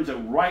he turns it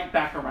right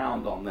back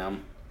around on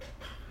them.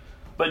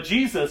 But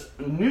Jesus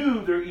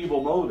knew their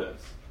evil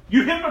motives.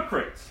 "You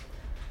hypocrites!"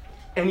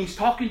 And he's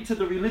talking to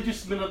the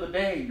religious men of the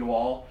day, you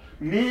all,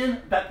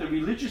 men that the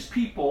religious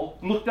people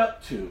looked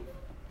up to.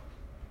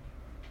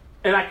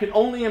 And I can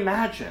only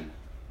imagine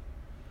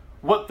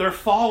what their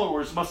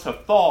followers must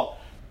have thought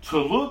to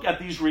look at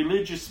these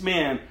religious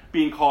men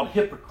being called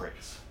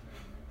hypocrites.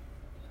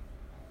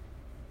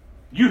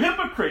 "You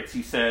hypocrites,"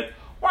 he said,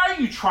 "why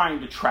are you trying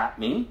to trap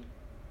me?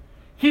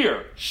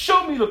 Here,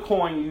 show me the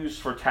coin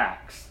used for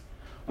tax."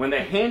 When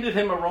they handed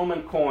him a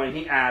Roman coin,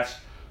 he asked,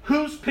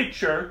 "Whose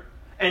picture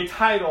and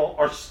title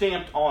are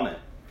stamped on it?"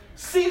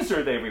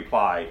 "Caesar," they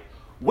replied.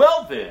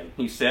 "Well then,"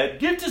 he said,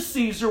 "give to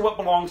Caesar what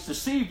belongs to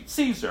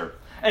Caesar,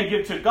 and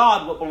give to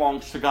God what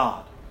belongs to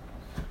God."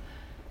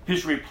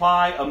 His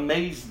reply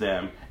amazed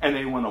them, and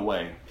they went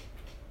away.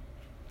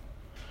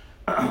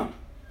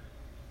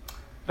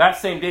 That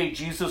same day,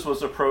 Jesus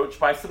was approached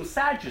by some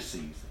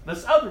Sadducees,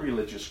 this other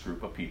religious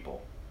group of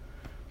people.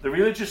 The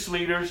religious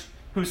leaders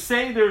who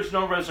say there is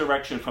no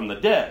resurrection from the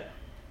dead.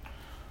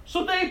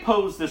 So they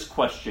posed this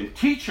question: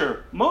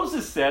 "Teacher,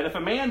 Moses said if a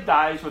man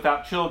dies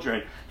without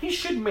children, he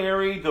should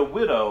marry the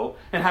widow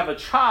and have a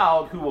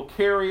child who will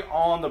carry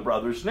on the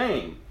brother's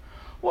name.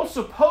 Well,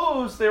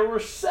 suppose there were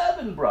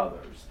 7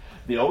 brothers.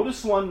 The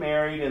oldest one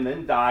married and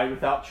then died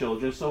without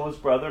children, so his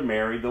brother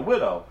married the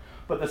widow.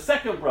 But the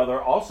second brother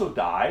also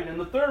died, and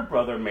the third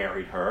brother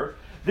married her.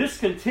 This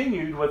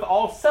continued with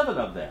all 7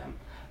 of them.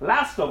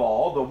 Last of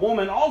all, the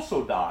woman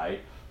also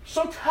died.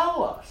 So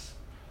tell us,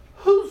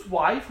 whose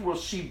wife will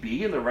she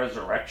be in the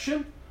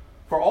resurrection?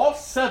 For all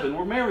 7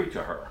 were married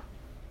to her."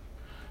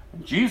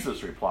 And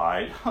Jesus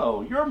replied,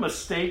 "Oh, your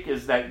mistake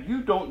is that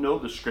you don't know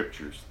the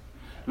scriptures."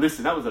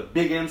 Listen, that was a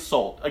big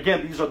insult.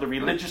 Again, these are the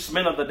religious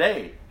men of the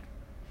day.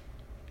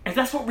 And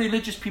that's what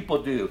religious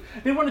people do.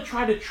 They want to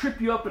try to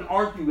trip you up and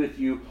argue with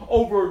you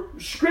over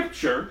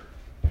scripture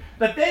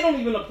that they don't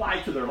even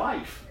apply to their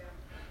life.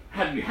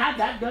 Have you had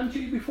that done to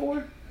you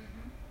before?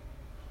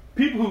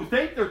 People who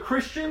think they're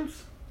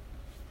Christians,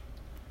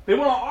 they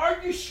want to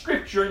argue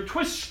scripture and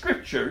twist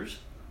scriptures,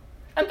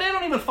 and they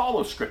don't even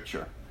follow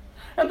scripture.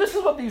 And this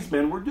is what these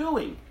men were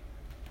doing.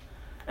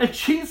 And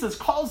Jesus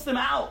calls them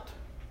out.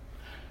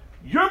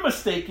 Your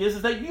mistake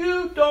is that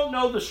you don't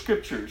know the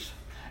scriptures.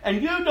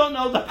 And you don't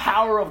know the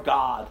power of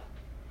God.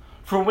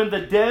 For when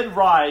the dead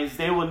rise,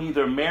 they will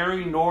neither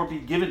marry nor be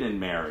given in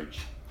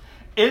marriage.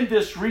 In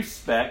this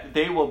respect,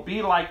 they will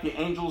be like the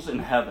angels in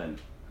heaven.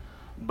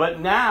 But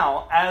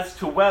now, as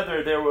to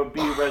whether there will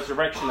be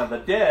resurrection of the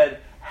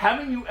dead,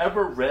 haven't you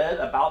ever read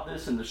about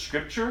this in the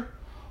scripture?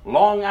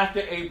 Long after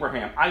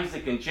Abraham,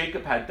 Isaac, and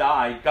Jacob had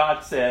died,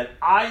 God said,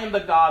 "I am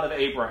the God of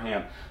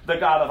Abraham, the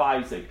God of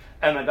Isaac,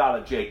 and the God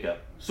of Jacob."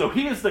 So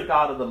he is the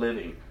God of the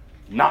living,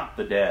 not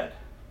the dead.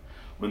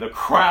 When the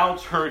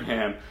crowds heard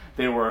him,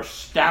 they were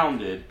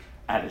astounded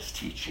at his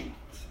teachings.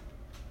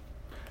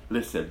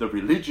 Listen, the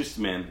religious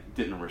men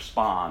didn't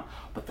respond,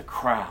 but the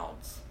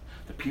crowds,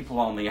 the people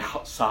on the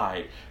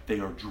outside, they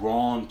are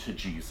drawn to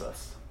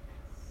Jesus.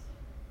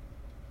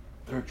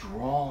 They're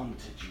drawn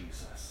to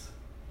Jesus.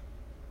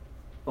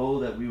 Oh,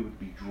 that we would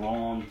be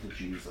drawn to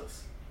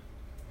Jesus.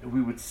 That we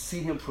would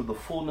see him for the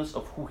fullness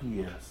of who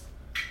he is.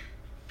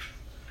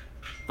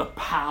 The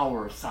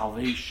power of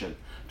salvation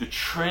to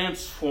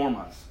transform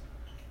us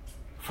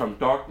from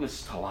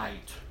darkness to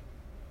light.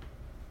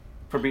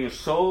 From being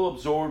so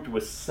absorbed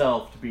with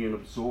self to being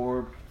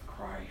absorbed with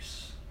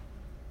Christ.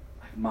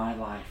 Like my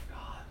life,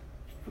 God,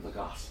 for the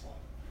gospel.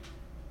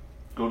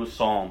 Go to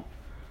Psalm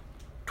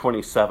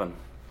 27,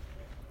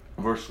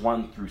 verse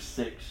 1 through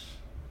 6.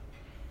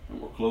 And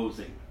we're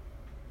closing.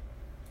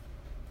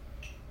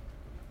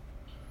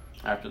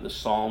 After the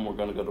psalm, we're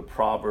going to go to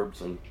Proverbs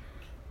and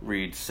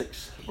read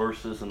 6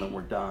 verses, and then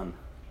we're done.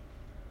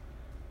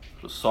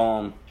 So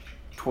Psalm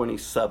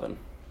 27,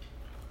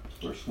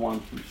 verse 1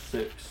 through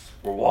 6.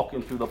 We're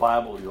walking through the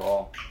Bible, you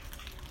all.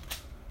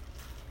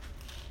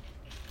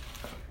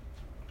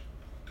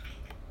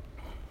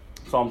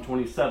 Psalm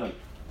 27,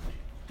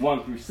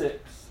 1 through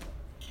 6.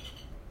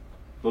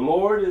 The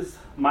Lord is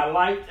my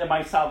light and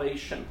my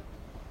salvation.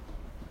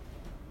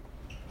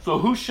 So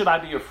who should I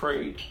be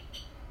afraid?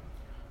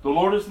 The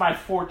Lord is my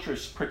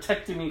fortress,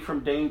 protecting me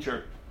from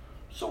danger.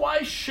 So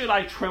why should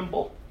I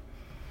tremble?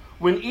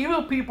 When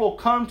evil people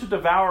come to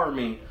devour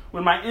me,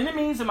 when my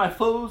enemies and my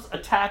foes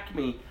attack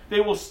me, they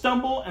will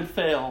stumble and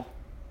fail.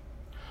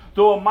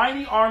 Though a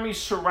mighty army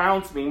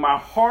surrounds me, my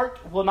heart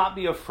will not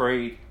be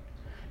afraid.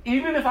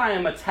 Even if I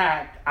am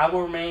attacked, I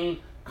will remain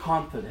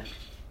confident.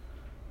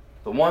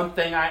 The one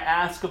thing I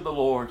ask of the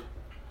Lord,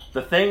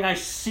 the thing I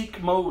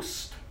seek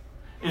most,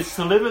 is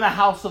to live in the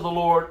house of the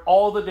Lord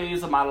all the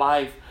days of my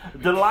life,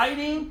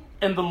 delighting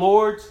in the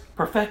Lord's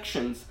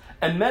perfections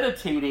and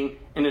meditating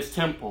in his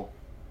temple.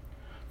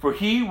 For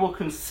he will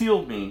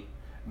conceal me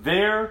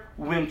there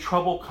when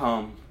trouble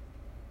comes.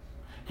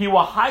 He will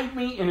hide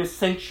me in his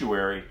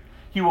sanctuary.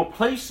 He will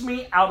place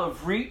me out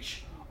of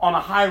reach on a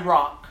high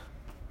rock.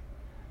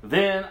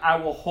 Then I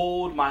will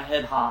hold my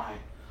head high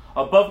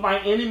above my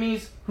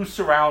enemies who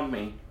surround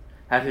me.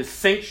 At his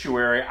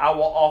sanctuary I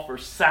will offer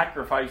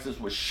sacrifices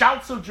with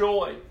shouts of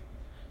joy,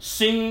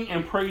 singing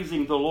and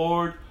praising the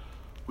Lord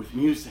with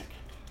music.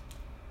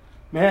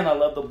 Man, I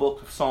love the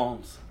book of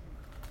Psalms.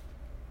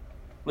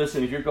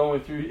 Listen, if you're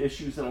going through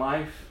issues in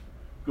life,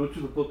 go to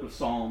the book of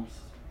Psalms.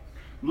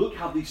 Look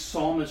how these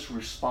psalmists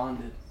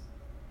responded.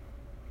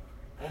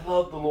 They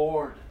loved the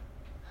Lord.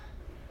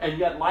 And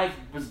yet life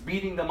was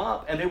beating them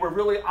up. And they were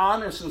really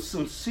honest and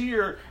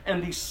sincere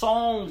in these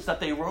songs that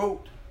they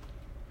wrote.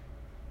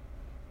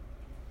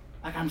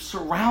 Like, I'm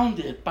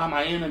surrounded by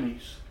my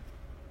enemies.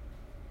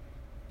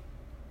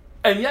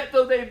 And yet,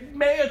 though they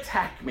may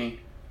attack me,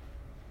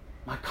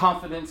 my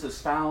confidence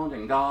is found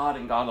in God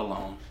and God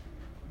alone.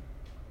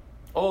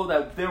 Oh,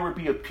 that there would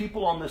be a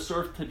people on this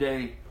earth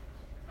today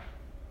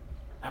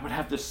that would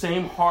have the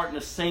same heart and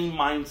the same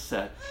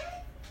mindset.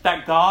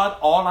 That God,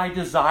 all I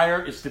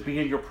desire is to be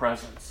in your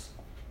presence.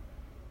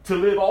 To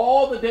live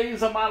all the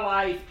days of my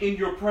life in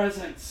your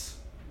presence.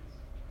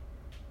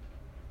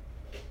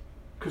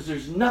 Because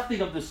there's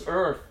nothing of this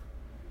earth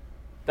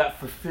that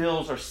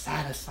fulfills or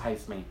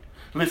satisfies me.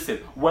 Listen,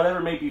 whatever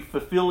may be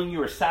fulfilling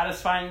you or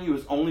satisfying you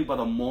is only but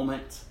a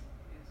moment.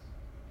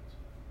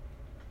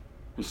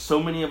 And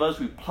so many of us,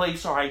 we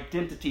place our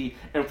identity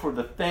in for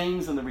the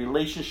things and the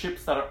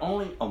relationships that are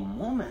only a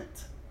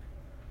moment.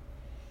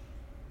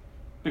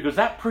 Because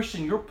that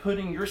person you're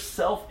putting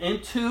yourself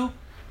into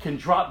can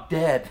drop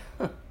dead.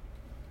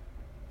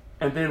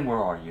 And then where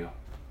are you?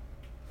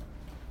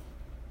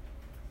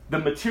 The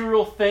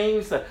material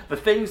things, the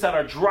things that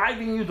are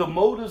driving you, the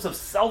motives of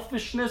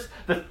selfishness,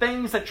 the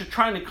things that you're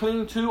trying to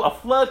cling to, a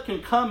flood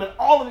can come and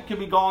all of it can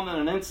be gone in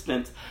an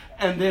instant.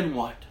 And then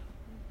what?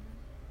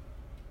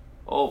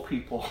 Oh,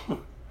 people,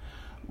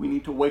 we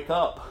need to wake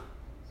up.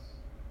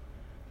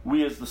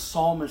 We as the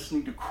psalmist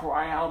need to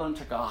cry out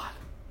unto God.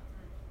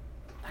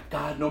 That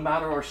God, no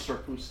matter our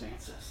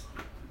circumstances,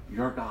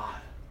 you're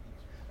God.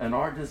 And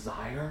our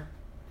desire,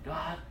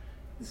 God,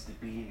 is to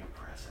be in your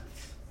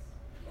presence.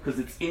 Because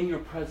it's in your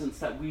presence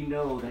that we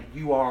know that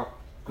you are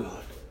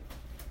good.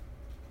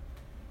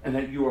 And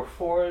that you are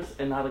for us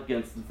and not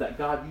against us. That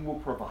God, you will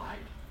provide.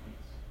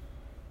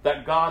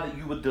 That God, that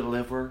you would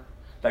deliver.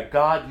 That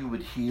God, you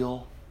would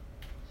heal.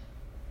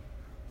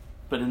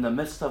 But in the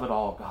midst of it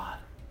all, God,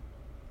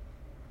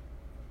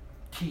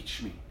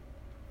 teach me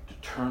to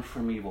turn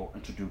from evil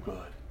and to do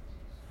good.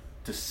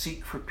 To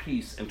seek for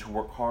peace and to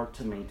work hard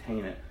to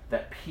maintain it.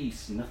 That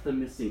peace, nothing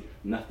missing,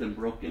 nothing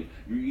broken.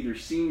 You're either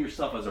seeing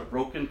yourself as a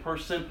broken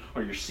person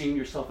or you're seeing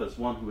yourself as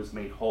one who is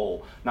made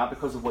whole. Not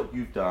because of what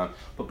you've done,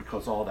 but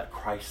because all that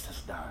Christ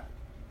has done.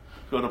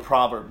 Go to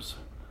Proverbs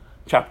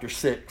chapter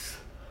 6.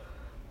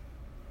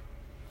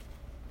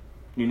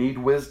 You need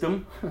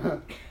wisdom?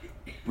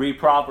 Read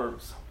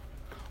Proverbs.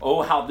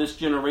 Oh, how this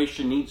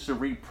generation needs to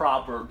read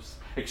Proverbs.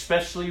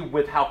 Especially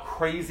with how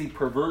crazy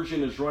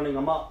perversion is running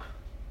amok.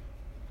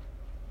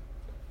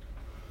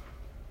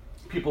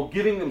 People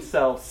giving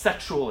themselves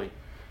sexually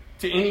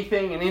to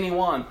anything and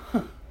anyone.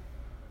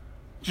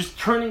 Just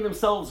turning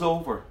themselves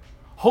over.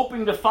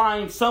 Hoping to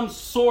find some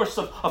source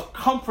of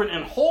comfort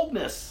and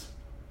wholeness.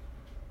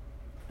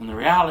 And the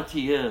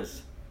reality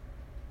is,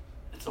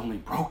 it's only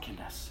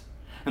brokenness.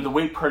 And the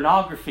way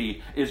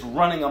pornography is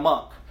running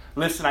amok.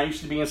 Listen, I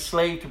used to be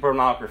enslaved to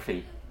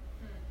pornography.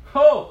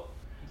 Oh,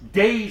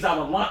 days I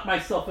would lock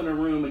myself in a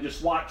room and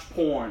just watch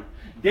porn.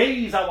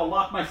 Days I would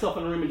lock myself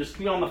in a room and just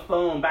be on the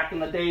phone, back in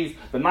the days,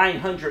 the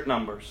 900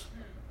 numbers.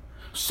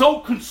 So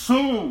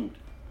consumed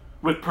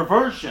with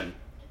perversion.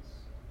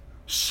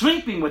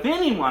 Sleeping with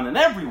anyone and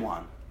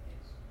everyone.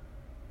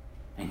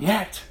 And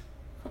yet,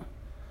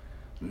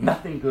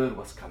 nothing good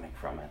was coming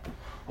from it.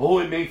 Oh,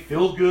 it may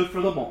feel good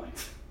for the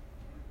moment.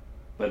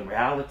 But in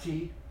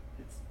reality,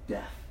 it's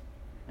death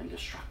and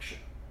destruction.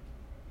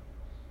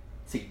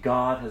 See,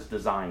 God has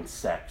designed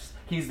sex.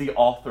 He's the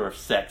author of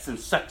sex, and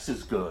sex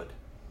is good.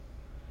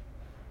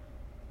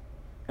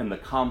 In the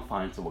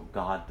confines of what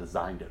God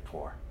designed it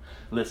for.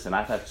 Listen,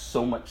 I've had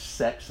so much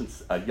sex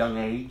since a young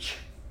age,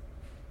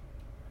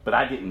 but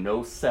I didn't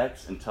know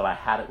sex until I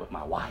had it with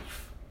my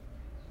wife.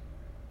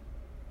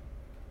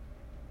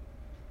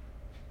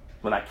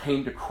 When I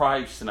came to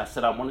Christ and I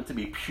said I wanted to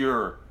be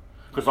pure,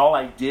 Because all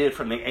I did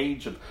from the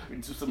age of,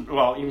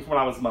 well, even when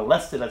I was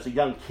molested as a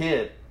young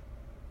kid,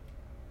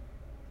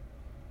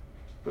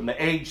 from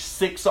the age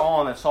 6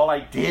 on, that's all I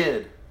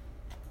did.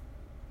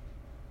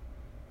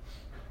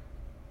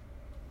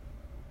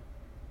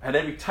 I had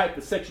every type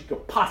of sex you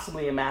could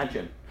possibly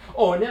imagine.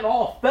 Oh, and it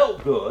all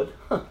felt good,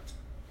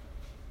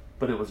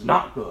 but it was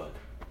not good.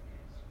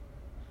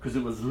 Because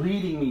it was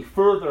leading me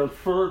further and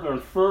further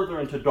and further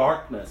into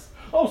darkness.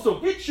 Oh, so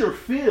get your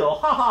fill,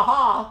 ha ha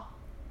ha.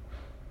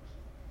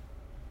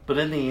 But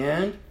in the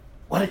end,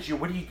 what did you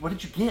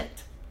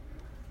get?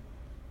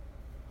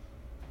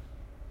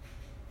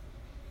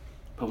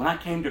 But when I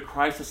came to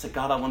Christ, I said,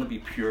 God, I want to be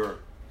pure.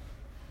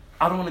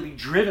 I don't want to be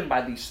driven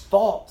by these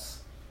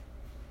thoughts.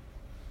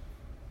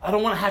 I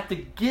don't want to have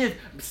to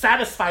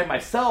satisfy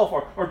myself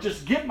or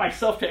just give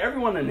myself to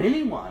everyone and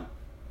anyone.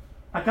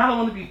 God, I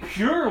want to be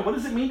pure. What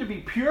does it mean to be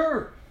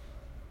pure?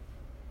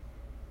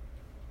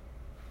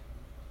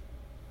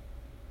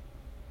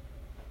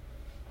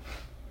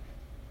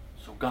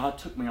 So God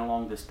took me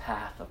along this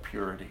path of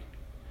purity.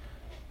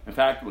 In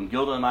fact, when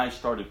Gilda and I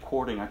started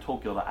courting, I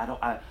told Gilda, I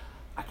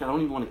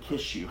don't even want to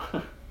kiss you.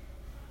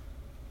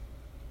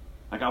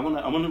 I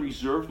want to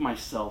reserve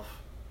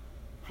myself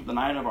for the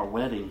night of our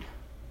wedding.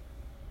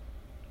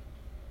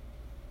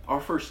 Our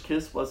first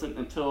kiss wasn't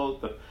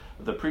until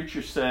the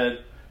preacher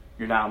said,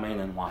 "You're now man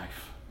and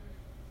wife."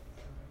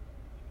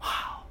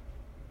 Wow.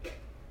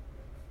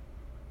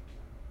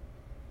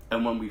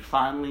 And when we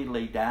finally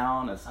lay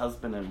down as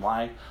husband and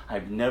wife,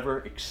 I've never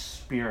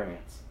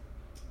experienced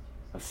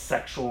a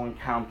sexual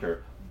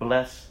encounter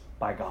blessed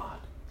by God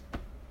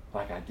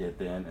like I did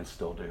then and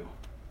still do.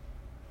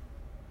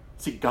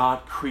 See,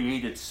 God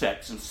created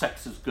sex, and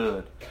sex is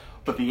good.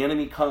 But the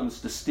enemy comes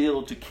to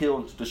steal, to kill,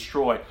 and to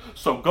destroy.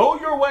 So go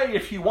your way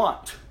if you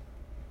want.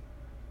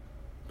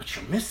 But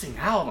you're missing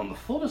out on the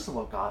fullness of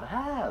what God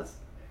has.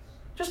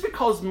 Just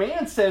because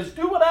man says,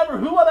 do whatever,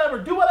 who whatever,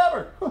 do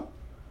whatever.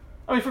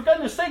 I mean, for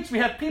goodness sakes, we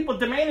have people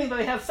demanding that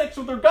they have sex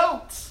with their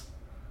goats.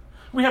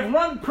 We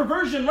have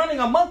perversion running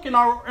amok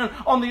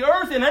on the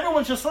earth, and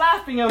everyone's just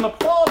laughing and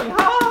applauding. Ha,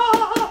 ha,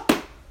 ha,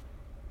 ha.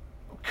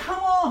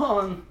 Come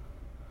on.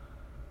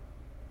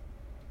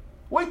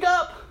 Wake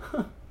up.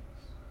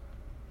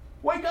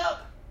 Wake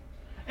up.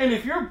 And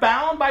if you're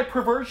bound by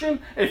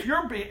perversion, if you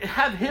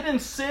have hidden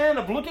sin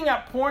of looking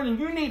at porn and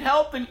you need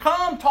help, then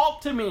come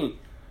talk to me.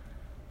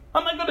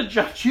 I'm not going to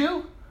judge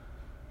you.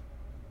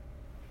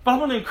 But I'm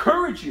going to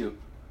encourage you.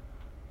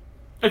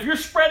 If you're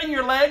spreading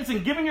your legs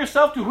and giving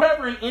yourself to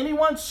whoever and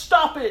anyone,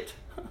 stop it.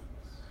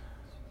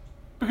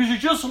 Because you're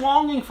just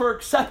longing for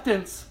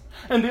acceptance.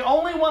 And the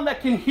only one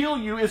that can heal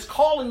you is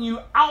calling you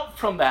out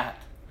from that.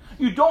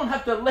 You don't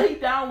have to lay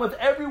down with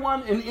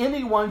everyone and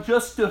anyone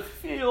just to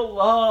feel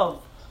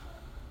love.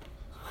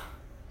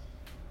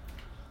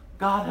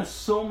 God has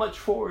so much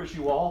for us,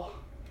 you all.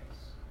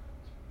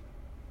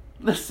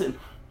 Listen,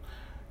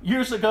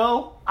 years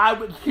ago, I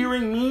would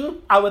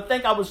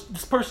think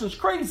this person's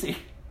crazy.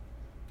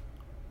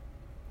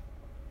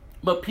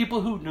 But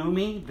people who knew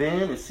me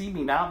then and see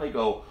me now, they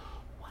go,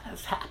 what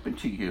has happened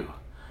to you?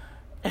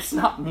 It's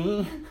not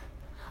me.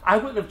 I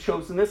wouldn't have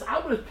chosen this. I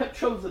would have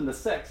chosen the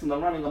sex and the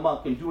running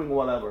amok and doing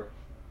whatever.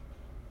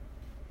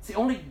 See,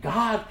 only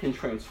God can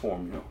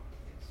transform you.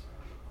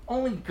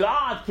 Only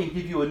God can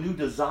give you a new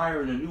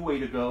desire and a new way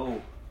to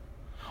go.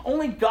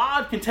 Only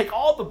God can take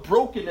all the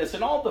brokenness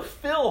and all the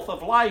filth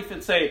of life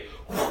and say,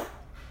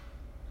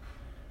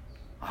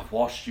 I've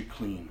washed you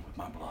clean with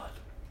my blood.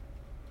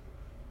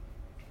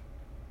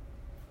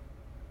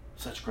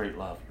 Such great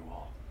love, you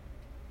all.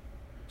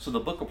 So the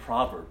book of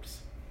Proverbs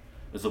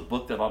is a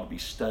book that ought to be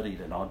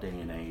studied in our day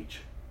and age.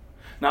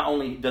 Not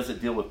only does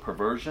it deal with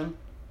perversion,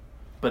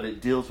 but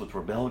it deals with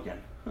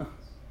rebellion.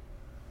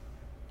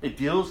 It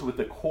deals with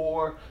the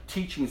core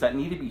teachings that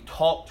need to be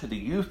taught to the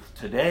youth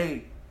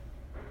today.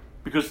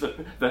 Because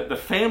the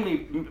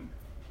family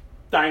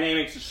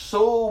dynamics is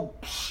so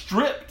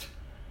stripped.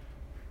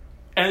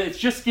 And it's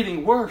just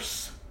getting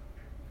worse.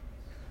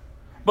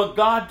 But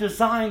God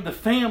designed the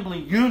family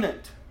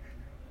unit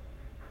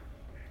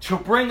to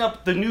bring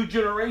up the new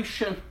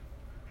generation.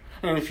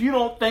 And if you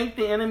don't think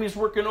the enemy's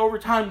working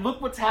overtime, look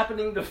what's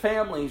happening to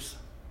families.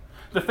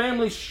 The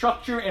family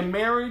structure and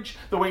marriage,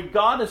 the way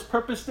God has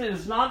purposed it,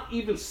 is not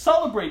even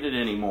celebrated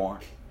anymore.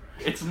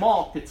 It's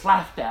mocked, it's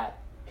laughed at.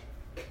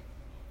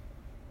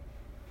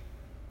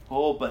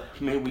 Oh, but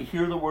may we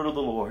hear the word of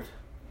the Lord.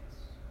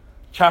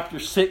 Chapter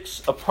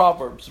 6 of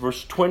Proverbs,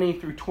 verse 20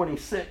 through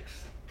 26.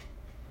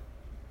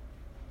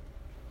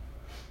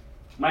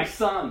 My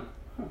son,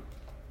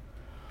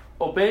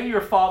 obey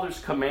your father's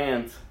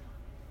commands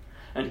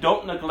and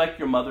don't neglect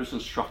your mother's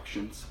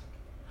instructions.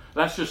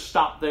 Let's just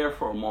stop there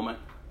for a moment.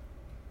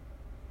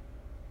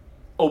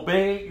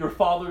 Obey your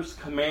father's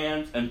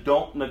commands and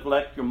don't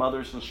neglect your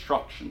mother's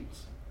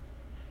instructions.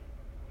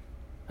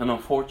 And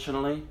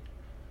unfortunately,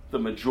 the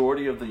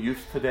majority of the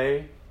youth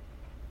today,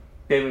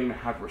 they don't even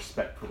have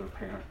respect for their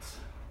parents.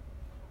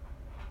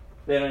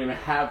 They don't even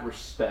have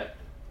respect.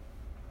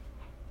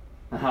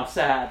 And how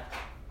sad.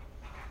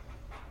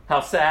 How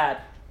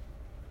sad.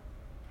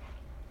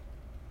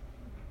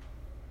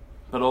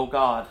 But oh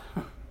God,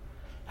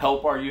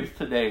 help our youth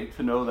today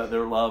to know that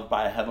they're loved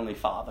by a Heavenly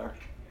Father.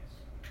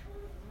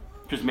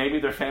 Because maybe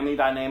their family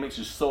dynamics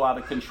is so out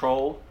of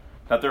control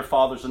that their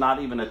fathers are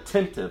not even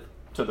attentive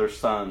to their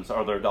sons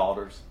or their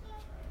daughters.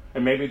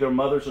 And maybe their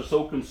mothers are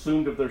so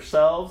consumed of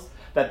themselves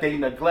that they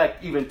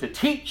neglect even to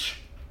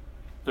teach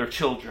their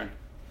children.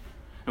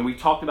 And we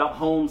talked about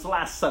homes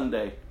last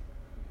Sunday.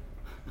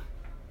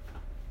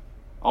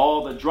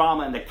 All the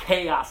drama and the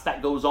chaos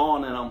that goes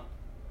on in them.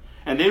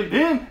 And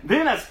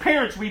then as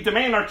parents, we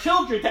demand our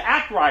children to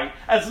act right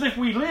as if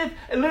we live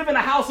in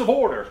a house of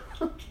order.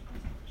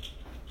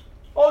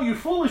 Oh, you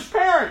foolish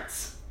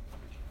parents.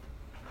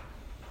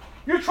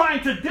 You're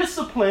trying to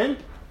discipline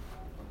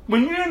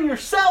when you and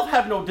yourself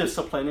have no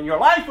discipline in your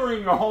life or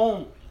in your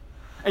home.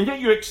 And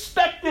yet you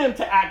expect them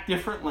to act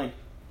differently.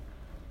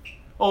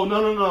 Oh,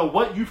 no.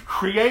 What you've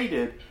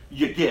created,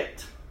 you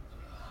get.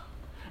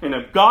 And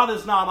if God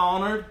is not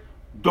honored,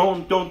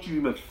 don't you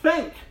even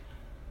think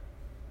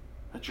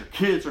that your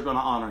kids are going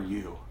to honor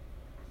you.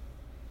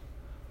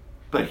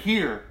 But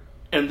here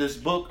in this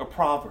book of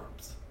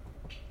Proverbs,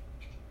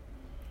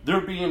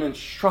 they're being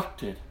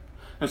instructed.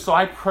 And so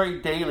I pray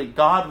daily,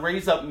 God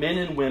raise up men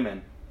and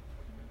women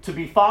to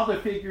be father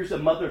figures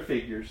and mother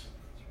figures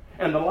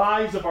in the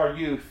lives of our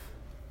youth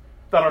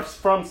that are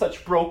from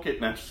such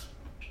brokenness.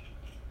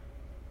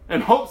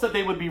 In hopes that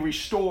they would be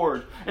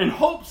restored. In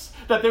hopes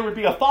that there would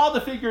be a father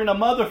figure and a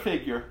mother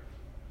figure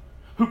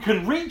who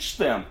can reach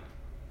them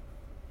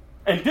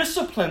and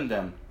discipline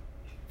them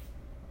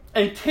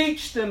and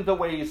teach them the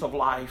ways of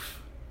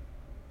life.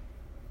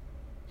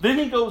 Then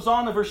he goes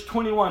on in verse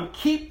 21,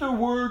 keep their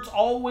words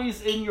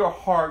always in your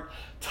heart.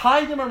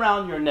 Tie them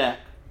around your neck.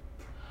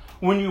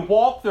 When you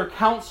walk, their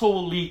counsel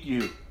will lead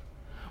you.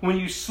 When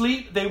you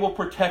sleep, they will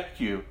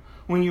protect you.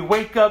 When you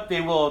wake up,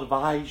 they will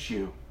advise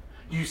you.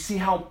 Do you see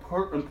how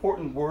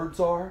important words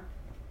are?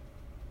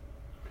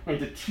 And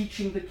to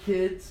teaching the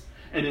kids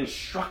and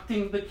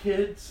instructing the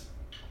kids.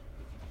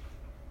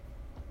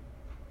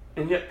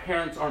 And yet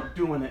parents aren't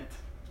doing it.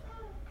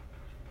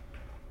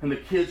 And the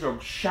kids are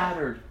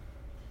shattered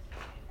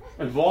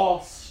and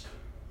lost.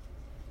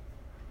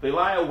 They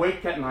lie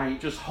awake at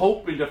night just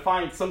hoping to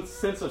find some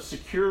sense of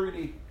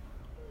security.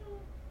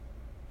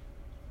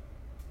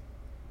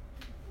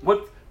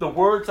 What the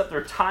words that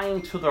they're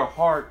tying to their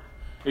heart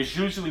is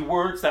usually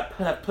words that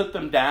have put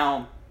them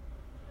down.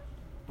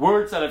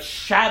 Words that have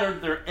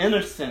shattered their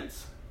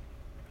innocence.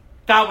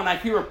 God, when I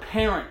hear a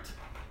parent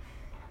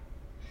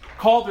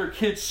call their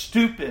kids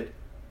stupid,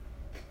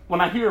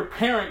 when I hear a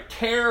parent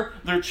tear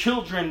their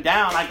children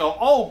down, I go,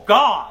 oh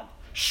God,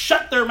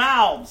 shut their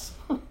mouths.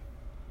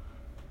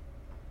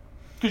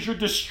 Because you're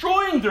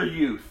destroying their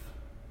youth.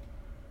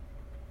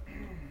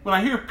 When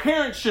I hear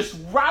parents just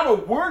rattle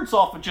words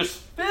off of just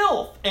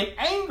filth and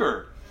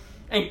anger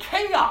and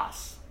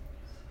chaos,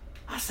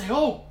 I say,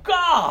 oh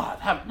God,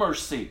 have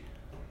mercy.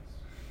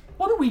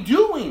 What are we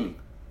doing?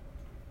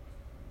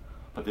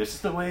 But this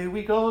is the way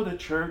we go to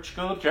church.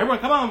 Everyone,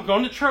 come on, I'm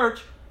going to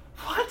church.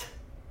 What?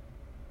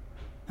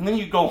 And then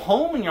you go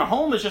home and your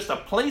home is just a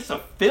place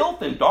of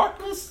filth and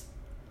darkness?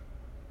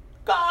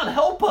 God,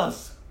 help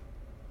us.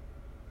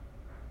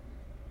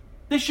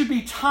 They should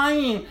be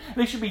taking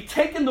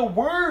the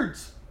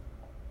words.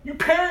 You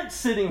parents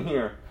sitting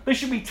here, they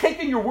should be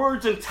taking your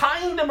words and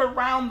tying them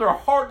around their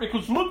heart,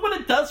 because look what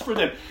it does for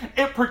them.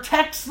 It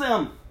protects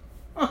them.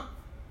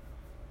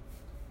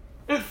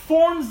 It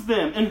forms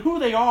them in who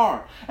they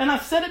are. And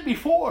I've said it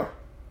before.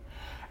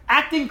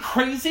 Acting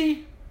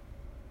crazy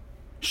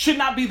should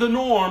not be the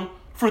norm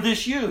for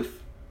this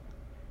youth.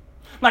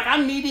 Like,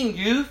 I'm meeting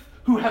youth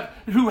who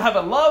have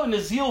a love and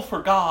a zeal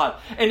for God.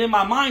 And in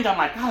my mind, I'm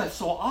like, God, that's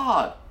so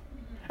odd.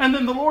 And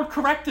then the Lord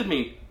corrected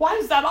me. Why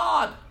is that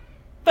odd?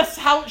 That's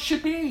how it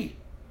should be.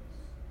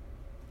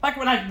 Like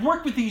when I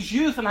work with these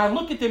youth and I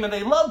look at them and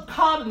they love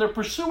God and they're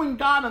pursuing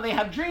God and they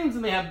have dreams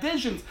and they have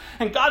visions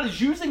and God is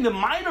using them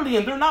mightily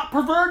and they're not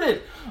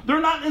perverted.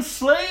 They're not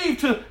enslaved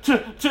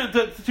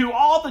to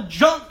all the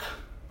junk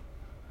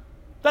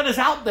that is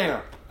out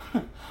there.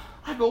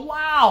 I go,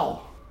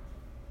 wow.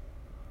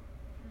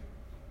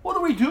 What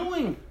are we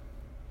doing?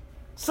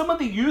 Some of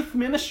the youth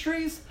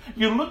ministries,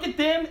 you look at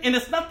them and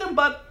it's nothing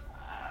but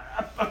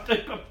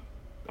a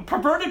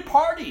perverted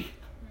party.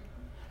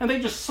 And they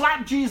just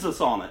slap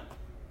Jesus on it.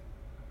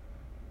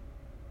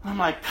 I'm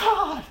like,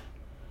 God,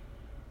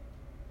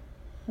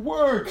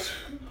 words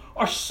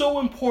are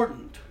so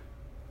important.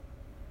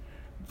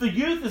 The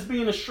youth is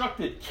being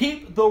instructed,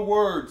 keep the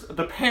words,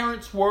 the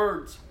parents'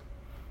 words.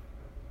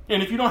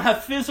 And if you don't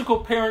have physical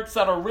parents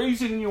that are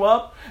raising you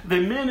up, the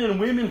men and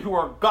women who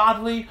are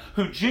godly,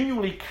 who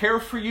genuinely care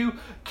for you,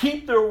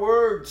 keep their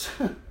words.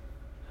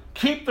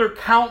 Keep their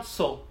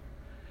counsel.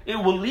 It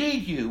will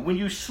lead you. When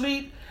you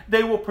sleep,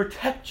 they will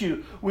protect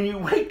you. When you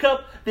wake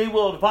up, they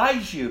will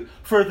advise you.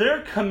 For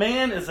their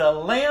command is a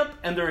lamp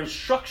and their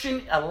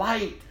instruction a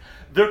light.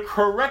 Their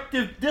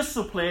corrective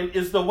discipline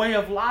is the way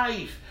of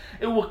life.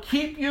 It will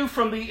keep you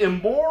from the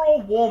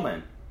immoral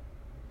woman.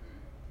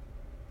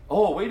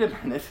 Oh, wait a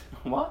minute.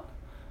 What?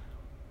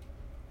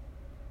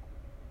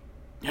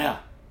 Yeah.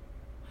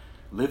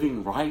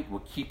 Living right will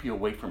keep you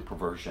away from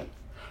perversion.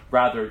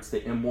 Rather, it's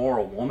the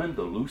immoral woman,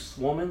 the loose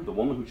woman, the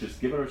woman who's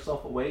just giving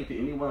herself away to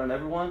anyone and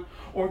everyone,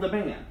 or the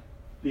man,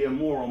 the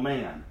immoral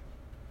man,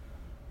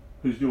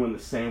 who's doing the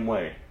same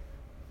way.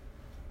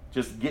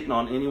 Just getting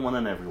on anyone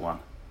and everyone,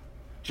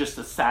 just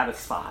to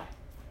satisfy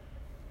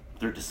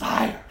their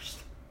desires.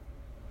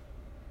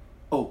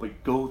 Oh,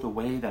 but go the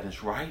way that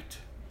is right,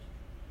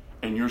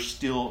 and you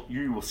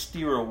will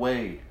steer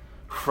away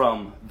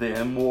from the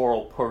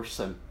immoral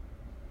person.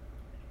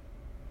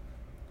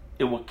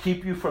 It will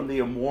keep you from the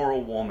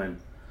immoral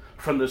woman,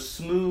 from the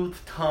smooth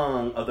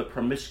tongue of the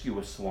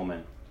promiscuous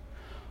woman.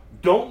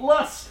 Don't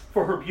lust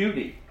for her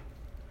beauty.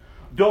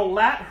 Don't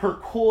let her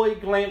coy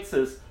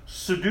glances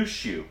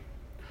seduce you.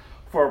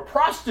 For a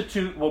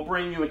prostitute will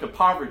bring you into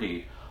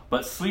poverty,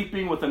 but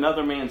sleeping with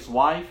another man's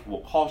wife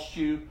will cost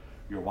you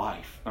your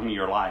life.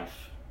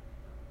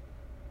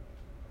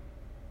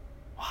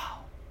 Wow.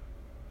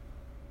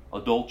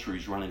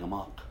 Adultery's running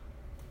amok.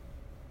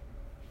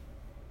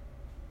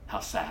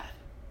 How sad.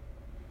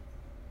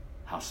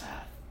 How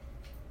sad.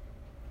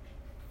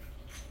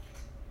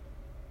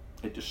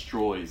 It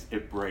destroys,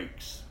 it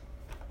breaks.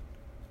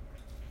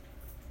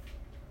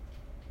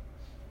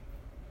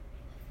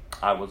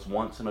 I was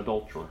once an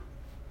adulterer.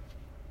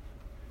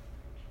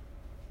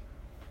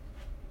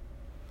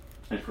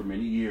 And for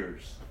many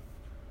years,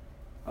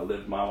 I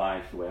lived my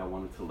life the way I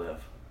wanted to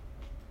live.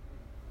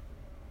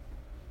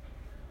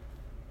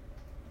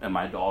 And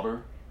my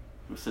daughter,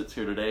 who sits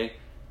here today,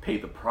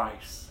 paid the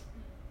price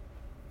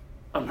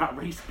of not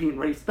being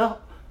raised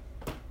up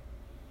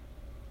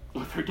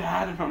with her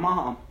dad and her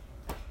mom.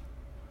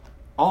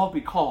 All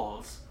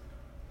because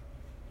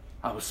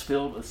I was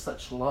filled with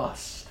such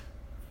lust.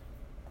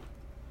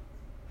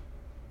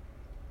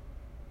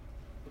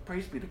 But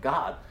praise be to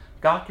God.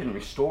 God can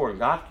restore and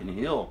God can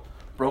heal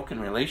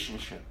broken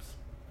relationships.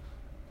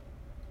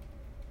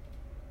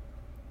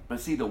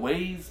 But see, the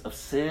ways of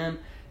sin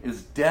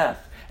is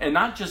death. And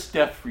not just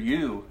death for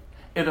you.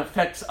 It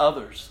affects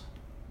others.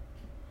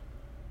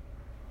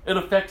 It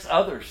affects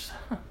others.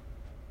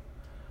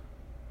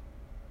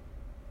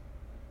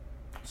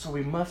 So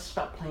we must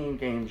stop playing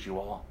games, you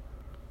all.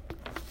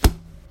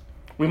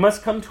 We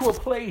must come to a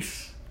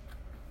place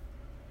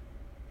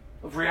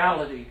of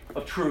reality,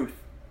 of truth,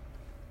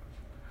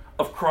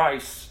 of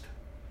Christ.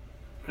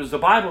 Because the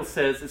Bible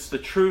says it's the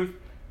truth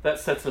that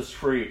sets us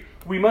free.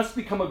 We must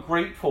become a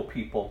grateful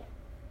people.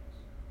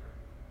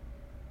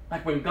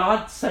 Like when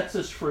God sets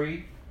us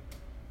free,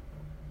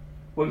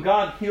 when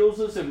God heals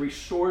us and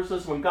restores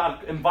us, when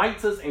God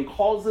invites us and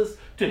calls us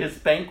to His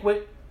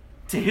banquet,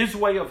 to His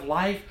way of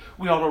life,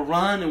 we ought to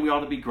run and we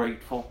ought to be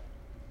grateful.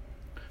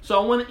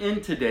 So I want to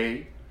end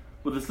today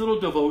with this little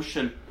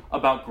devotion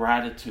about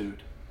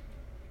gratitude.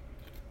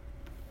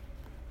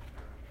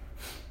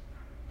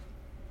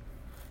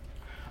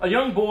 A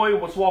young boy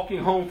was walking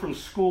home from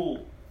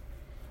school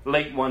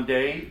late one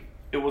day.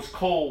 It was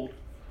cold.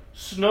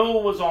 Snow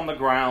was on the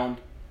ground,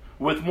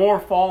 with more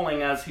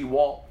falling as he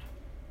walked.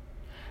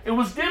 It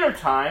was dinner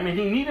time and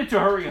he needed to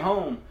hurry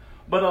home,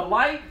 but a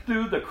light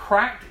through the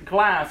cracked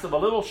glass of a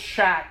little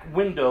shack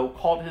window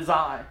caught his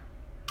eye.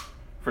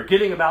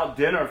 Forgetting about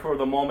dinner for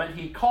the moment,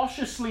 he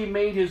cautiously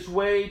made his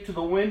way to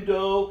the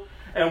window,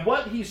 and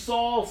what he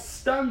saw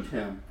stunned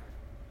him.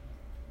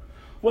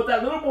 What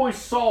that little boy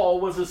saw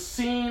was a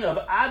scene of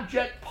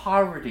abject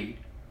poverty.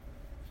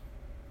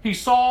 He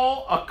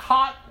saw a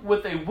cot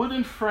with a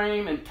wooden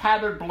frame and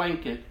tattered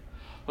blanket,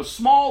 a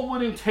small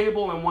wooden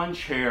table and one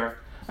chair,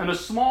 and a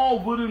small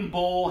wooden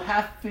bowl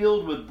half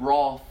filled with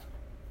broth.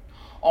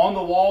 On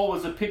the wall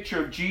was a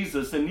picture of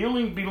Jesus, and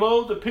kneeling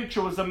below the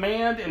picture was a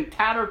man in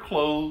tattered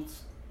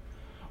clothes,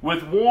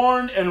 with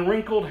worn and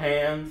wrinkled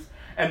hands,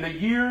 and the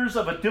years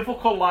of a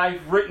difficult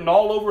life written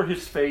all over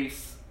his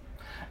face.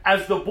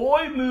 As the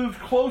boy moved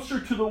closer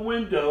to the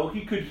window,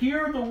 he could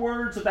hear the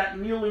words of that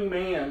kneeling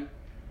man,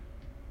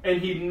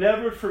 and he'd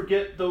never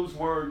forget those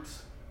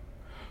words.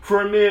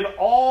 For amid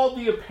all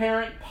the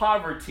apparent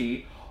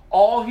poverty,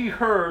 all he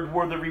heard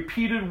were the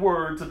repeated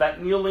words of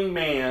that kneeling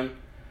man,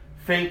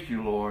 "Thank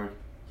you, Lord,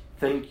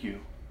 thank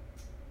you."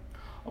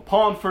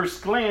 Upon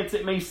first glance,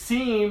 it may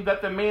seem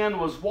that the man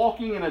was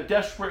walking in a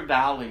desperate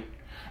valley,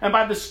 and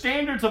by the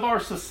standards of our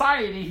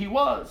society, he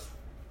was.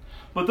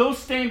 But those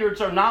standards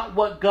are not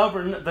what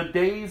govern the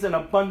days and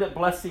abundant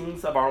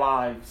blessings of our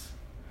lives.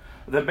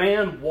 The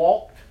man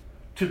walked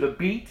to the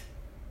beat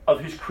of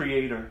his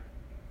Creator.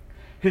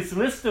 His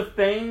list of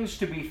things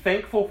to be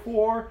thankful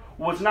for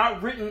was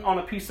not written on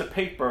a piece of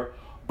paper,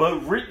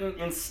 but written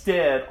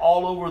instead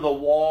all over the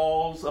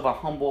walls of a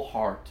humble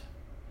heart.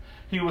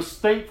 He was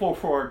thankful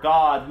for a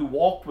God who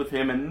walked with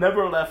him and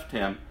never left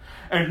him,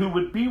 and who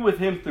would be with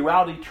him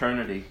throughout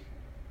eternity.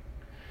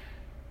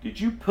 Did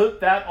you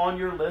put that on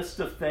your list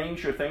of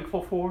things you're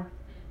thankful for?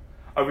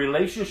 A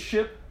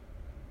relationship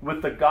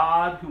with the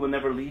God who will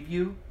never leave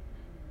you?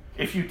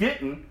 If you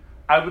didn't,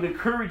 I would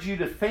encourage you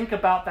to think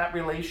about that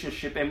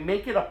relationship and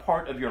make it a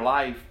part of your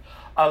life.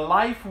 A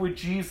life with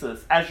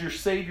Jesus as your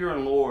Savior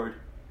and Lord.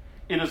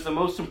 It is the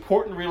most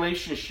important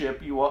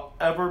relationship you will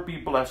ever be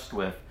blessed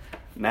with.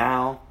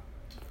 now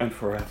and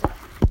forever.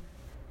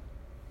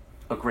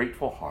 A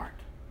grateful heart.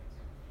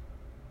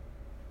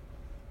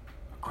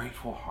 A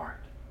grateful heart.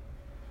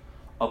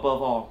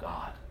 Above all,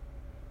 God,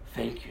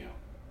 thank you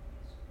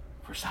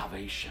for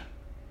salvation.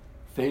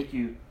 Thank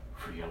you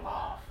for your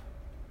love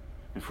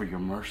and for your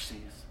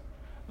mercies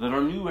that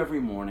are new every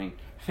morning.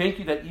 Thank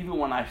you that even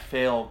when I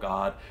fail,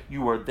 God,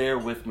 you are there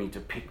with me to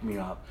pick me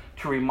up,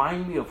 to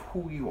remind me of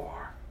who you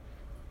are.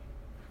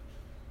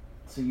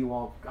 So you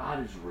all,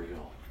 God is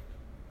real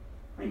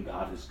and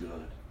God is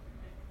good.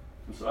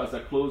 And so as I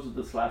close with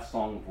this last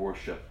song of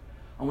worship,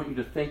 I want you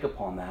to think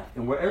upon that.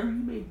 And wherever you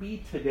may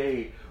be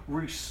today,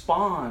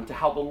 respond to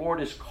how the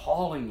Lord is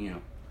calling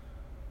you.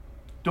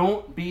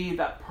 Don't be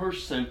that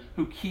person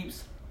who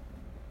keeps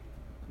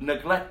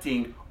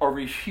neglecting or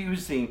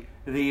refusing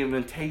the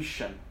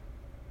invitation.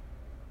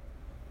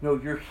 No,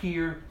 you're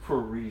here for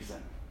a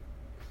reason.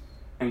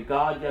 And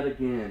God, yet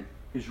again,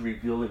 is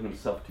revealing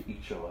himself to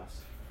each of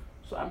us.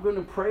 So I'm going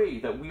to pray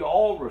that we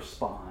all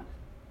respond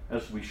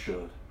as we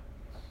should.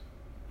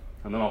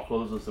 And then I'll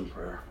close this in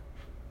prayer.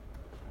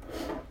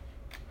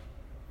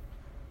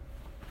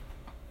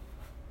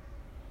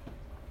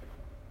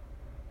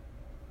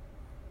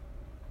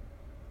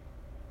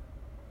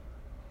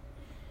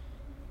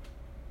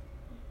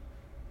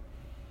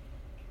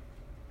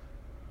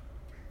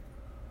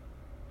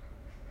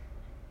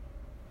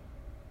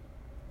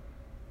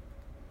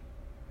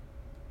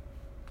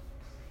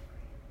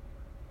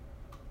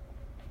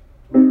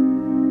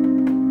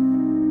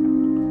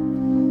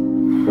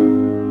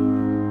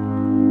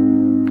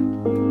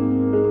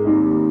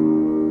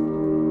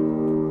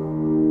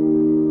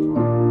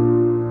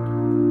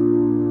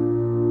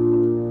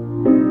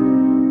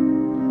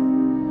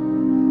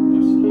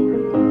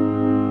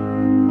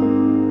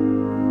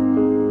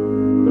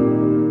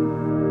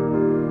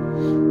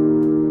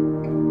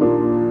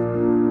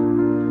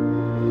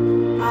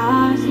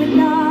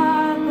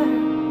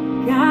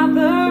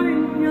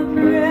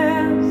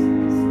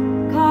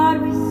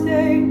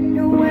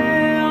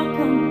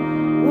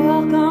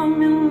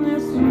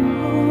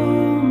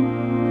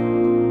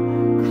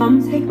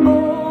 Come take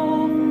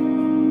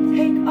over,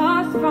 take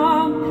us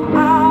from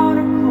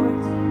outer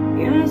courts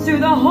into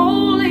the holy.